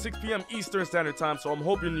night at 6 p.m. Eastern Standard Time, so I'm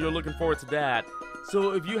hoping you're looking forward to that.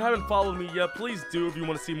 So if you haven't followed me yet, please do if you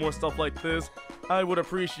want to see more stuff like this. I would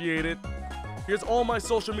appreciate it. Here's all my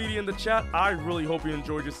social media in the chat. I really hope you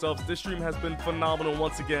enjoyed yourselves. This stream has been phenomenal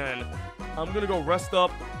once again. I'm gonna go rest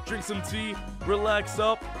up, drink some tea, relax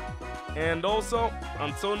up, and also,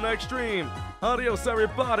 until next stream, adios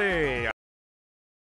everybody!